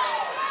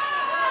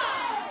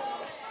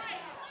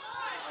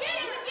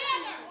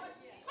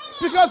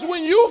 Because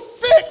when you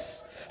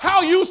fix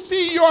how you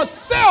see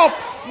yourself,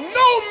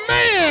 no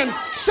man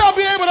shall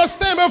be able to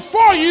stand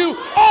before you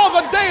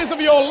all the days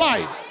of your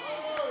life.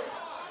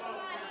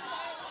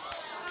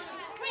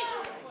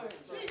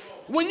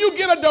 When you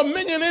get a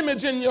dominion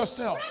image in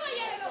yourself,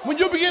 when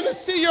you begin to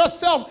see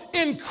yourself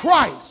in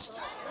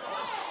Christ.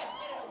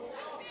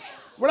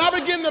 When I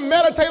begin to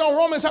meditate on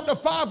Romans chapter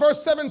 5,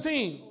 verse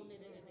 17,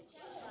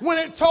 when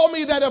it told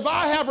me that if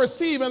I have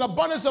received an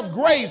abundance of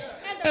grace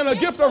and a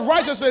gift of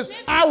righteousness,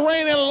 I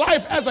reign in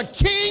life as a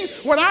king.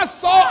 When I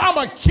saw I'm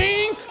a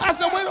king, I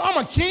said, wait, I'm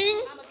a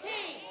king?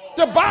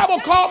 The Bible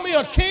called me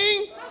a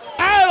king.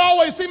 I had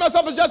always seen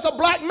myself as just a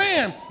black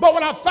man. But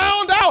when I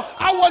found out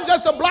I wasn't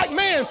just a black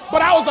man,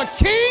 but I was a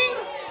king,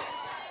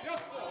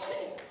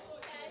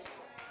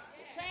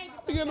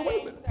 begin to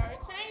wait a minute.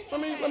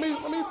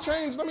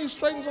 Let me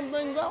straighten some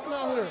things out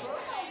now here.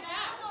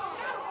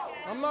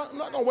 I'm not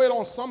going to wait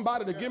on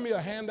somebody to give me a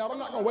handout. I'm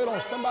not going to wait on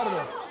somebody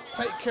to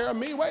take care of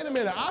me. Wait a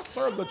minute. I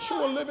serve the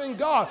true and living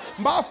God.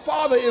 My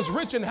Father is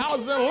rich in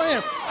houses and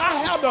land.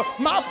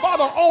 My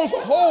Father owns the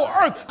whole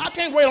earth. I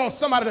can't wait on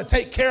somebody to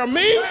take care of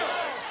me.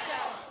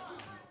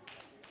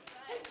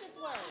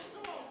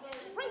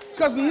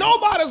 Because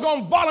nobody's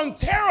going to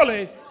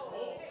voluntarily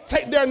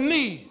take their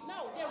knee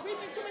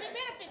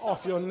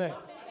off your neck.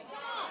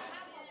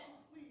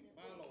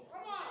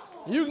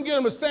 You can get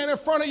them to stand in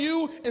front of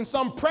you in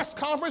some press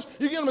conference.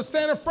 You get them to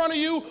stand in front of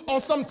you on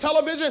some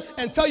television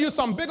and tell you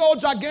some big old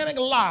gigantic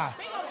lie.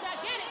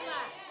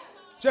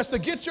 Just to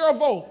get your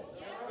vote.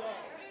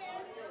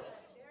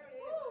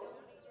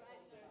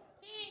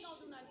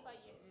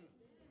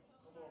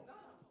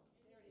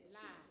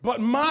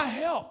 But my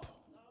help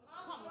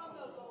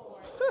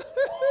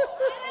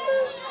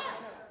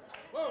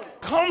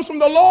comes from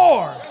the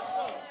Lord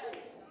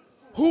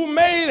who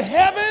made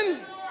heaven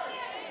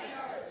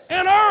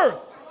and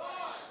earth.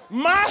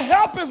 My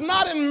help is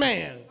not in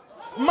man.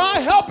 My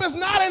help is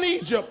not in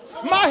Egypt.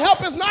 My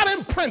help is not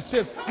in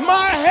princes.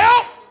 My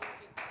help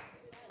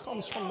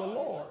comes from the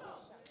Lord.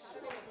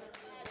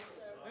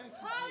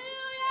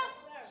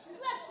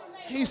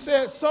 He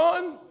said,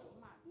 son,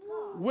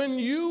 when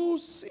you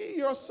see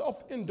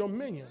yourself in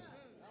dominion,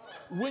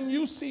 when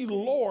you see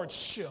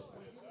lordship.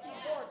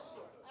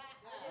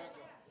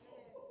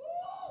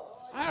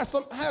 I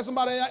had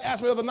somebody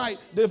ask me the other night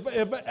if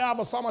I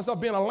ever saw myself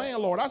being a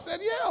landlord. I said,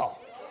 yeah.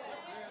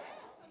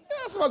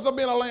 I saw myself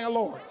being a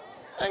landlord.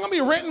 I ain't going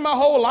to be renting my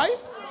whole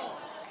life.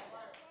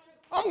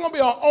 I'm going to be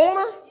an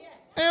owner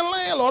and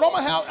landlord.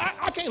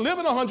 I can't live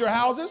in 100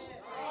 houses.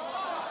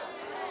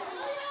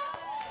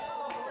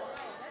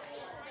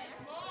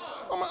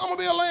 I'm going to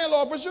be a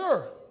landlord for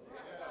sure.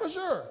 For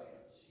sure.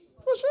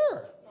 For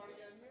sure.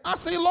 I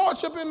see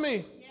lordship in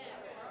me.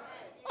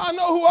 I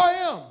know who I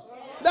am.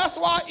 That's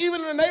why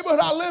even in the neighborhood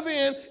I live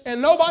in,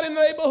 and nobody in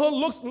the neighborhood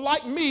looks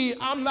like me,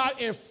 I'm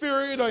not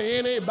inferior to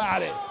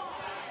anybody.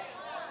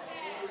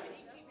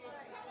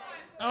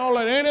 I don't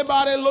let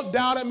anybody look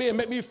down at me and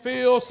make me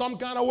feel some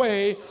kind of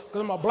way because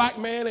I'm a black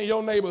man in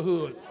your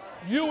neighborhood.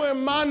 You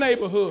in my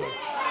neighborhood.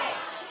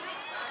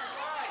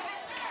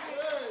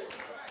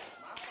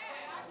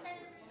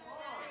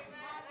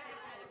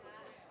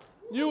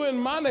 You in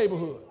my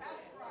neighborhood.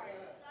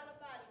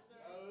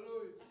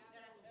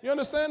 You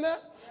understand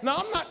that? Now,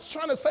 I'm not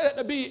trying to say that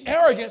to be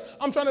arrogant.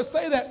 I'm trying to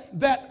say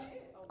that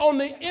on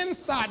the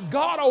inside,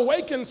 God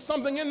awakens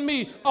something in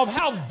me of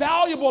how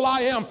valuable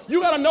I am.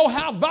 You got to know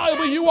how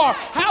valuable you are.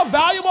 How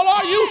valuable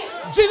are you?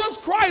 Jesus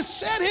Christ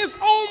shed his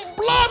own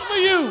blood for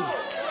you.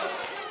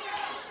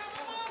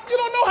 You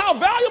don't know how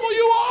valuable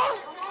you are?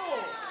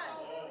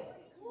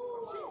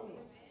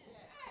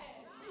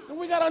 And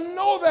we got to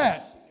know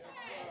that.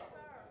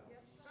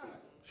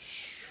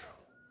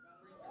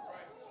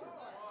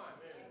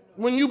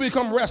 When you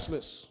become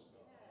restless,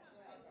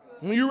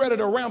 when you're ready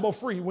to ramble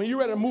free, when you're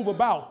ready to move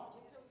about,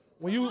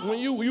 when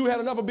you had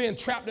enough of being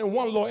trapped in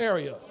one little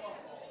area,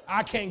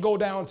 I can't go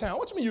downtown.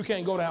 What do you mean you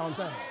can't go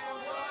downtown?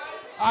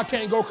 I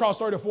can't go across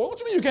 34th. What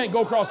do you mean you can't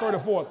go across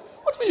 34th?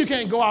 What do you mean you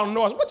can't go out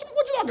north? What you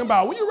talking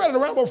about? When you ready to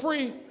ramble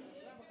free,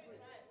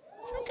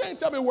 you can't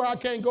tell me where I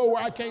can't go,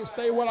 where I can't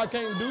stay, what I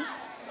can't do.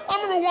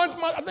 I remember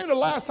I think the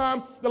last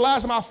time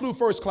I flew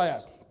first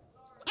class.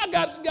 I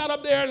got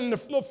up there in the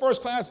little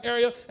first class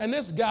area, and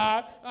this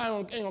guy, I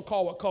ain't gonna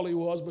call what color he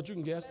was, but you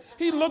can guess.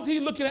 He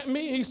looking at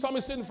me. He saw me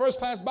sitting first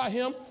class by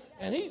him,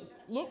 and he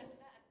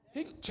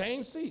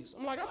changed seats.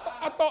 I'm like,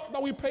 I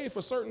thought we paid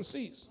for certain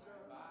seats.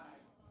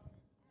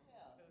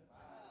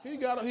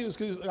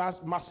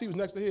 My seat was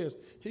next to his.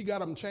 He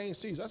got up and changed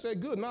seats. I said,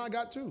 good, now I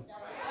got two.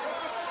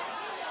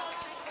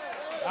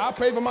 I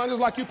pay for mine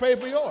just like you pay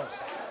for yours.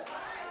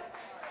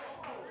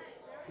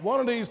 One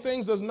of these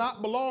things does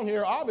not belong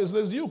here,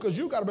 obviously, is you, because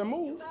you got to be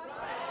moved.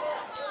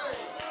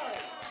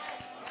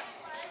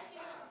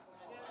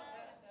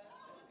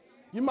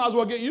 You might as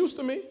well get used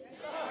to me.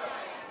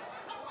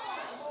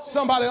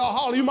 Somebody will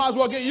holler, you might as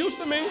well get used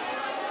to me.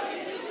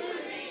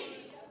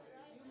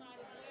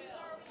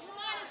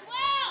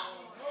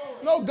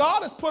 No,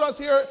 God has put us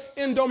here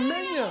in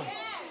dominion.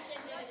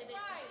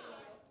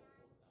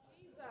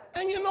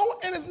 And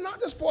and it's not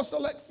just for a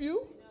select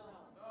few.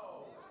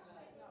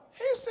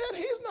 He said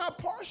he's not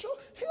partial.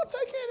 He'll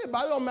take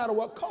anybody. It don't matter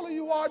what color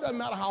you are. It doesn't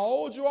matter how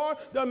old you are.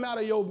 It doesn't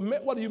matter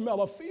whether you're male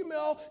or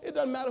female. It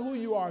doesn't matter who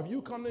you are. If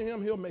you come to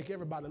him, he'll make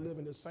everybody live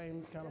in the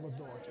same kind of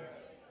authority.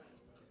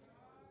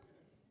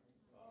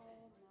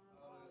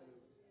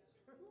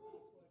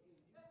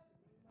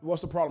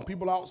 What's the problem?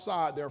 People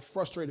outside, they're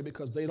frustrated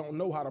because they don't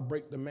know how to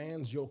break the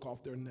man's yoke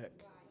off their neck.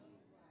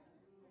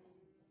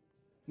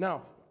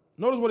 Now,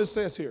 notice what it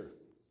says here.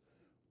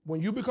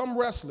 When you become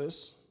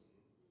restless,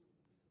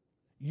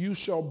 you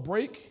shall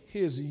break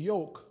his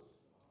yoke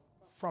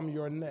from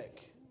your neck.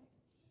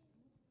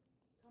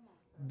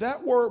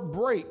 That word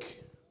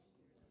break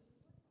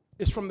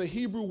is from the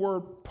Hebrew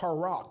word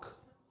parak,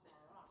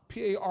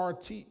 P-A-R-A-Q,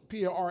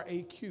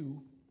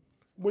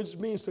 which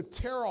means to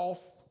tear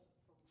off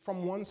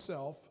from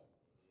oneself,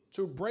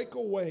 to break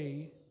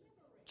away,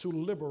 to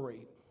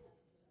liberate.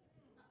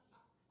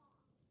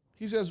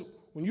 He says,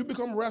 when you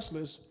become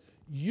restless,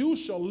 you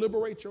shall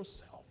liberate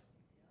yourself.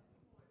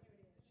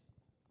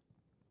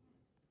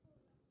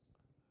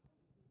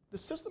 The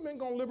system ain't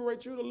going to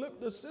liberate you.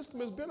 The system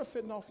is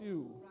benefiting off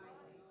you.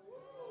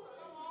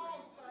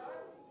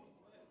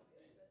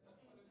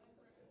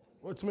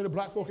 Well, to me, the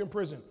black folk in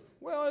prison.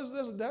 Well,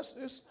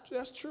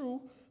 that's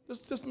true. The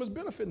system is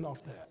benefiting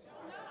off that.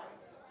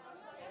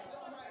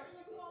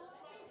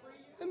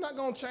 They're not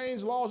going to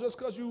change laws just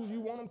because you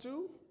want them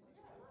to.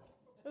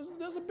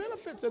 There's a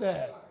benefit to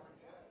that.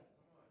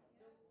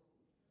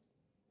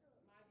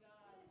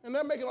 And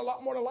they're making a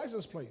lot more than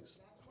license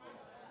plates.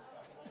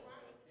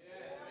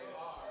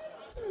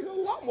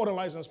 A lot more than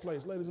license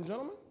plates, ladies and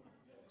gentlemen.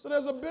 So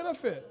there's a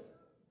benefit.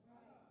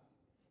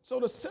 So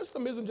the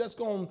system isn't just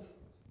going to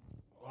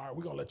All right,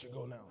 we're going to let you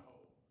go now.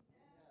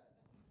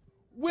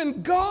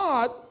 When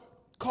God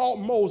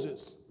called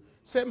Moses,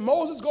 said,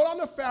 Moses, go down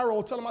to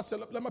Pharaoh, tell him I said,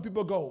 let my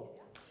people go.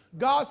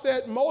 God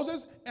said,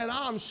 Moses, and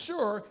I'm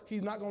sure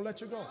he's not going to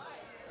let you go.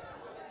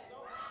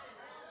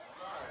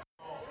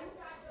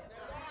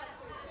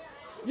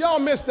 Y'all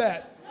missed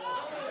that.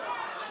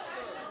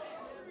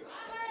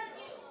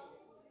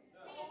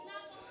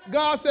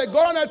 God said,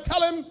 go down there,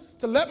 tell him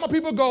to let my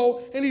people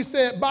go. And he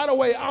said, by the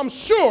way, I'm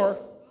sure,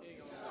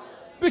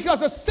 because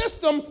the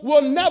system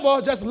will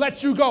never just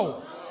let you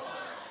go.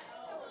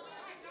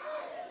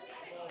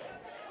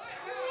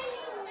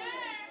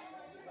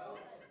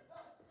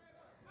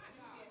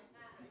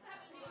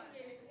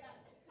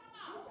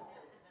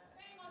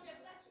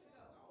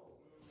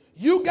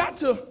 You got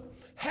to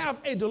have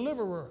a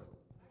deliverer.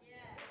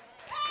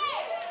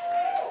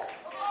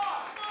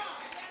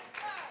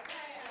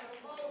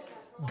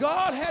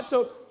 God had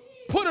to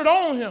put it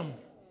on him.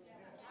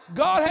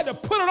 God had to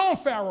put it on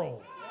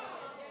Pharaoh.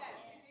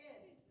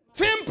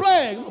 10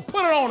 plagues,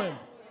 put it on him.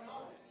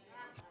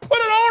 Put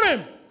it on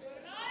him.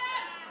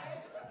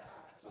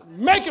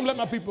 Make him let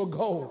my people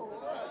go.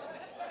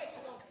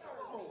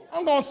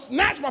 I'm going to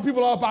snatch my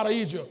people up out of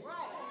Egypt.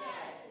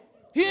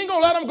 He ain't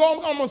going to let them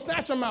go. I'm going to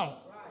snatch them out.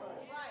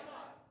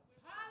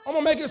 I'm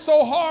going to make it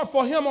so hard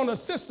for him on the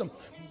system.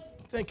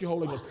 Thank you,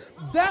 Holy Ghost.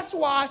 That's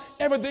why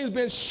everything's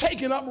been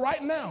shaken up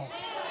right now.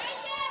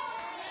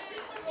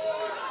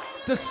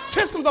 The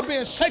systems are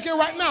being shaken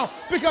right now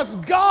because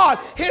God,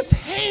 his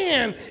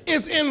hand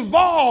is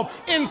involved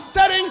in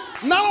setting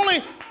not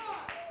only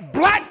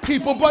black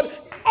people,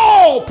 but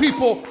all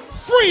people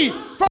free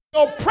from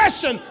the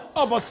oppression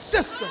of a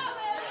system.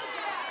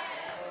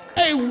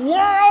 A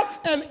world,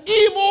 an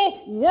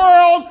evil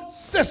world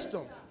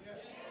system.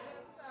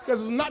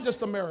 Because it's not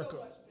just America.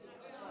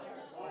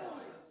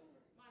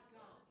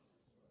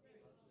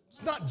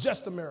 It's not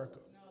just America.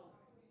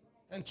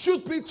 And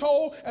truth be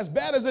told, as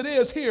bad as it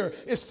is here,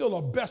 it's still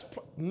the best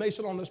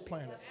nation on this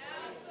planet.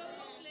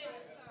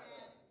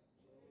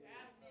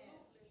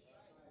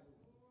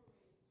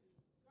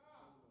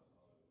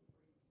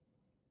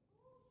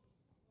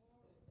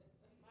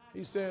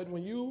 He said,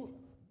 when you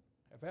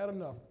have had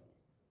enough,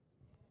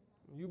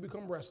 when you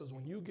become restless,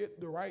 when you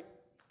get the right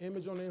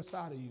image on the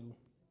inside of you,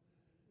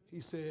 he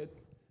said,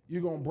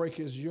 you're going to break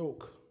his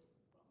yoke.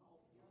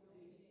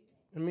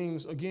 It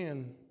means,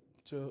 again,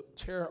 to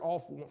tear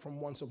off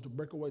from oneself, to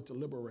break away, to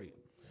liberate.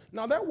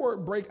 Now, that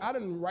word break, I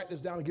didn't write this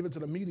down and give it to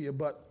the media,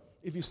 but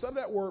if you study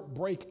that word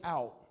break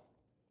out,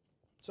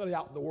 study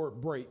out the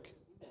word break,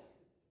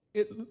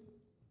 it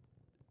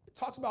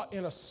talks about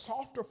in a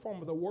softer form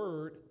of the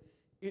word,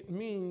 it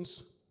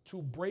means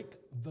to break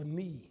the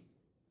knee.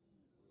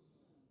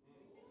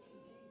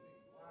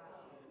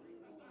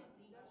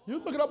 You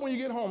look it up when you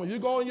get home. If you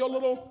go in your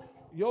little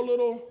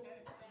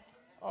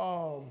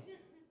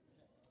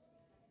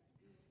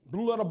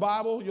Blue Letter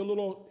Bible, your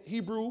little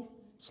Hebrew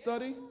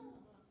study,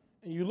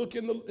 and you look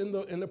in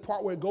the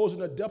part where it goes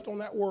into depth on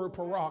that word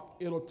parak,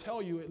 it'll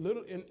tell you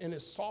in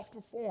its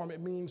softer form, it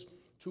means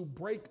to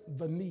break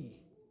the knee.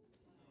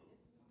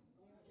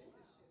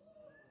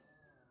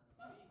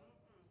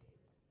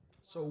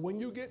 So when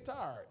you get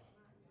tired,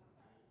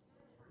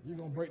 you're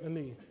going to break the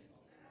knee.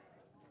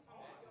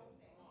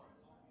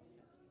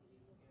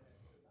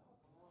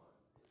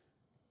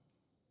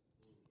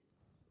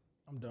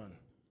 I'm done.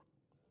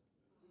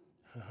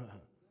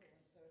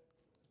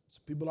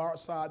 So people are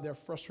outside, they're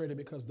frustrated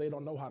because they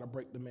don't know how to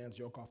break the man's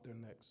yoke off their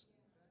necks.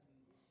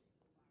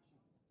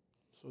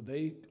 So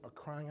they are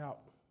crying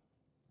out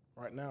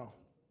right now.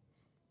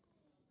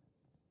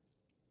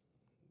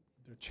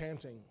 They're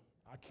chanting,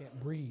 I can't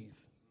breathe.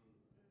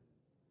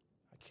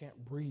 I can't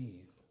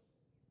breathe.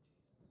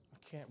 I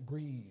can't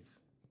breathe.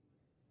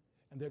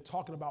 And they're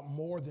talking about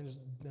more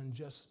than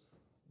just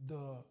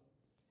the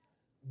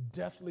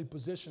deathly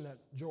position that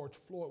George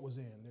Floyd was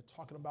in. They're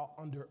talking about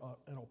under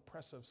an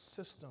oppressive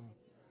system.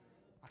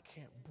 I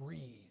can't breathe.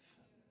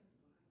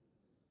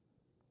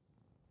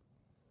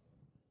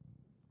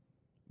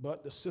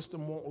 But the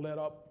system won't let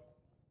up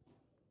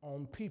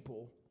on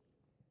people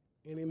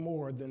any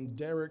more than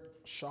Derek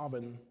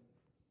Chauvin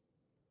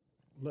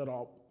let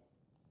up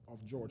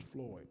of George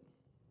Floyd.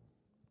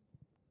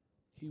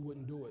 He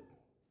wouldn't do it.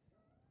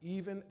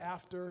 Even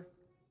after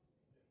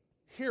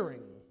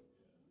hearing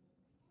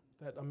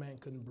that a man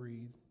couldn't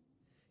breathe,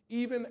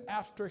 even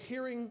after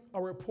hearing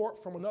a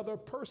report from another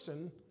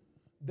person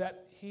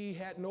that he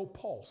had no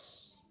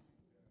pulse.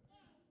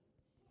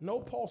 No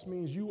pulse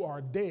means you are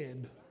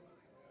dead.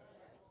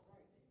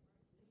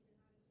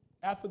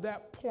 After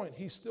that point,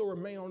 he still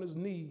remained on his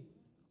knee,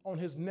 on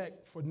his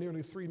neck for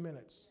nearly 3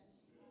 minutes.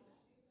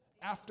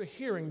 After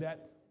hearing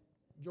that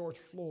George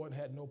Floyd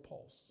had no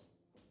pulse.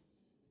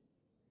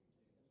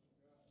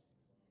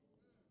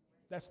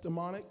 That's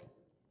demonic.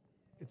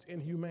 It's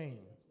inhumane.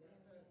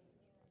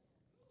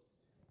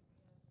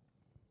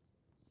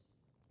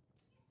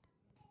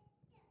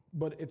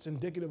 But it's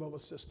indicative of a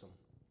system.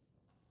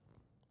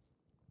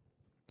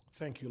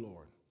 Thank you,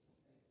 Lord.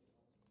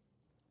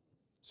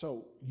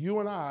 So you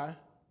and I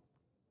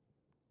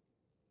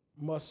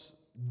must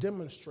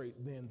demonstrate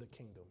then the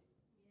kingdom.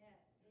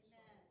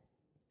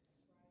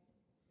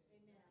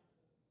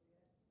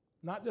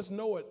 Not just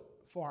know it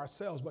for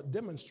ourselves, but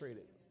demonstrate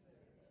it.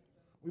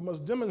 We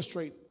must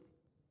demonstrate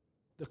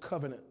the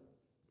covenant,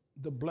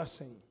 the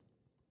blessing,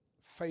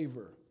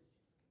 favor,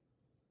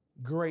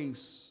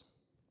 grace,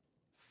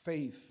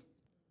 faith.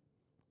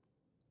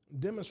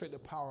 Demonstrate the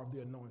power of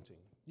the anointing.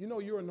 You know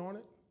you're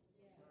anointed?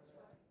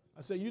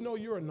 I say, you know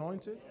you're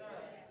anointed?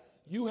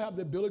 You have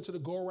the ability to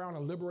go around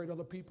and liberate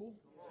other people.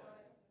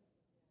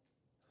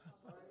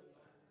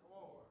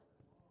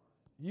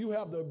 You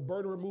have the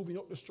burden removing,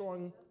 yoke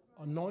destroying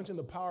anointing,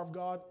 the power of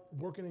God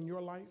working in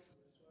your life.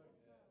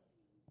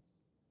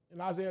 In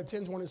Isaiah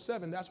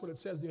 10:27, that's what it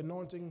says, the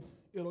anointing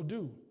it'll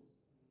do.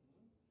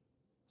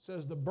 It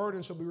says the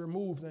burden shall be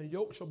removed and the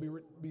yoke shall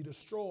be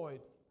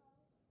destroyed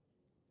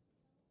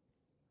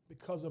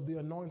because of the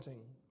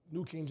anointing.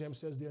 New King James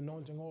says the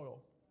anointing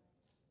oil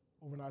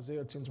over in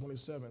Isaiah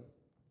 10:27.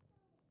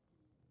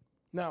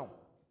 Now,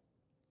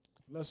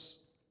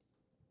 let's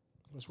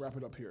wrap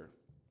it up here.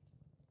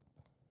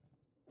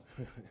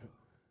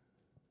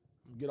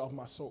 Get off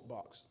my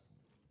soapbox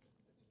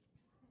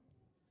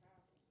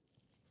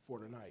for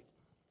tonight,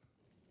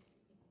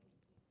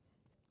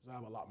 because I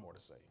have a lot more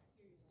to say.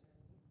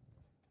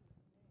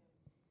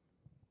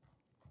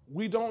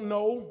 We don't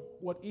know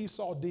what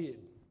Esau did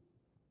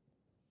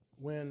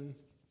when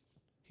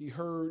he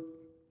heard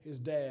his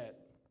dad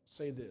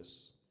say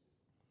this.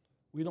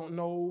 We don't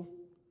know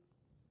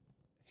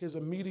his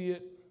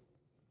immediate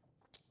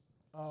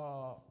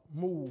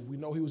move. We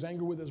know he was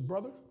angry with his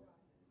brother.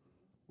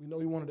 We know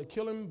he wanted to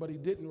kill him, but he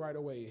didn't right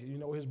away. You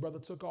know, his brother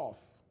took off.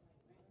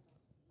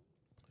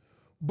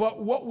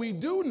 But what we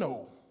do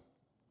know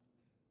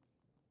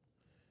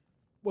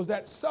was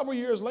that several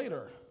years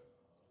later,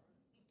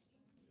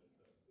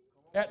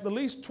 at the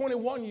least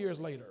 21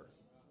 years later,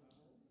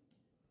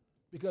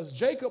 because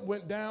Jacob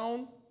went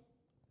down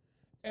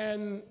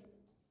and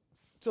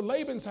to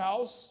Laban's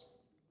house,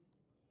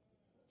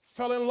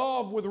 fell in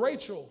love with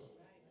Rachel,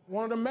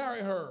 wanted to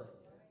marry her,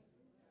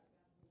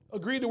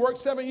 agreed to work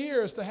 7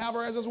 years to have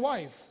her as his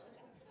wife,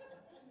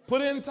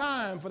 put in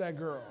time for that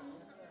girl.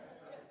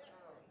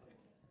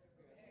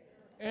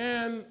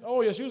 And,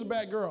 oh yeah, she was a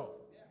bad girl.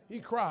 He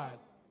cried,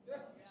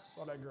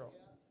 saw that girl.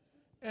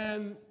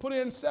 And put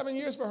in 7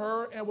 years for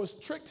her and was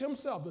tricked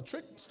himself. The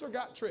trickster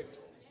got tricked.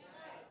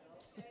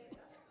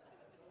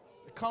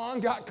 The con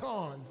got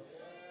conned.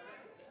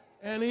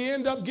 And he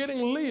ended up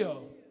getting Leah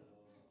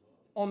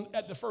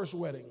at the first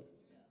wedding.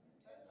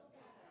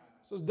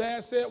 So his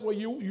dad said, well,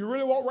 you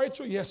really want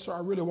Rachel? Yes, sir, I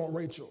really want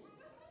Rachel.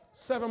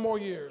 7 more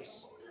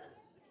years.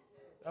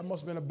 That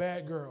must have been a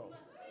bad girl.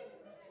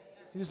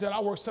 He said, I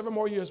worked 7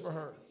 more years for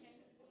her.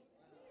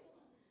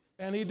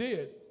 And he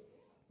did.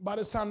 By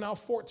this time now,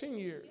 14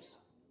 years.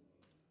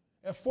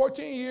 At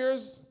 14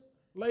 years,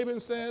 Laban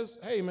says,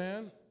 hey,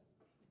 man,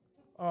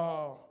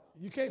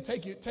 you can't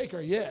take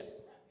her yet.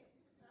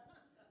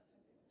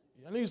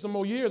 I need some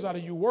more years out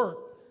of you work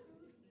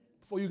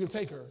before you can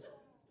take her.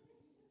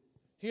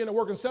 He ended up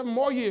working 7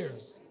 more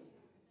years.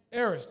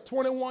 Eris,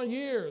 21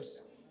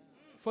 years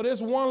for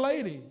this one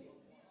lady.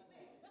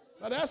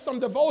 Now that's some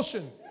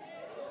devotion.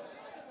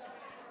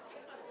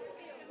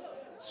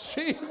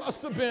 She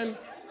must have been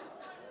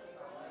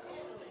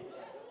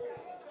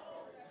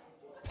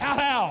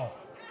pow.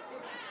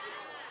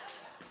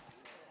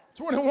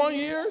 21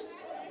 years?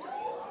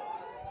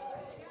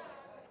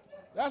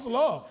 That's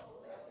love.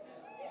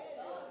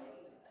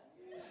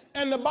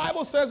 And the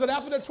Bible says that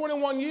after the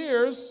 21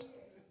 years,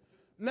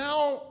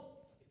 now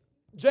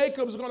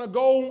Jacob's going to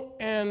go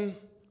and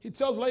he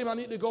tells Laban, I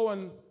need to go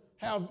and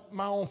have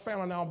my own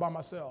family now by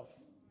myself.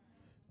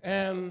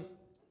 And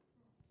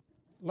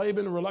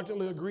Laban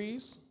reluctantly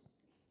agrees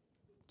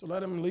to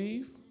let him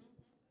leave.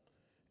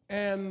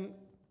 And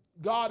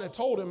God had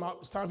told him,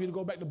 it's time for you to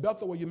go back to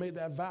Bethel where you made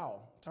that vow.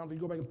 Time for you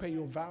to go back and pay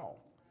your vow.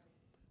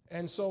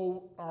 And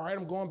so, all right,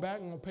 I'm going back.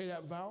 I'm going to pay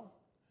that vow.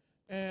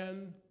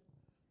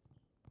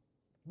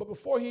 But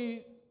before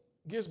he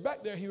gets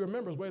back there, he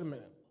remembers, wait a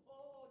minute.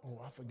 Oh,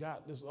 I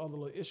forgot this other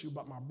little issue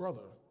about my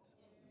brother.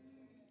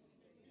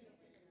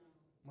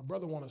 My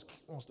brother wants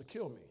to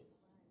kill me.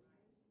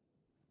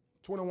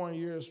 21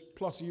 years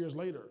plus years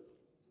later,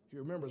 he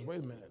remembers, wait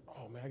a minute.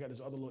 Oh, man, I got this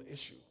other little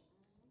issue.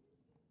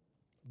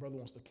 My brother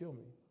wants to kill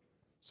me.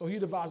 So he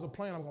devised a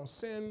plan. I'm going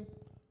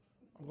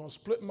to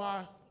split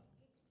my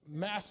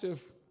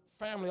massive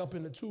family up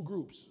into 2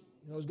 groups.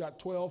 You know, he's got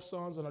 12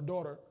 sons and a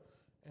daughter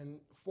and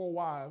 4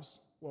 wives.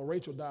 Well,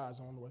 Rachel dies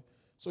on the way.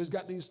 So he's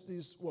got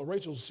these. Well,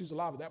 she's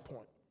alive at that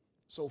point.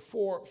 So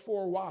four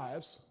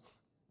wives,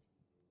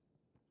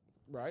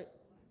 right?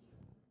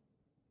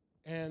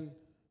 And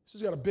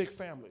she's got a big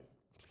family.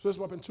 Splits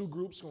them up in 2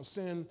 groups.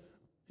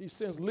 He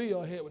sends Leah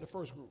ahead with the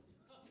first group.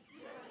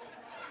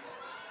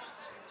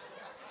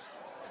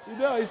 He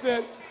does. He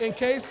said, in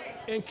case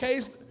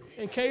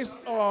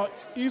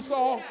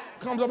Esau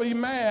comes up and he's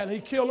mad and he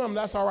kill him,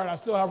 that's all right. I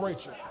still have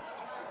Rachel.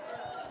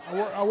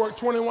 I worked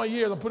 21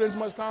 years. I put in so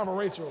much time for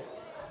Rachel.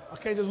 I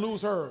can't just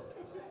lose her.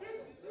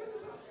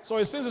 So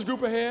he sends his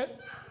group ahead,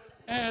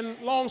 and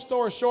long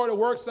story short, it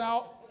works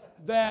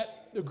out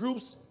that the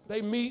groups,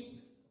 they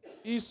meet.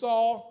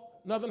 Esau,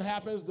 nothing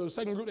happens. The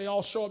second group, they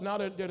all show up. Now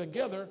they're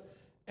together,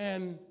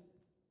 and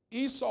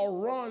Esau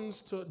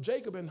runs to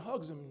Jacob and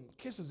hugs him,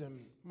 kisses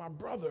him, my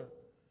brother.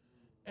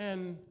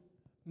 And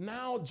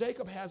now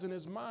Jacob has in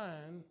his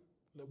mind,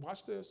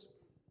 watch this,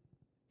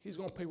 he's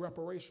going to pay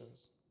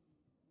reparations.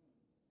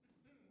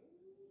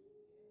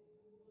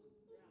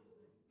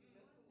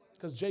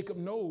 Because Jacob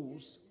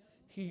knows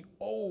he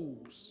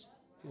owes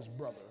his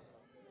brother.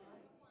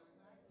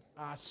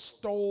 I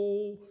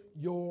stole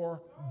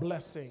your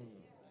blessing,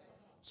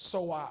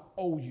 so I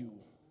owe you.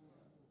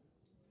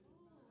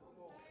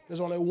 There's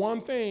only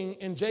one thing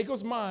in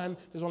Jacob's mind,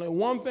 there's only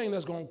one thing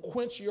that's going to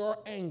quench your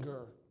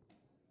anger.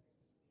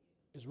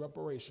 It's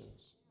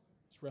reparations.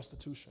 It's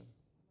restitution.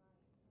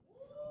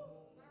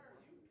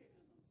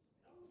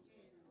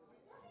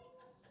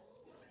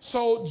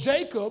 So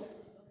Jacob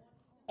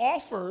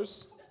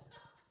offers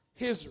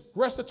his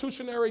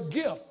restitutionary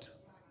gift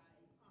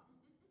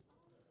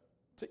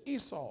to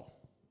Esau.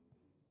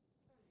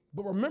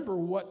 But remember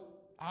what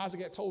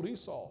Isaac had told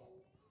Esau.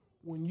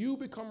 When you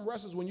become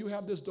restless, when you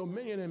have this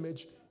dominion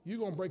image, you're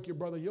going to break your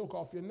brother's yoke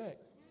off your neck.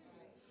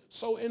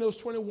 So in those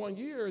 21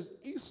 years,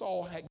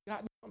 Esau had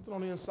gotten something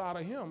on the inside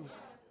of him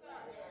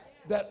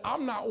that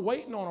I'm not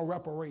waiting on a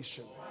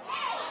reparation.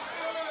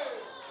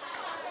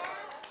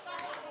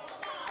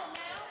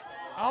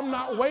 I'm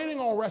not waiting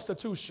on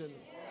restitution.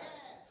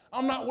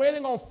 I'm not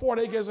waiting on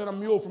 40 acres and a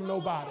mule from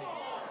nobody.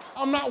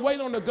 I'm not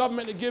waiting on the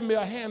government to give me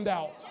a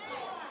handout.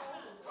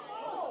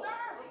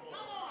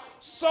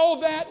 So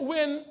that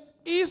when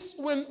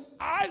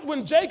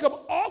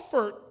Jacob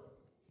offered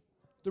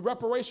the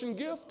reparation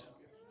gift,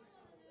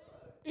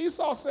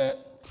 Esau said,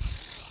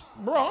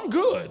 bro, I'm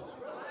good.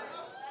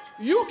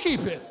 You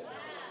keep it.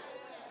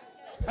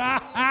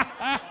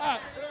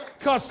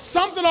 Because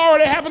something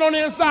already happened on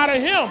the inside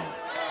of him.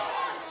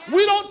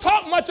 We don't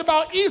talk much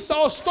about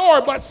Esau's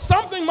story, but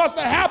something must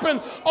have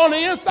happened on the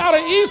inside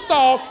of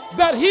Esau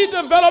that he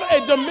developed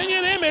a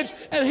dominion image,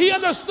 and he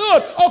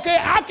understood, okay,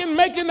 I can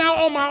make it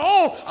now on my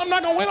own. I'm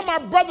not going to wait on my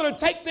brother to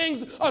take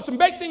things, to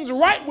make things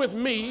right with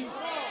me.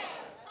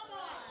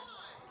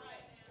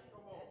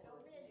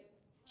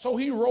 So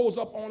he rose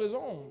up on his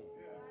own.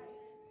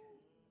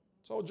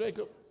 So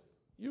Jacob,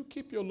 you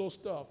keep your little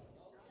stuff.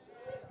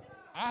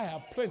 I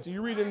have plenty.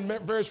 You read in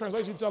various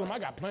translations, you tell him, I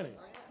got plenty.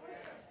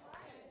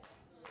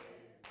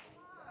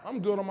 I'm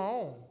good on my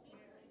own.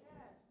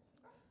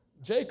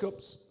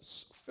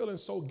 Jacob's feeling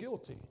so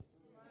guilty.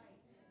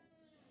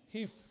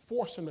 He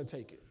forced him to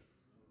take it.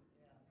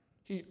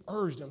 He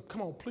urged him,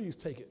 come on, please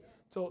take it.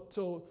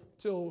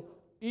 Till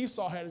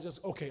Esau had to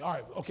just, okay, all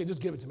right, okay,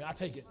 just give it to me. I'll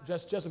take it.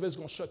 Just if it's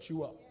going to shut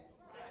you up.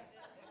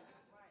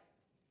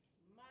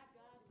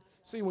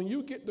 See, when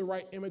you get the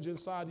right image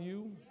inside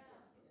you,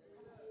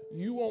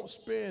 you won't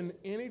spend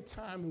any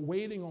time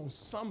waiting on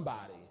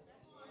somebody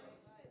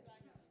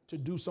to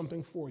do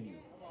something for you.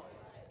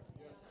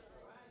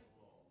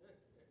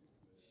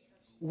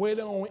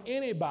 Waiting on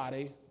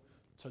anybody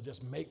to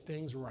just make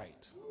things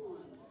right.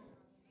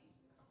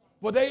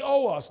 Well, they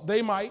owe us.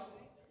 They might.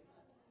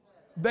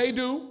 They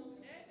do.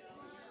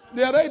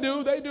 Yeah, they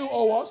do. They do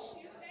owe us.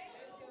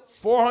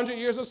 400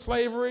 years of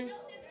slavery.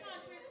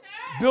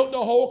 Built the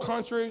whole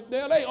country.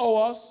 Yeah, they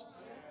owe us.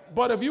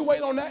 But if you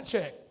wait on that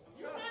check,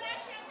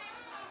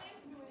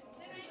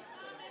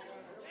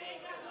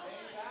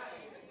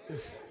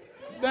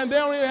 then they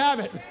don't even have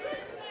it.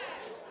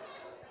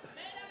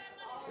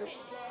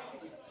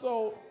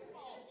 So,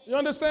 you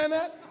understand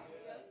that?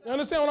 You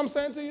understand what I'm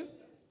saying to you?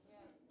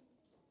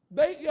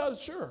 Yeah,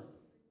 sure.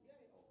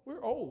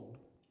 We're old.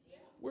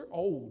 We're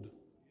old.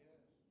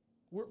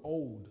 We're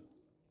old.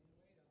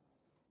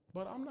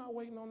 But I'm not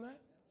waiting on that.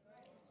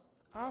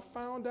 I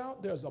found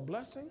out there's a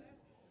blessing.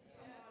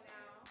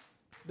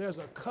 There's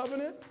a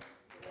covenant.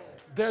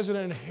 There's an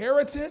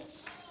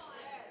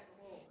inheritance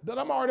that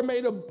I'm already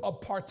made a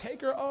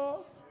partaker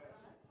of.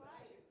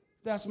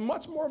 That's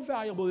much more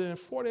valuable than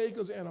 40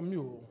 acres and a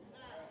mule.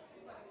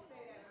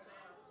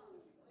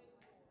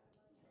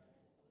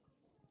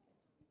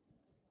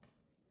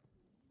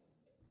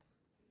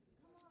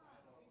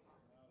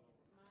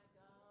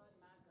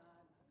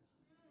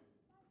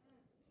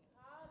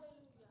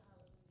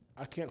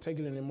 I can't take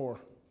it anymore.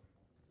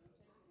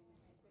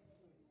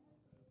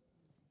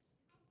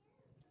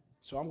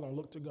 So I'm going to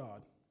look to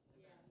God.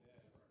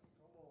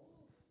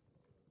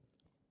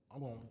 I'm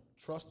going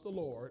to trust the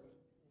Lord.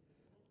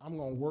 I'm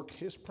going to work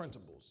his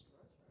principles.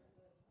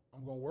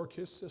 I'm going to work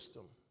his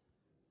system.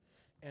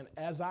 And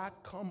as I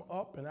come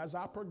up and as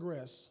I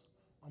progress,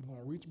 I'm going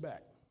to reach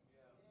back.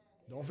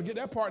 Don't forget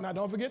that part now.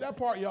 Don't forget that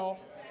part, y'all.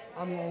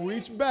 I'm going to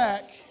reach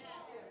back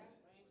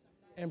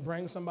and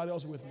bring somebody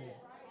else with me.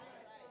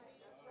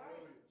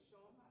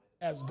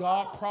 As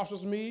God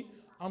prospers me,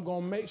 I'm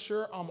going to make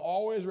sure I'm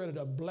always ready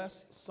to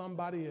bless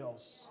somebody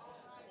else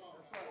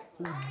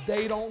who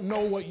they don't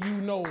know what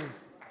you know.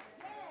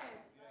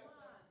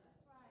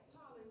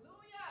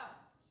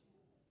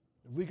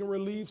 If we can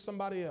relieve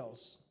somebody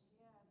else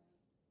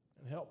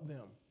and help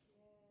them,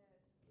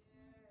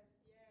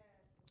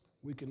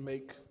 we can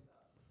make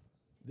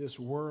this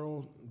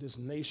world, this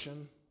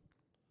nation,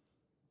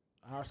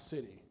 our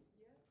city,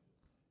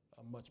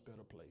 a much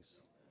better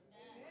place.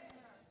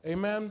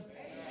 Amen?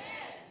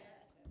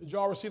 Did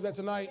y'all receive that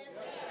tonight?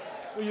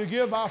 Will you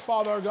give our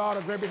Father, our God,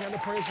 a great big hand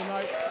of praise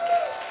tonight?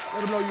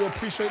 Let him know you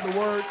appreciate the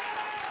word.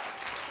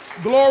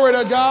 Glory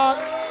to God.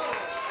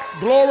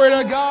 Glory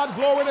to God.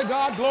 Glory to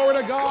God. Glory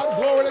to God.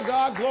 Glory to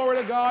God. Glory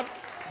to God.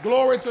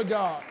 Glory to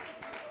God.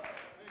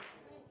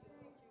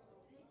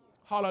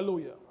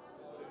 Hallelujah.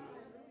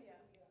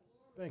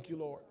 Thank you,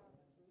 Lord.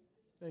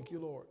 Thank you,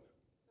 Lord.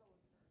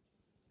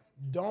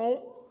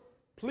 Don't,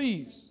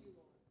 please,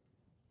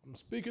 I'm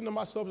speaking to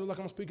myself just like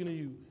I'm speaking to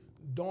you.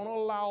 Don't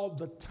allow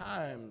the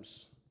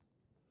times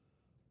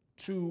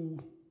to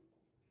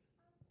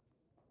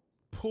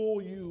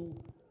pull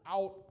you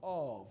out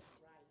of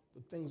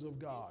the things of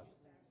God.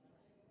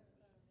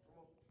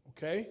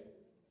 Okay?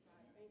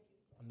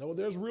 I know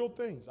there's real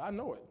things. I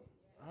know it.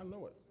 I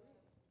know it.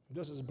 I'm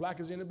just as black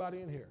as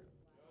anybody in here.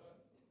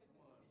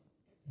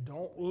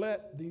 Don't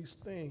let these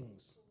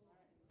things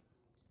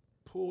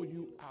pull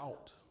you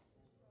out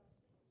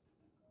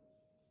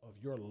of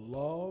your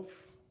love,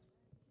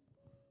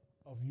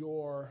 of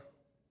your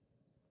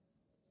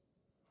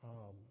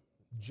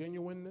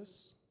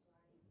genuineness.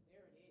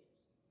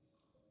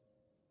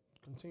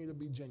 Continue to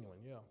be genuine.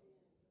 Yeah.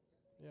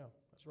 Yeah,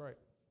 that's right.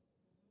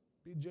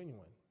 Be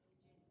genuine.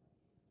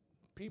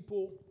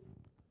 People,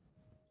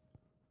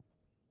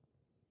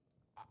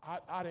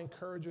 I'd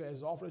encourage you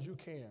as often as you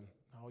can.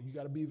 Now, you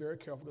got to be very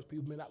careful because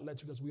people may not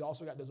let you, because we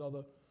also got this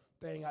other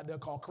thing out there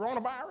called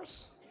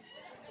coronavirus.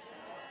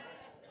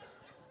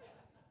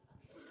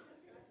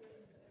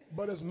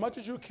 But as much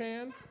as you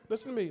can,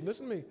 listen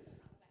to me.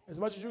 As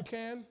much as you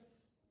can,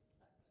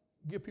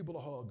 give people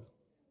a hug.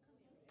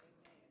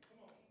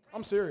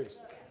 I'm serious.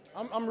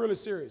 I'm really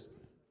serious.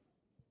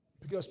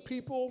 Because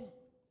people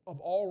of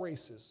all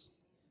races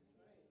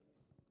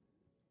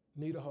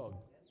need a hug.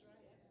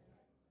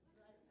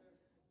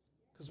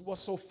 Because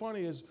what's so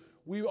funny is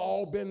we've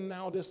all been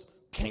now this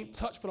can't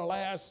touch for the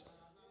last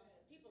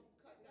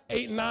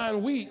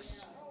 8-9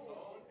 weeks.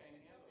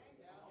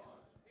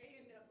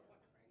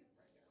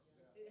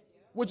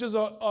 Which is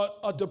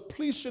a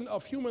depletion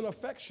of human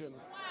affection.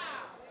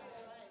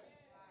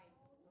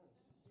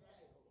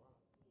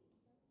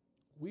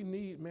 We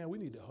need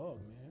to hug,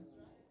 man.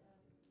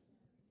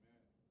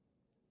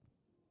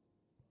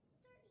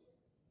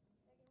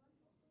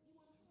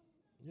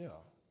 Yeah.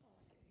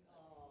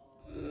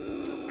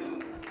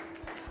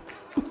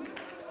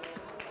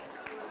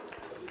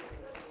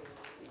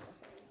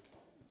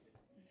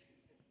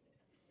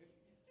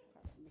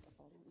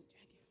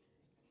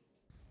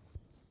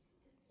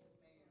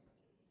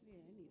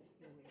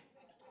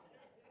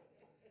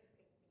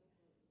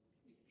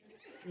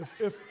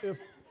 If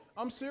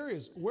I'm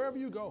serious, wherever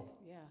you go,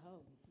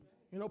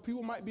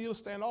 people might be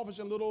standoffish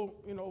and little,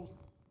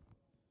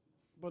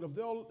 but if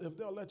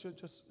they'll let you,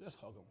 just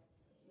hug them.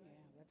 Yeah,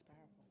 that's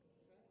powerful.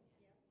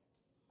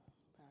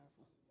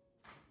 Powerful.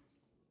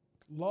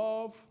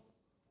 Love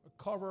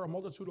cover a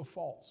multitude of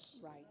faults.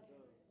 Right.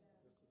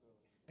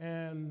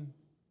 And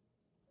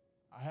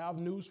I have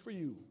news for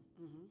you.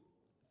 Mm-hmm.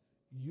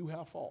 You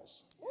have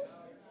faults.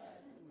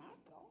 My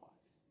God.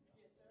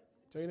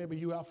 Tell your neighbor,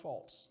 you have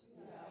faults.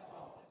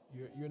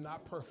 You're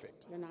not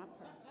perfect. You're not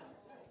perfect.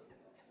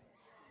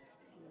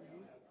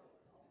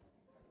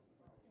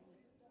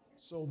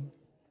 So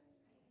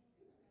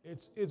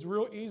it's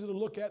real easy to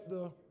look at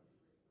the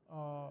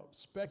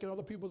speck in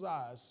other people's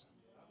eyes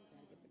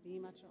Get the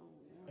beam out your own.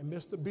 Yeah. and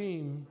miss the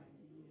beam,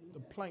 the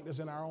plank that's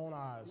in our own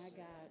eyes.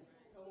 My God.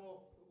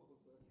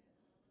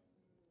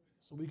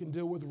 So we can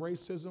deal with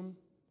racism.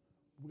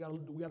 We got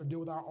to deal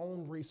with our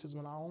own racism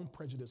and our own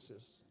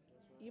prejudices.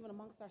 Even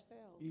amongst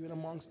ourselves. Even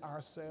amongst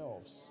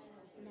ourselves.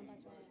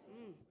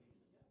 Mm.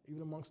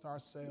 Even amongst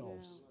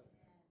ourselves.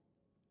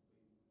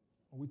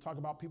 When we talk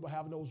about people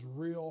having those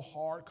real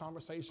hard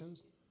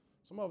conversations,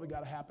 some of it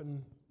got to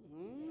happen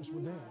just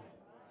within.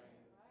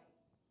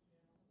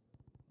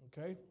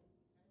 Okay?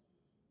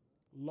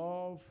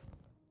 Love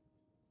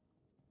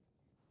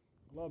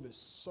is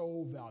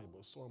so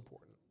valuable, so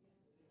important.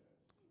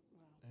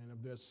 And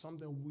if there's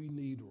something we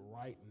need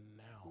right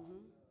now,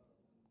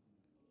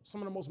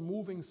 some of the most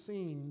moving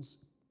scenes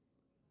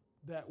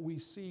that we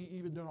see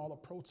even during all the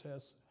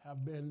protests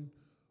have been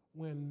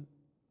when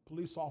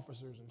police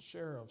officers and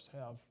sheriffs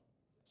have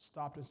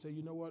stopped and said,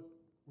 you know what,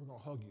 we're going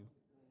to hug you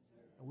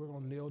and we're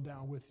going to kneel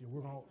down with you.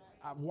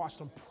 I've watched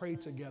them pray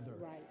together.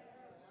 Right.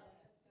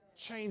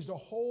 Change the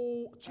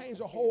whole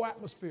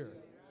atmosphere.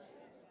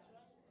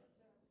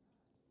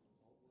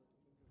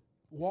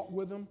 Walk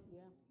with them. Yeah.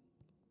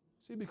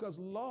 See, because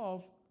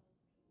love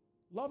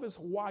is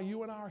why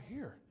you and I are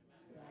here.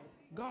 Right.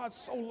 God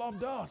so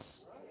loved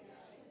us.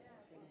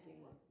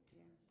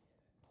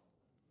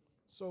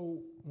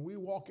 So when we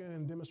walk in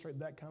and demonstrate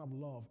that kind of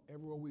love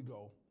everywhere we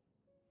go,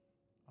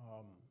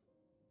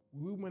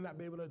 we may not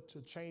be able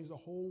to change the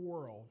whole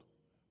world,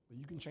 but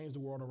you can change the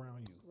world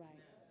around you. Right.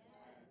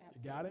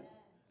 You got it?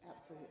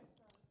 Absolutely.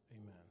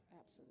 Amen.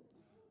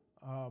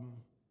 Absolutely.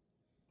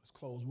 Let's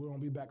close. We're going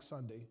to be back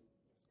Sunday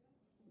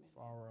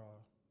for our,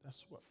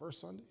 that's what, first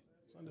Sunday?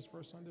 Sunday's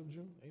first Sunday of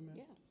June? Amen.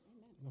 Yeah.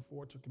 Amen. Looking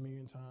forward to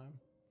communion time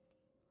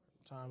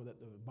that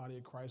the body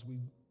of Christ, we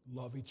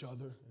love each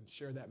other and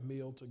share that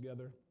meal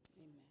together.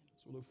 Amen.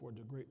 So we look forward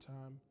to a great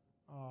time.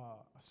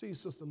 I see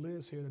Sister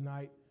Liz here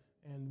tonight,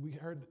 and we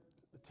heard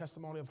the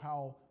testimony of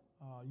how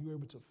you were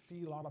able to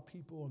feed a lot of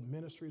people and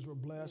ministries were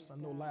blessed. I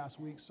know last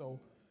week. So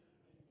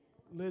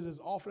Liz, as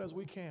often as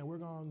we can,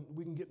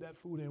 we can get that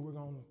food in. We're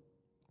going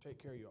to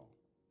take care of y'all.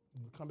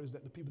 The companies the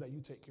people that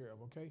you take care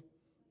of, okay?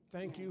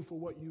 Thank you for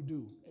what you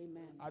do.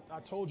 Amen. I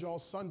told y'all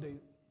Sunday,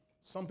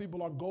 some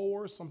people are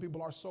goers, some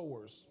people are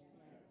sowers.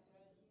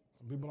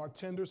 Some people are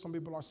tenders, some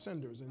people are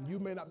senders. And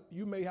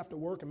you may have to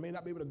work and may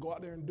not be able to go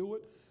out there and do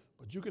it,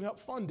 but you can help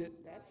fund it.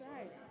 That's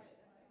right.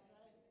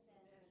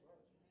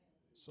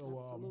 So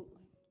Absolutely.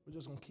 we're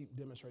just going to keep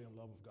demonstrating the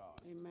love of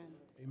God. Amen.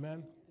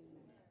 Amen.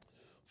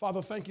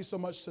 Father, thank you so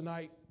much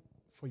tonight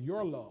for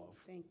your love.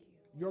 Thank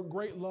you. Your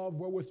great love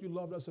wherewith you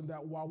loved us, and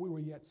that while we were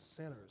yet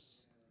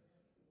sinners,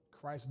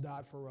 Christ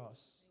died for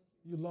us.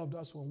 You loved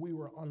us when we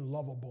were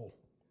unlovable.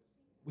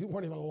 We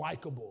weren't even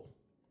likable,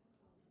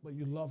 but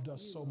you loved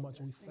us so much,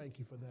 and we thank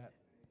you for that.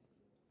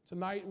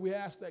 Tonight, we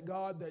ask that,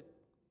 God, that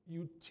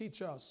you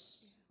teach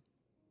us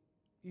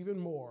even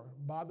more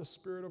by the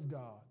Spirit of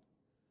God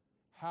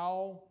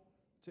how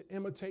to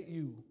imitate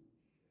you,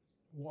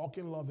 walk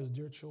in love as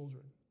dear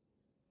children.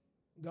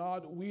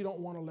 God, we don't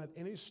want to let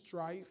any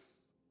strife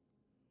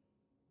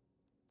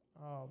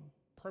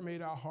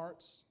permeate our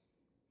hearts.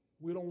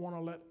 We don't want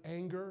to let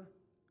anger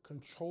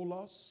control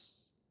us.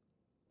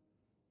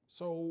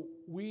 So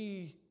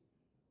we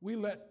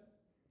let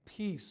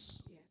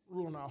peace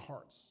rule in our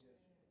hearts.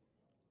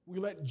 We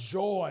let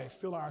joy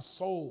fill our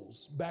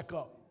souls back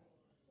up.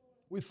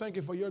 We thank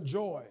you for your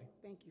joy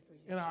Thank you for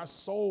your in our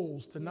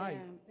souls tonight.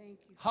 Yeah, thank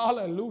you.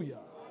 Hallelujah.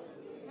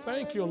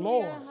 Thank you,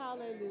 Lord.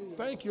 Hallelujah.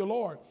 Thank you,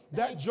 Lord.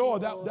 That joy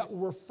that will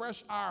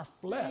refresh our Thank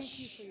flesh.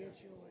 you for your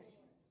joy.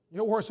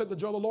 Your word said the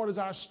joy of the Lord is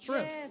our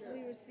strength. Yes,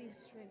 we receive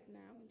strength now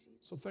in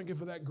Jesus. So thank you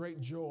for that great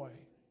joy.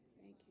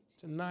 Thank you,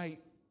 Jesus. Tonight,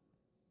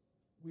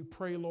 we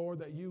pray, Lord,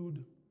 that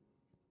you'd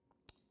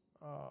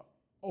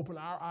open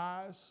our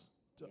eyes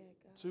Yeah,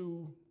 God.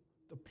 to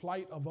the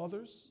plight of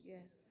others.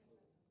 Yes.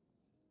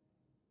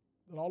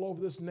 That all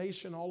over this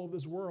nation, all over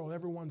this world,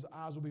 everyone's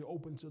eyes will be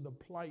open to the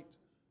plight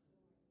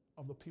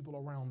of the people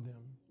around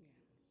them. Yeah.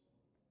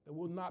 That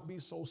we'll not be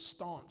so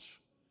staunch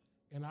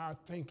in our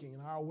thinking,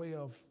 in our way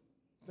of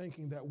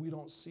thinking, that we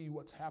don't see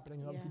what's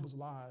happening in other people's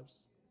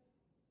lives.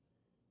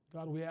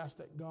 God, we ask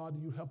that,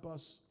 God, you help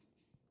us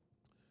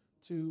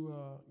to,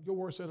 your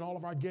word said, in all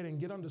of our getting,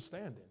 get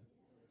understanding.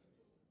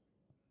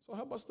 So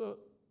help us to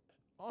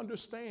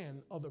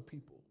understand other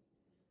people.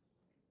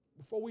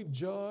 Before we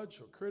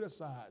judge or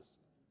criticize,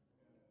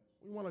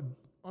 we want to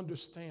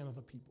understand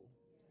other people.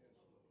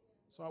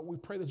 So we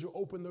pray that you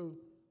open the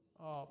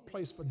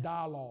place for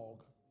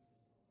dialogue,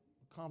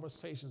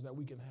 conversations that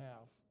we can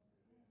have,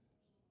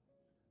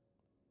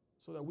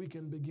 so that we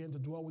can begin to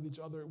dwell with each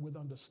other with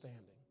understanding.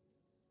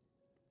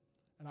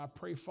 And I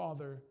pray,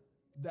 Father,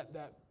 that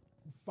that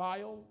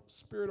vile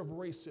spirit of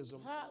racism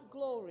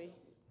Glory.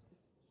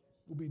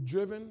 will be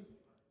driven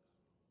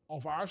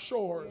off our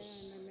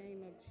shores. Yeah, in the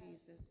name of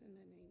Jesus. In the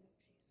name of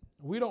Jesus.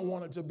 We don't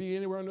want it to be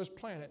anywhere on this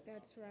planet.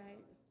 That's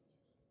right.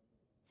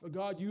 For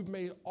God, you've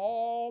made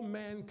all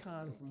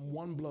mankind from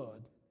one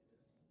blood.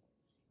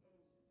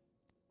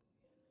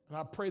 And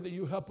I pray that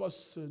you help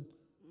us to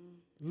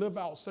live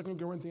out 2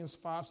 Corinthians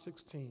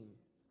 5:16.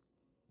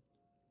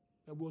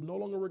 That we'll no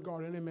longer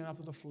regard any man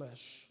after the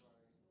flesh.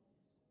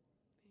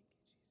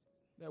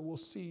 That we'll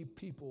see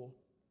people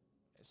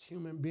as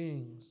human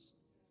beings.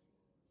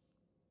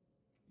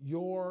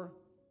 You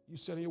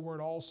said in your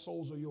word, all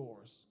souls are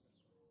yours.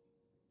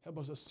 Help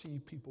us to see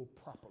people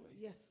properly.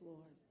 Yes, Lord.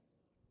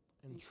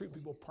 And treat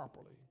people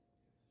properly.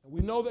 And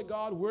we know that,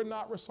 God, we're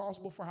not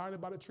responsible for how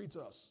anybody treats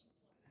us.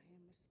 I am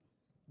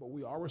responsible. But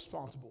we are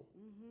responsible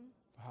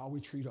for how we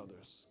treat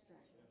others. That's right.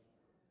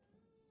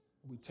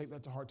 We take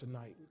that to heart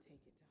tonight. We take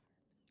it to heart.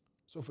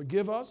 So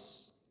forgive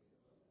us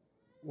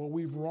where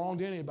we've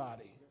wronged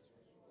anybody.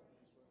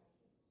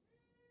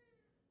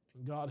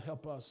 And God,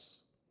 help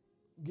us.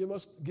 Give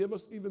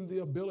us even the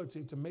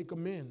ability to make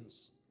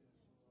amends,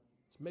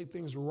 to make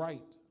things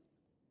right,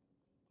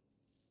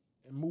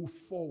 and move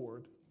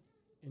forward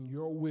in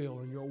your will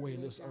and your way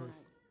in this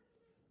earth.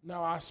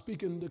 Now I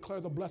speak and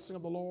declare the blessing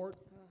of the Lord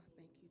Oh,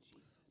 thank you,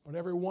 Jesus. on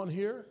everyone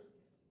here,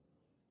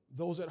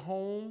 those at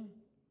home,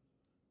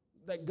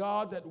 that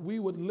God, that we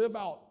would live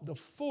out the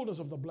fullness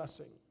of the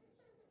blessing,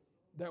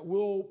 that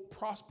will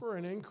prosper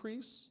and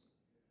increase,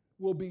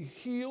 will be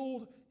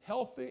healed,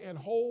 healthy, and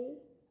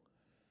whole,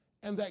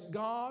 and that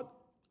God,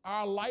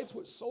 our lights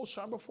would so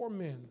shine before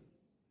men,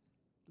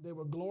 that they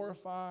would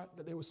glorify,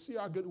 that they would see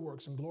our good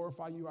works and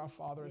glorify you, our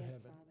Father in Yes,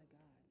 heaven. Father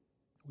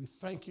God. We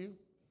thank you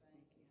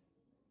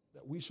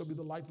that we shall be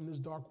the light in this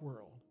dark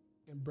world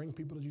and bring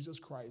people to Jesus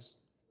Christ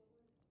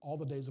all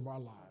the days of our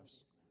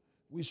lives.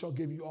 We shall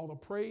give you all the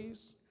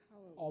praise,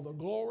 all the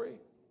glory,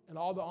 and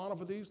all the honor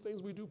for these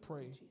things we do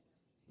pray.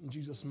 In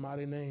Jesus'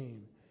 mighty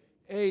name.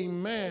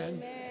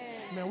 Amen.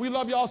 Man, we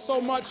love y'all so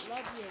much.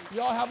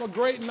 Y'all have a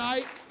great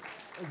night,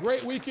 a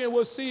great weekend.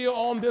 We'll see you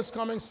on this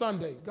coming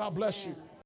Sunday. God bless you.